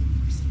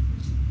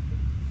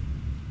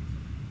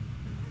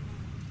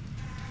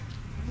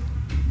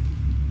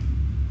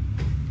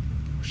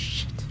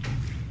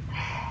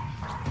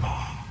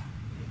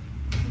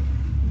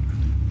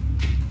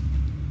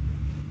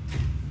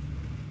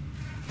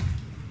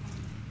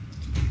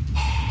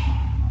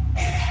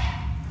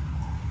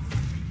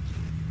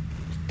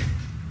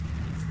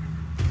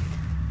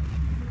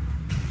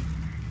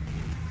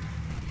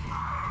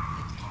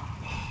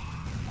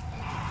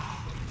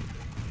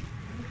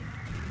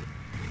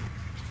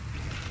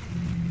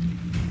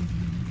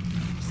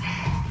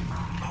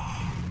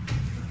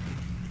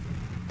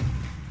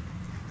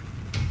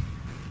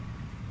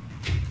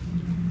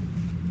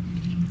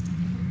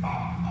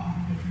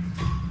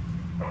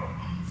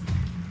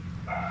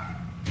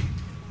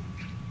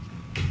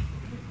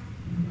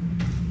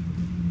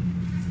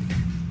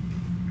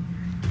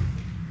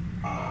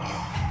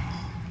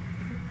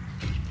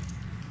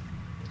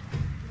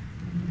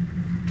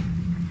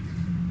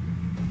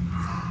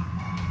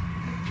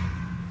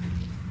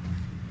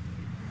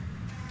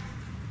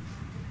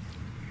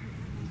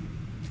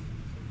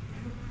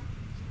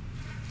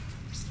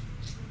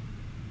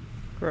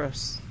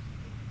 Gross.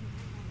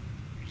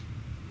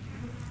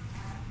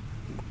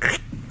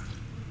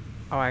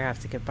 Oh, I have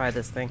to get by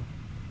this thing.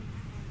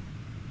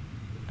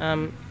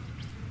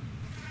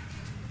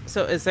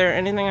 So is there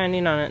anything I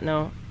need on it?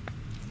 No.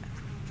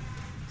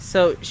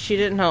 So she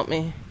didn't help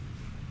me.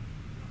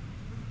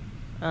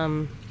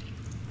 I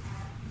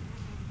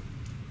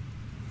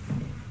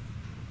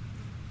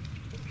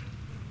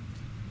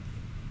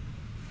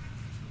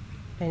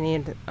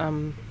need,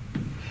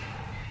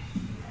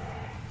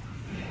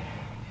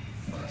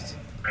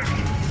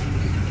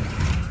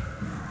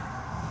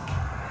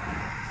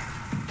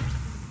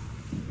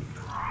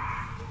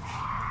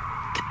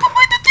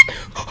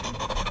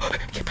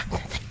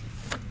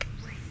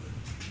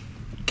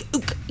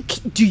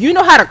 Do you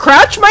know how to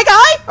crouch, my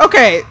guy?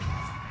 Okay.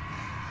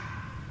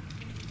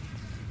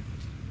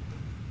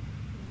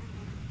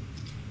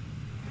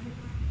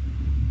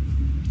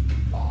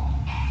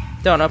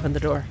 Don't open the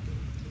door.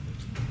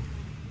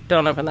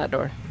 Don't open that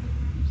door.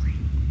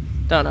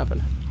 Don't open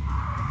it.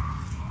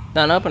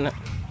 Don't open it.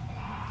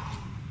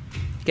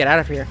 Get out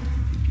of here.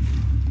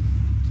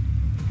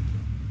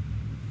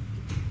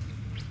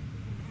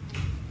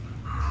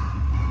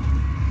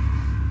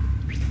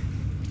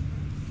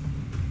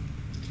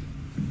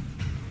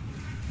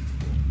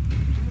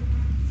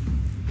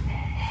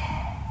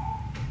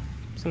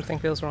 Something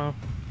feels wrong.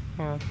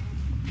 Yeah.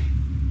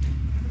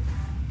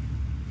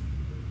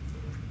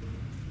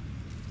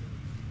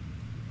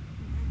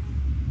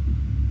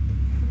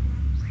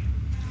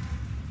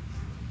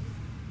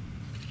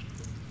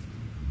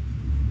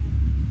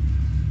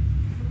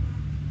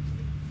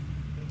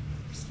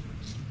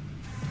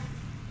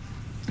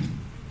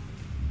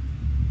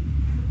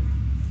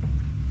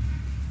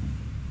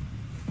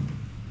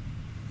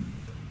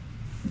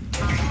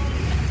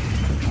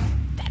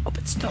 That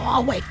opens the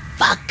hallway.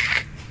 Fuck.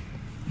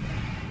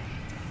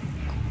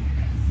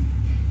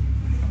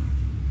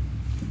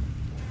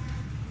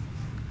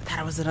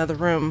 That was another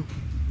room.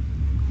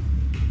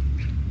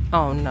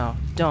 Oh no.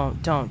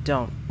 Don't.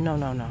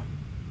 No.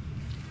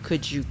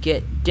 Could you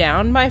get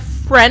down, my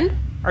friend?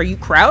 Are you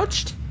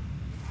crouched?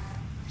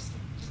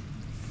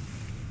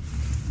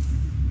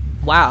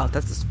 Wow,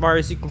 that's as far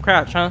as you can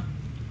crouch, huh?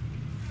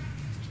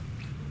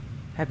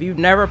 Have you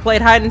never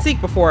played hide and seek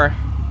before?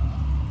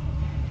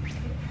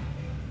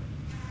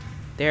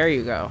 There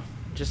you go.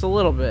 Just a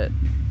little bit.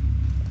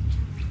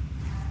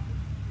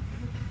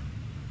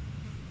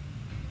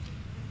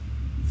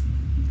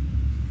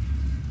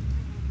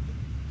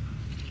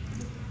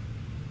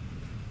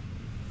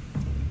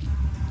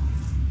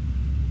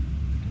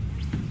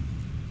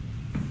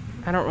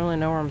 I don't really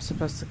know where I'm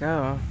supposed to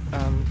go.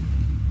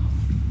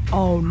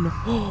 Oh no.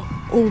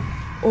 Oh.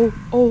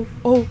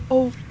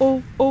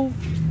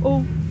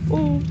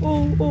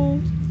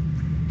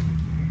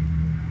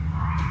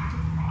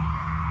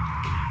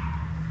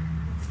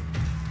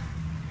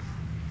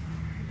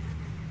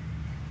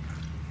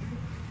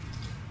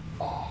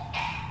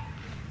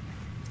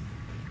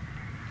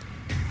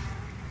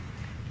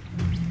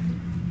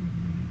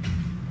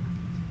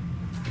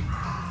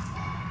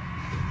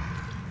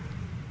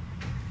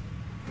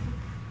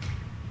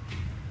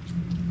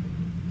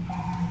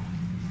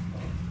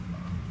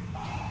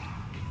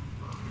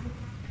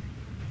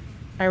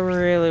 I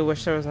really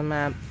wish there was a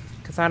map,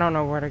 because I don't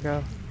know where to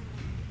go.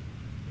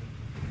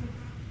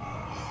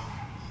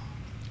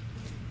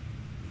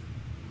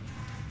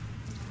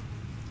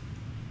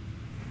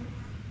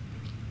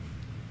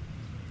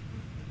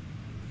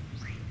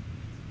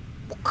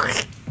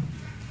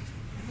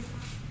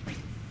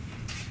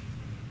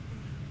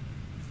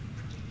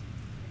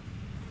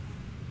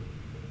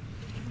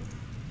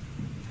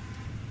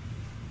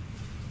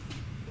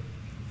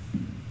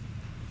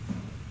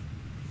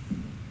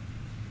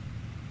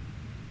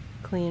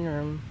 Clean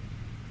room.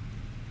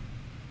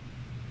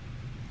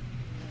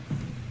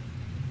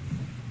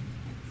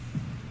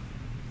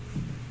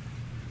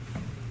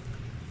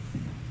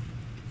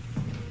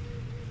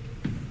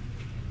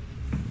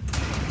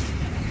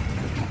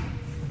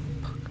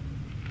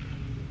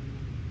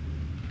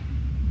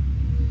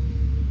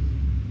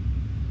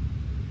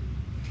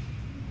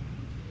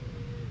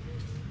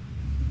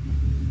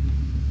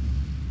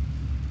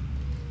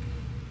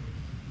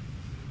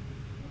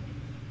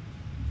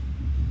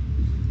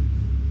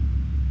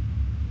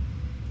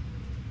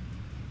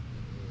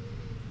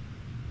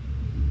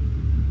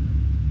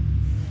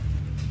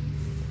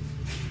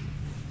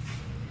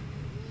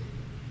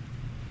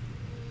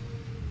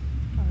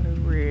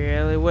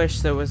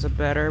 Wish there was a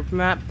better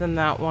map than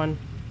that one.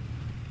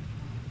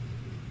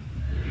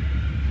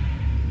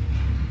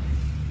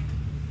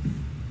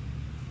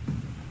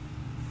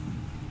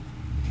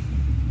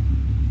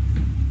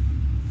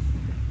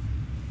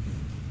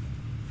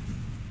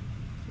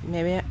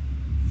 Maybe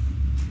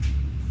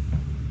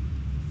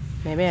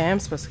I am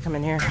supposed to come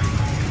in here.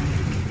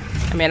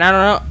 I mean, I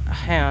don't know.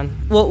 Hang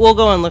on. We'll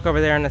go and look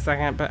over there in a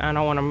second, but I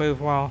don't want to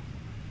move while...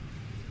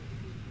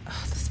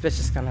 Oh, this bitch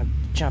is gonna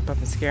jump up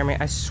and scare me.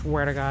 I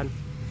swear to God.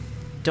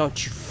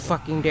 Don't you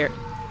fucking dare.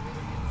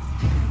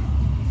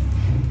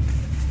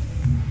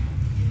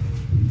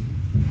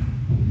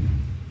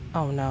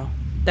 Oh no.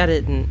 That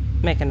didn't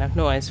make enough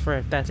noise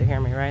for that to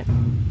hear me, right?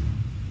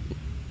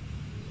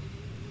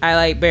 I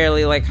like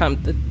barely like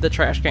humped the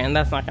trash can.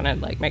 That's not gonna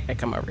like make it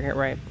come over here,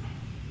 right?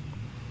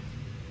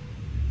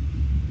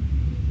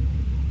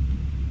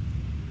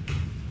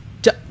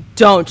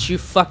 Don't you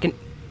fucking...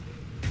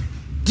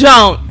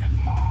 Don't!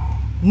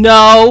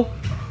 No!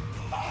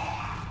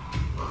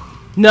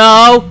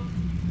 No!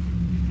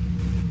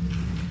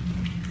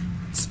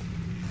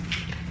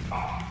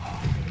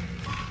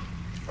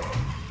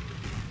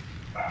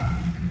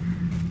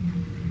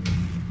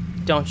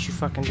 Don't you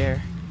fucking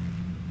dare.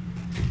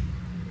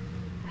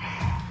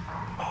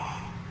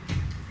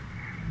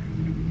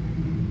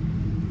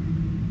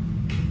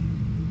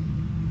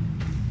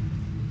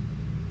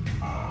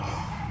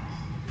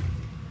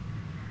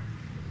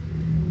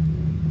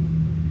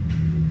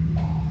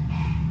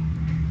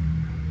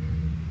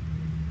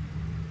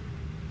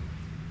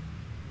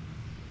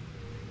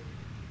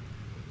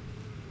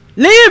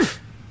 Leave!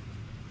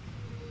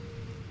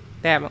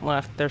 They haven't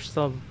left. They're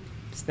still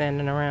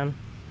standing around,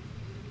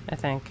 I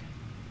think.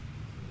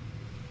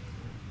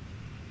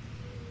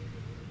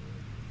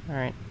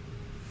 Alright.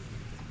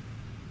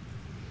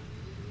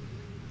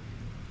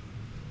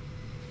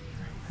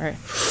 Alright.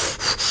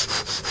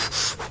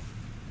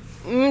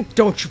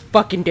 Don't you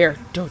fucking dare.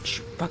 Don't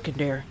you fucking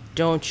dare.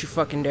 Don't you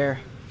fucking dare.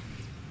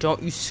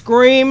 Don't you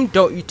scream.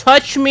 Don't you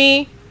touch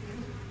me.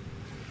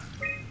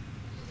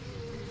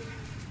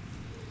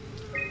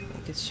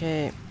 Good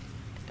shape.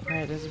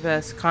 Alright, this is the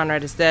best.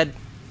 Conrad is dead.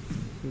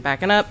 I'm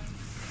backing up.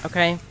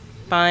 Okay.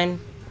 Fine.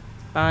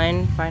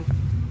 Fine. Fine.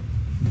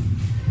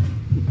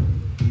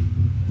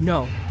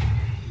 No.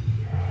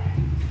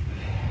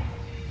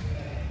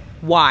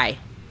 Why?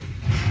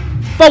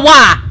 But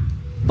why?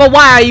 But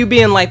why are you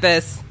being like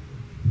this?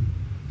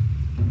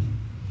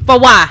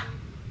 But why?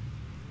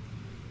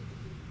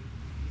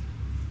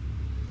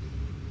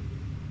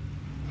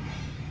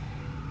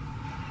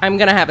 I'm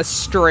gonna have a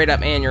straight up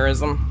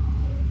aneurysm.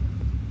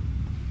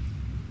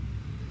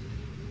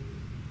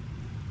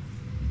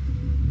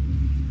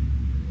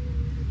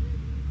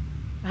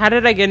 How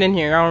did I get in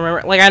here? I don't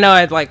remember. Like, I know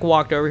I'd like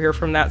walked over here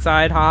from that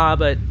side, haha,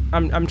 but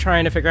I'm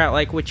trying to figure out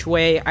like which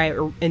way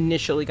I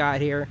initially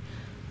got here.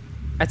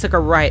 I took a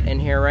right in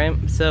here, right?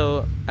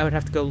 So I would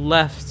have to go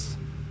left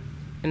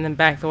and then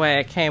back the way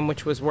I came,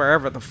 which was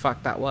wherever the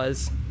fuck that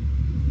was.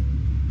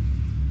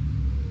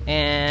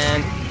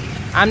 And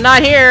I'm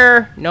not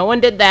here. No one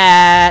did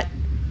that.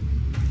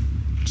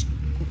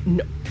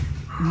 No.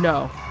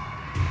 No.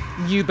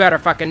 You better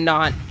fucking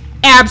not.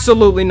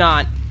 Absolutely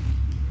not.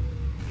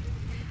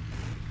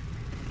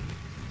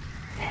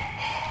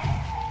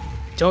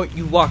 Don't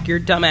you walk your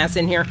dumbass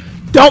in here.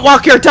 Don't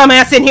walk your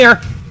dumbass in here!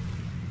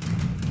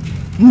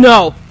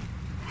 No!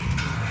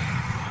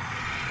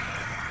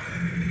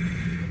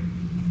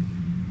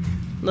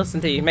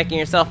 Listen to you, making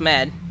yourself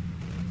mad.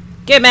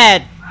 Get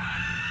mad!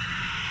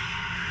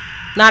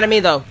 Not at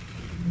me, though.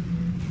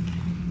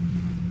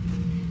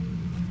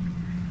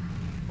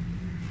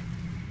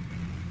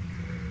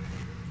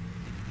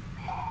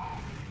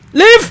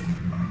 Leave!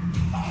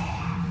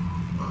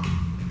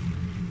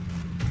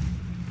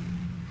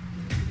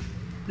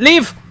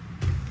 Leave!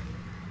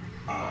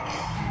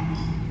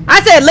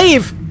 I said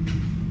leave!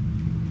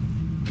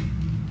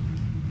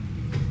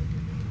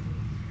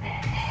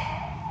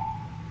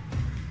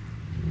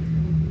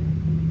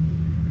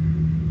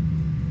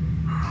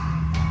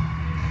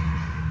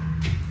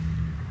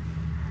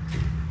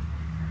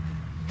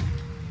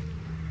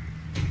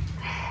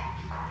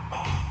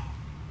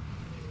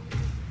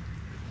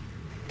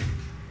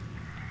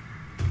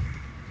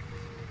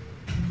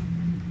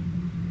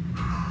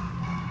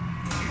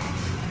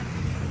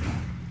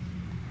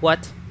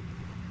 What?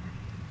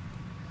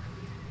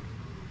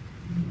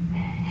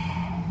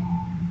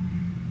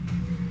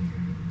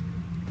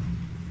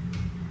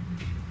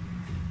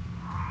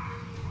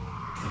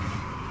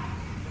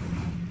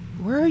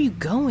 Where are you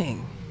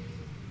going?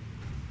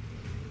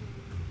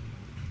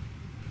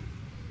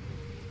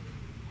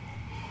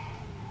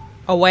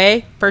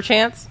 Away,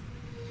 perchance?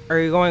 Are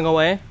you going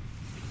away?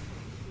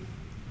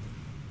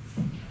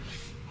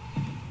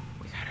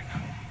 We gotta go.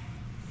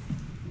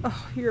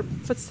 Oh, your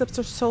footsteps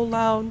are so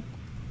loud.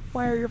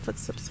 Why are your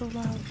footsteps so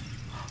loud?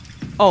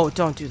 Oh,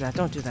 don't do that.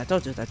 Don't do that.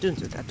 Don't do that. Don't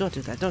do that. Don't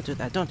do that. Don't do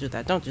that. Don't do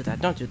that. Don't do that.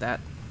 Don't do that.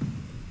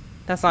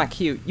 That's not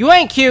cute. You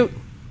ain't cute.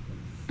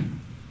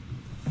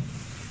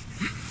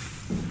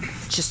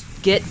 Just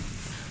get...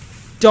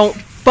 Don't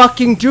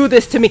fucking do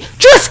this to me.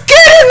 Just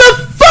get in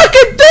the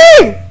fucking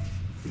thing!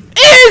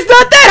 It is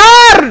not that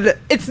hard!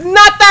 It's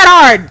not that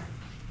hard!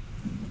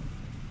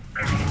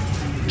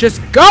 Just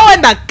go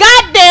in the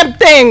goddamn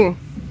thing!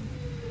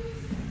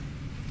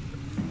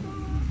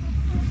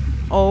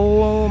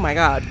 Oh my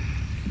god.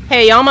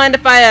 Hey, y'all mind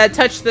if I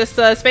touch this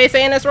space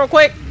anus real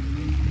quick?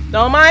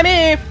 Don't mind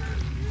me.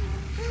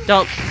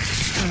 Don't.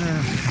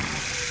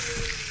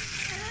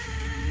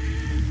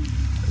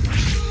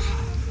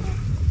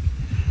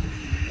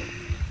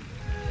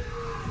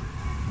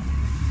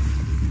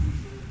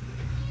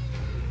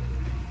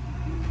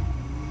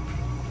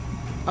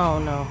 Oh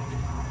no.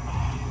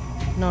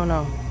 No,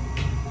 no.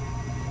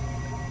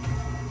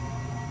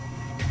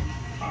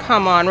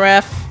 Come on,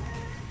 ref.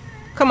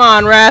 Come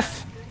on, ref.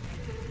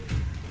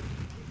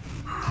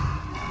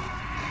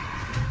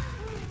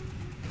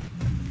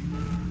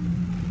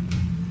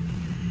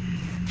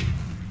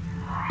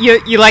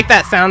 You like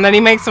that sound that he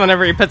makes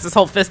whenever he puts his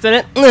whole fist in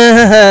it?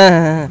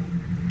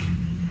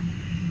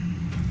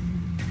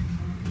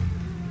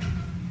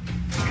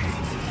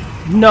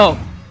 No.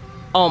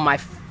 Oh my...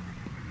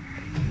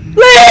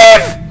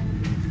 Leave!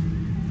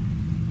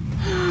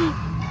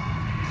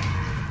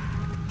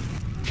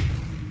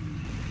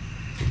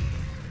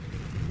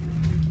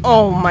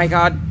 Oh my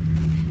god.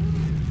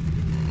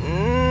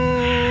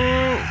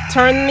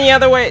 Turn the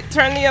other way.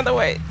 Turn the other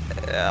way.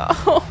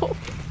 Oh.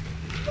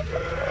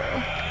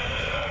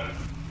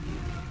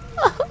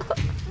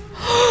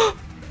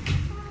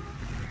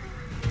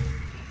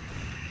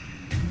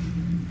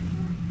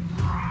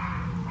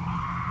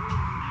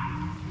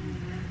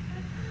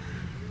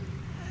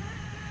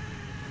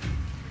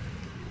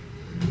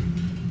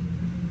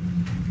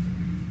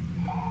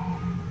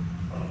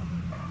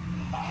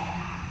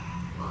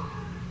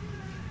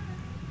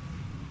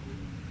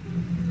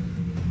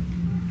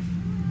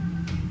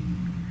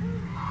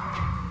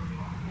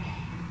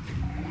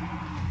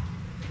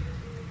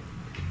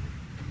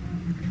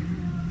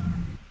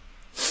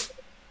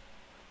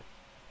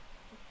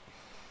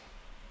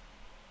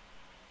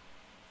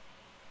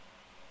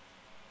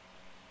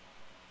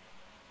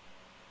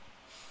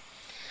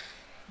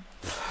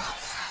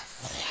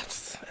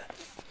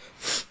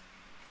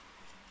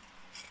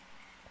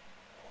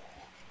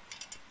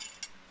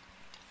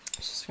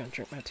 gonna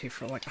drink my tea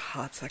for like a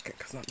hot second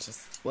because I'm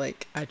just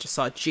like, I just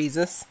saw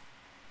Jesus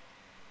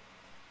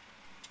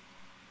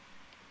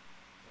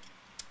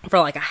for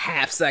like a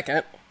half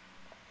second.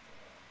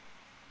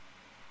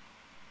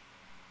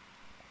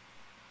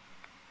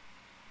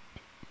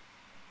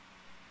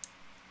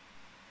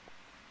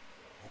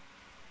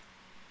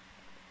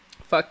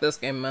 Fuck this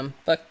game, man.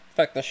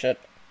 Fuck this shit.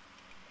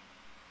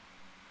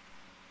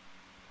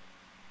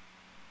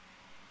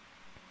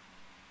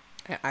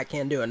 I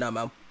can't do it no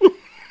more.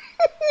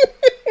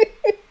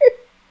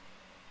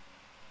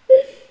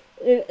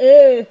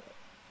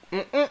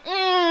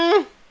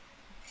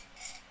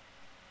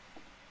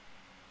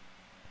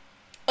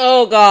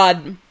 Oh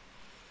god.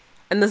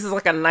 And this is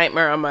like a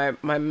nightmare on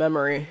my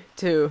memory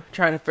too,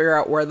 trying to figure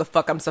out where the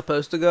fuck I'm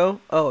supposed to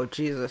go. Oh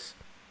Jesus.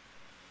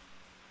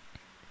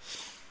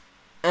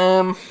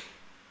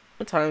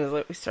 What time is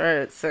it? We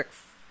started at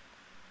 6.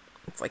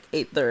 It's like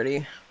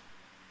 8:30.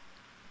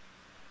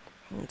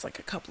 It's like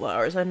a couple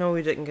hours. I know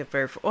we didn't get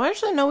very far. Well,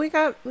 actually, no, we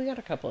got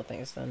a couple of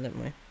things done,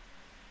 didn't we?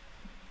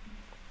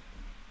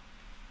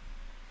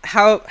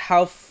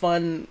 How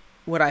fun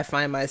would I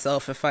find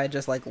myself if I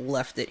just like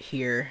left it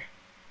here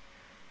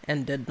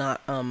and did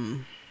not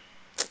and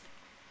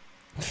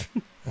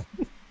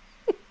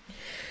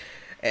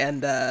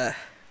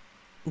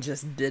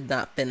just did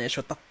not finish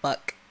what the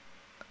fuck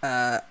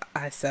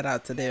I set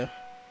out to do.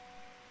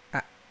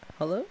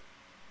 Hello?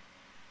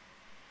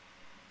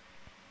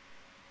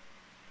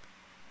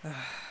 Let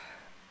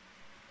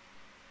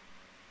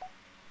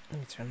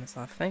me turn this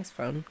off. Thanks,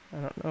 phone.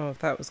 I don't know if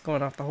that was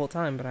going off the whole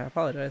time, but I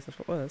apologize if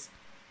it was.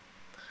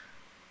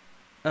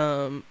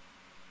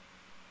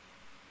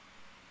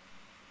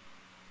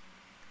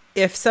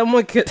 If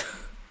someone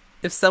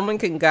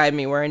can guide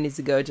me where I need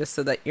to go just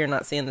so that you're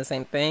not seeing the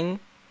same thing,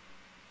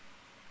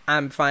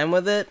 I'm fine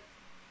with it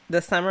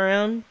this time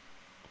around.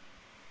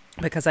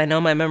 Because I know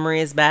my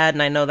memory is bad,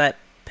 and I know that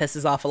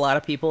pisses off a lot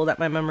of people that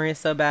my memory is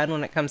so bad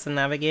when it comes to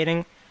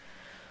navigating.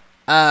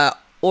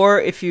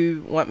 Or if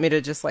you want me to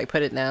just like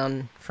put it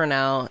down for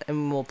now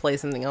and we'll play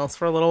something else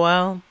for a little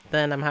while,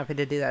 then I'm happy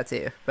to do that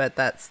too. But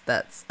that's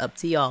up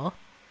to y'all.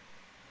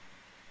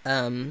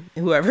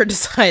 Whoever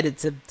decided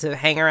to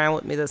hang around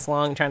with me this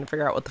long trying to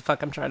figure out what the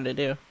fuck I'm trying to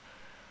do.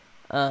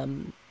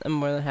 I'm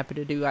more than happy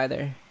to do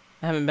either.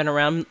 I haven't been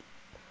around.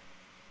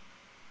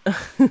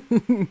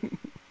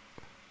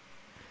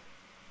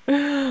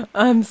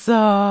 I'm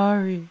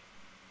sorry.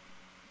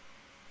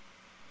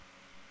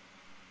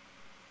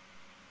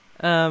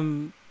 I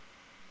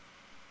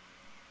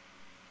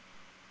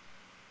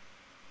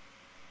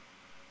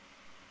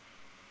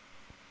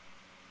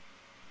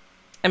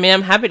mean,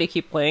 I'm happy to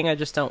keep playing. I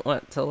just don't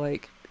want to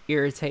like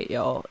irritate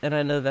y'all, and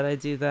I know that I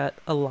do that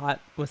a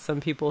lot with some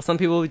people. Some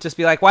people would just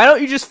be like, "Why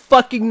don't you just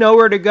fucking know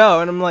where to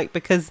go?" And I'm like,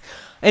 "Because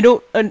I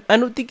don't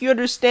think you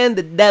understand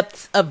the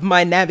depths of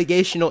my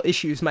navigational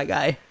issues, my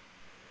guy."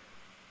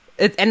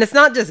 And it's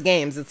not just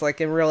games; it's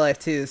like in real life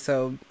too.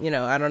 So you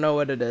know, I don't know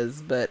what it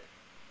is, but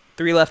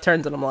 3 left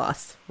turns and I'm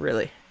lost.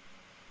 Really,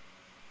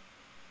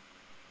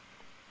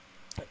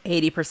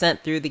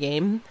 80% through the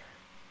game.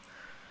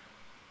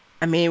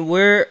 I mean,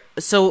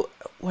 so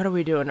what are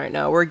we doing right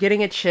now? We're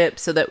getting a chip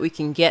so that we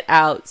can get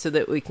out, so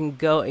that we can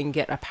go and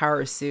get a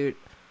power suit,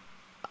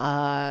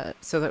 so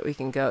that we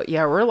can go.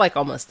 Yeah, we're like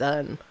almost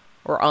done.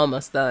 We're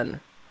almost done.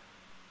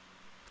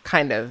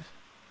 Kind of.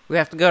 We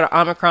have to go to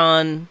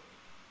Omicron,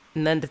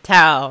 and then to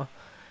Tau,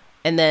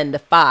 and then to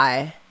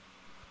Phi.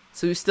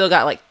 So we've still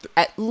got like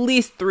at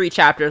least 3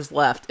 chapters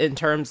left in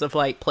terms of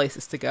like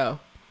places to go.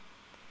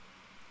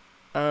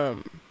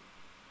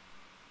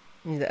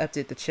 Need to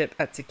update the chip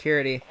at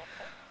security.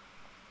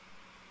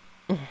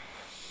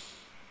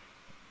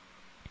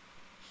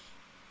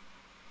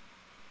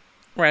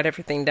 Write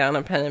everything down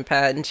on pen and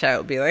pad, and chat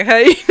will be like, "How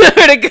do you know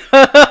where to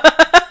go?"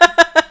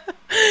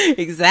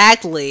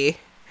 Exactly.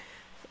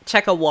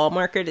 Check a wall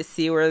marker to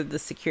see where the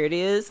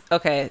security is.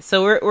 Okay,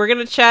 so we're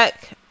gonna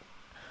check.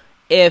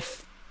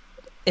 If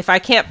I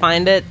can't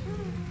find it,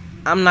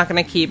 I'm not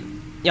gonna keep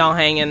y'all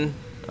hanging.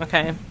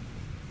 Okay,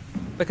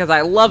 because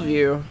I love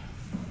you.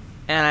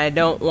 And I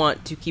don't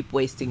want to keep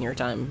wasting your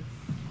time.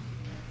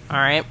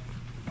 Alright?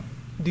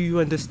 Do you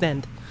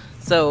understand?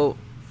 So,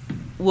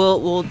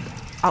 no.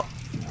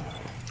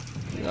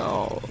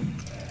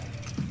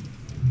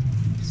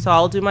 So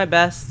I'll do my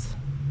best.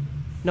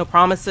 No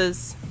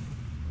promises.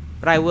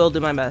 But I will do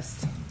my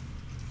best.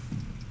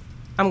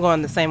 I'm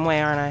going the same way,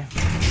 aren't I?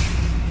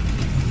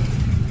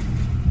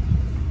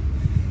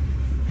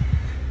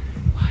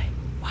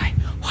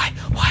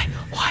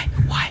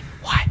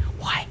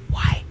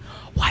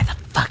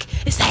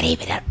 Is that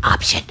even an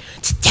option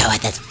to do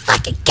in this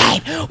fucking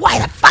game? Why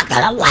the fuck did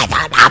I light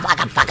on up like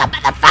a fucking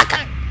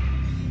motherfucker?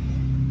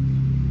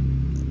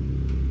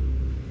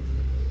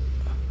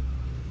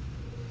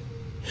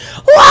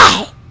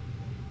 Why?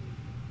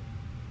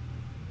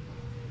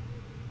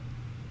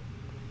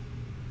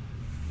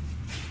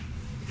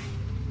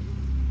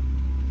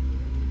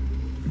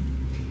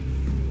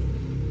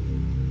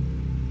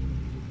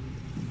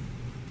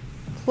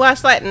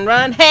 Flashlight and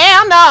run?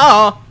 Hell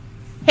no!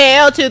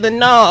 Hell to the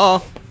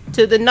no.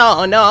 To the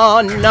no,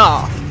 no,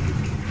 no.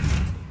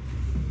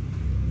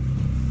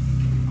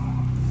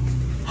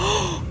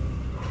 Oh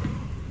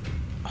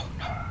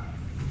no.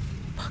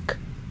 Fuck.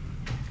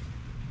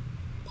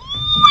 Oh,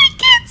 I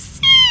can't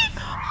see.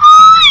 Oh,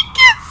 I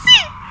can't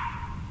see.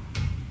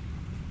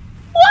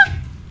 What?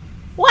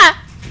 What?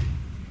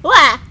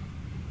 What?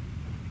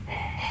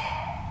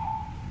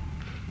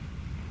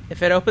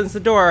 If it opens the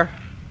door,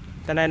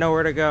 then I know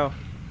where to go.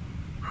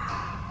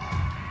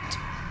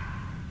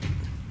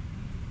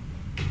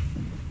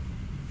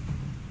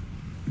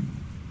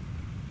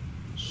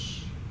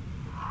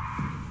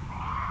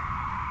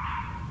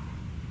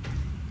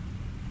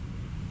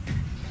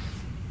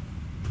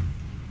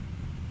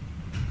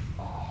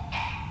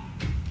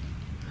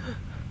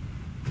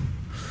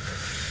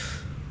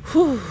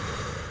 Whew.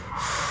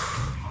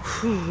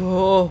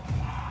 Whew.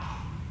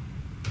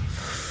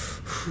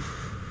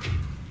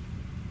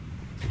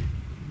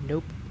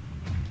 Nope.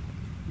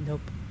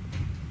 Nope.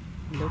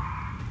 Nope.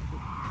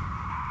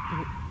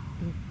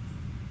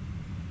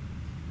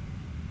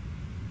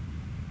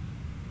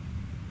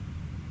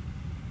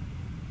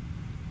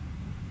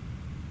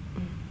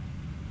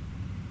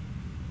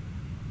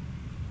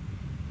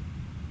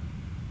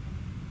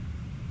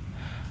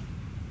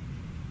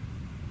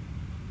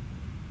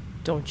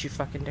 Don't you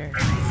fucking dare.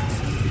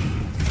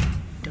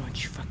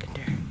 Don't you fucking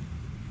dare.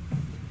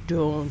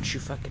 Don't you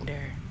fucking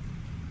dare.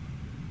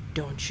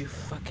 Don't you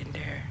fucking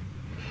dare.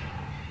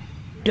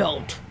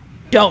 Don't.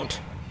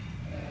 Don't.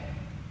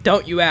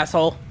 Don't, you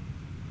asshole.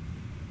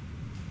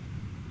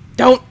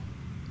 Don't.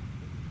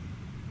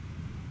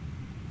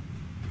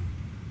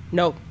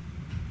 No.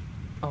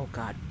 Oh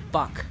god,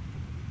 fuck.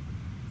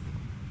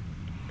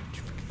 Don't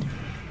you fucking dare.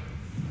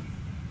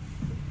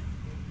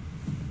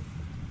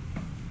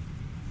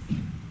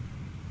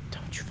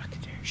 Don't you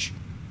fucking dare. Shh.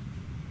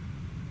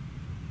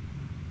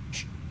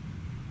 Shh.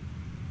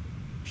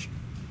 Shh.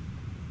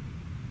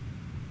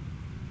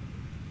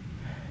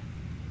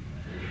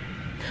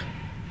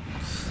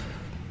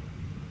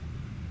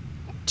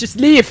 Just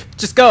leave.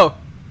 Just go.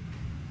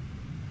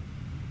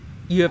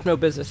 You have no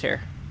business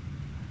here.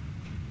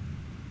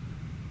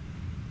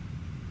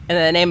 In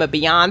the name of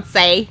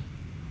Beyonce,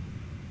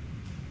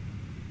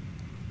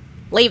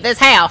 leave this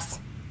house.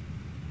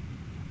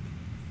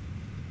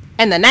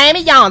 In the name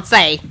of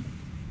Beyonce.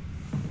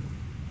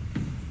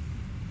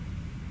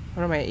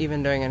 What am I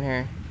even doing in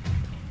here?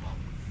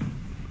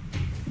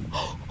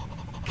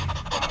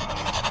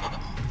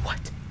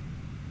 What?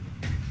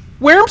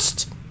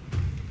 Where's...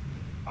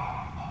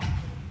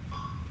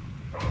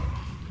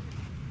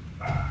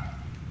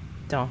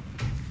 Don't.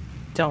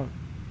 Don't.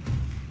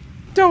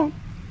 Don't.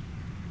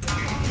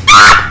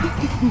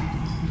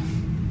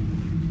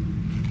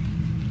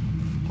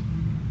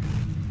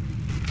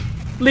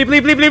 Leave,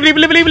 leave, leave, leave, leave,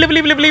 leave, leave, leave,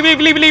 leave, leave, leave,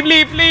 leave, leave,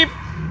 leave, leave.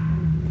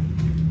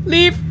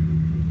 Leave.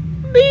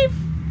 Leave.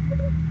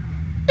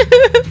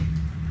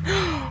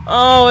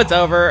 Oh, it's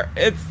over.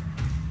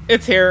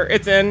 It's here.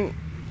 It's in.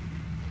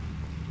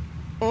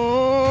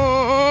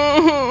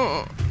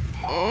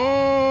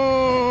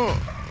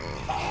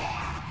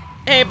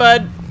 Hey,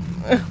 bud.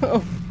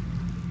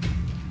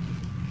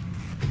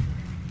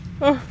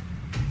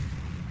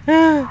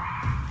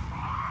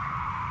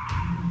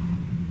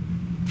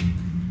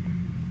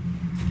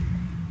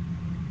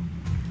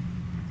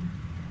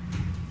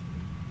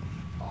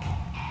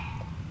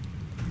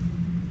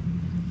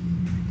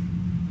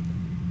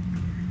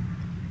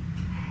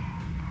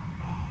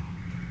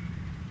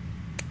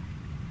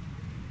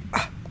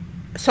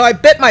 So I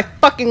bit my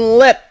fucking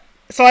lip.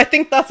 So I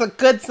think that's a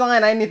good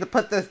sign I need to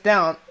put this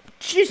down.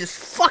 Jesus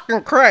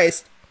fucking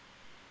Christ.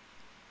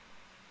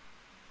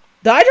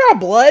 Did I draw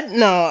blood?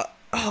 No.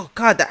 Oh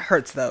god, that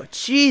hurts though.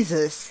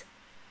 Jesus.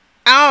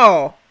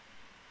 Ow.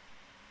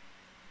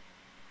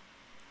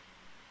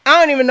 I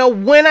don't even know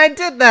when I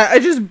did that. I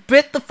just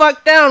bit the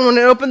fuck down when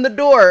it opened the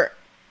door.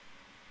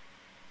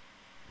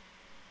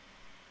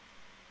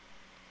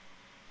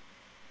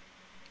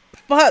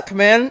 Fuck,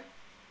 man.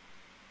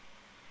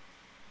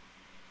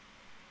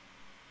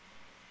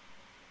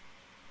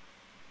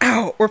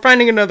 Ow, we're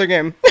finding another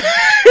game.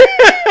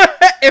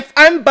 If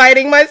I'm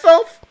biting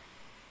myself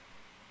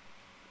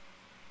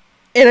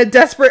in a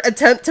desperate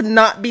attempt to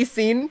not be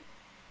seen,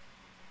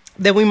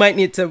 then we might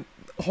need to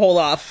hold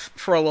off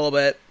for a little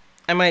bit.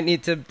 I might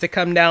need to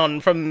come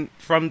down from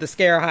the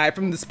scare high,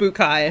 from the spook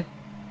high.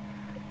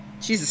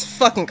 Jesus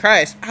fucking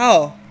Christ.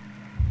 Ow.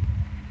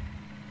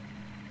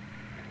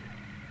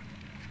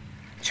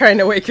 Trying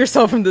to wake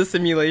yourself from the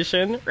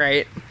simulation,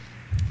 right?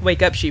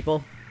 Wake up,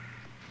 sheeple.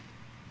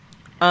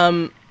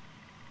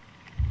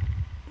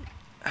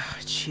 Oh,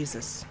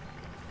 Jesus.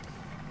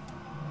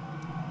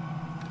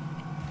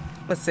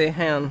 Let's see,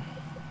 hang on.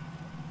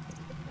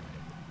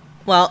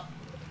 Well,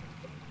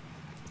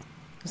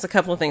 there's a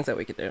couple of things that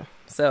we could do.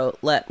 So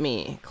let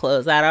me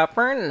close that up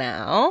for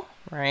now,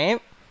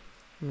 right?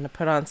 I'm gonna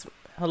put on some...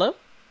 Hello?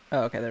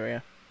 Oh, okay, there we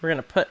go. We're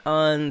gonna put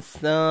on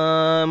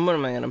some... What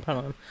am I gonna put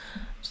on?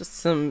 Just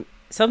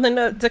something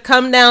to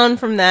come down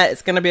from that.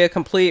 It's gonna be a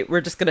complete...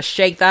 We're just gonna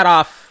shake that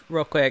off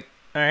real quick,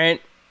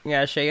 alright? You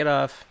gotta shake it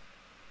off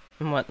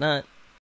and whatnot.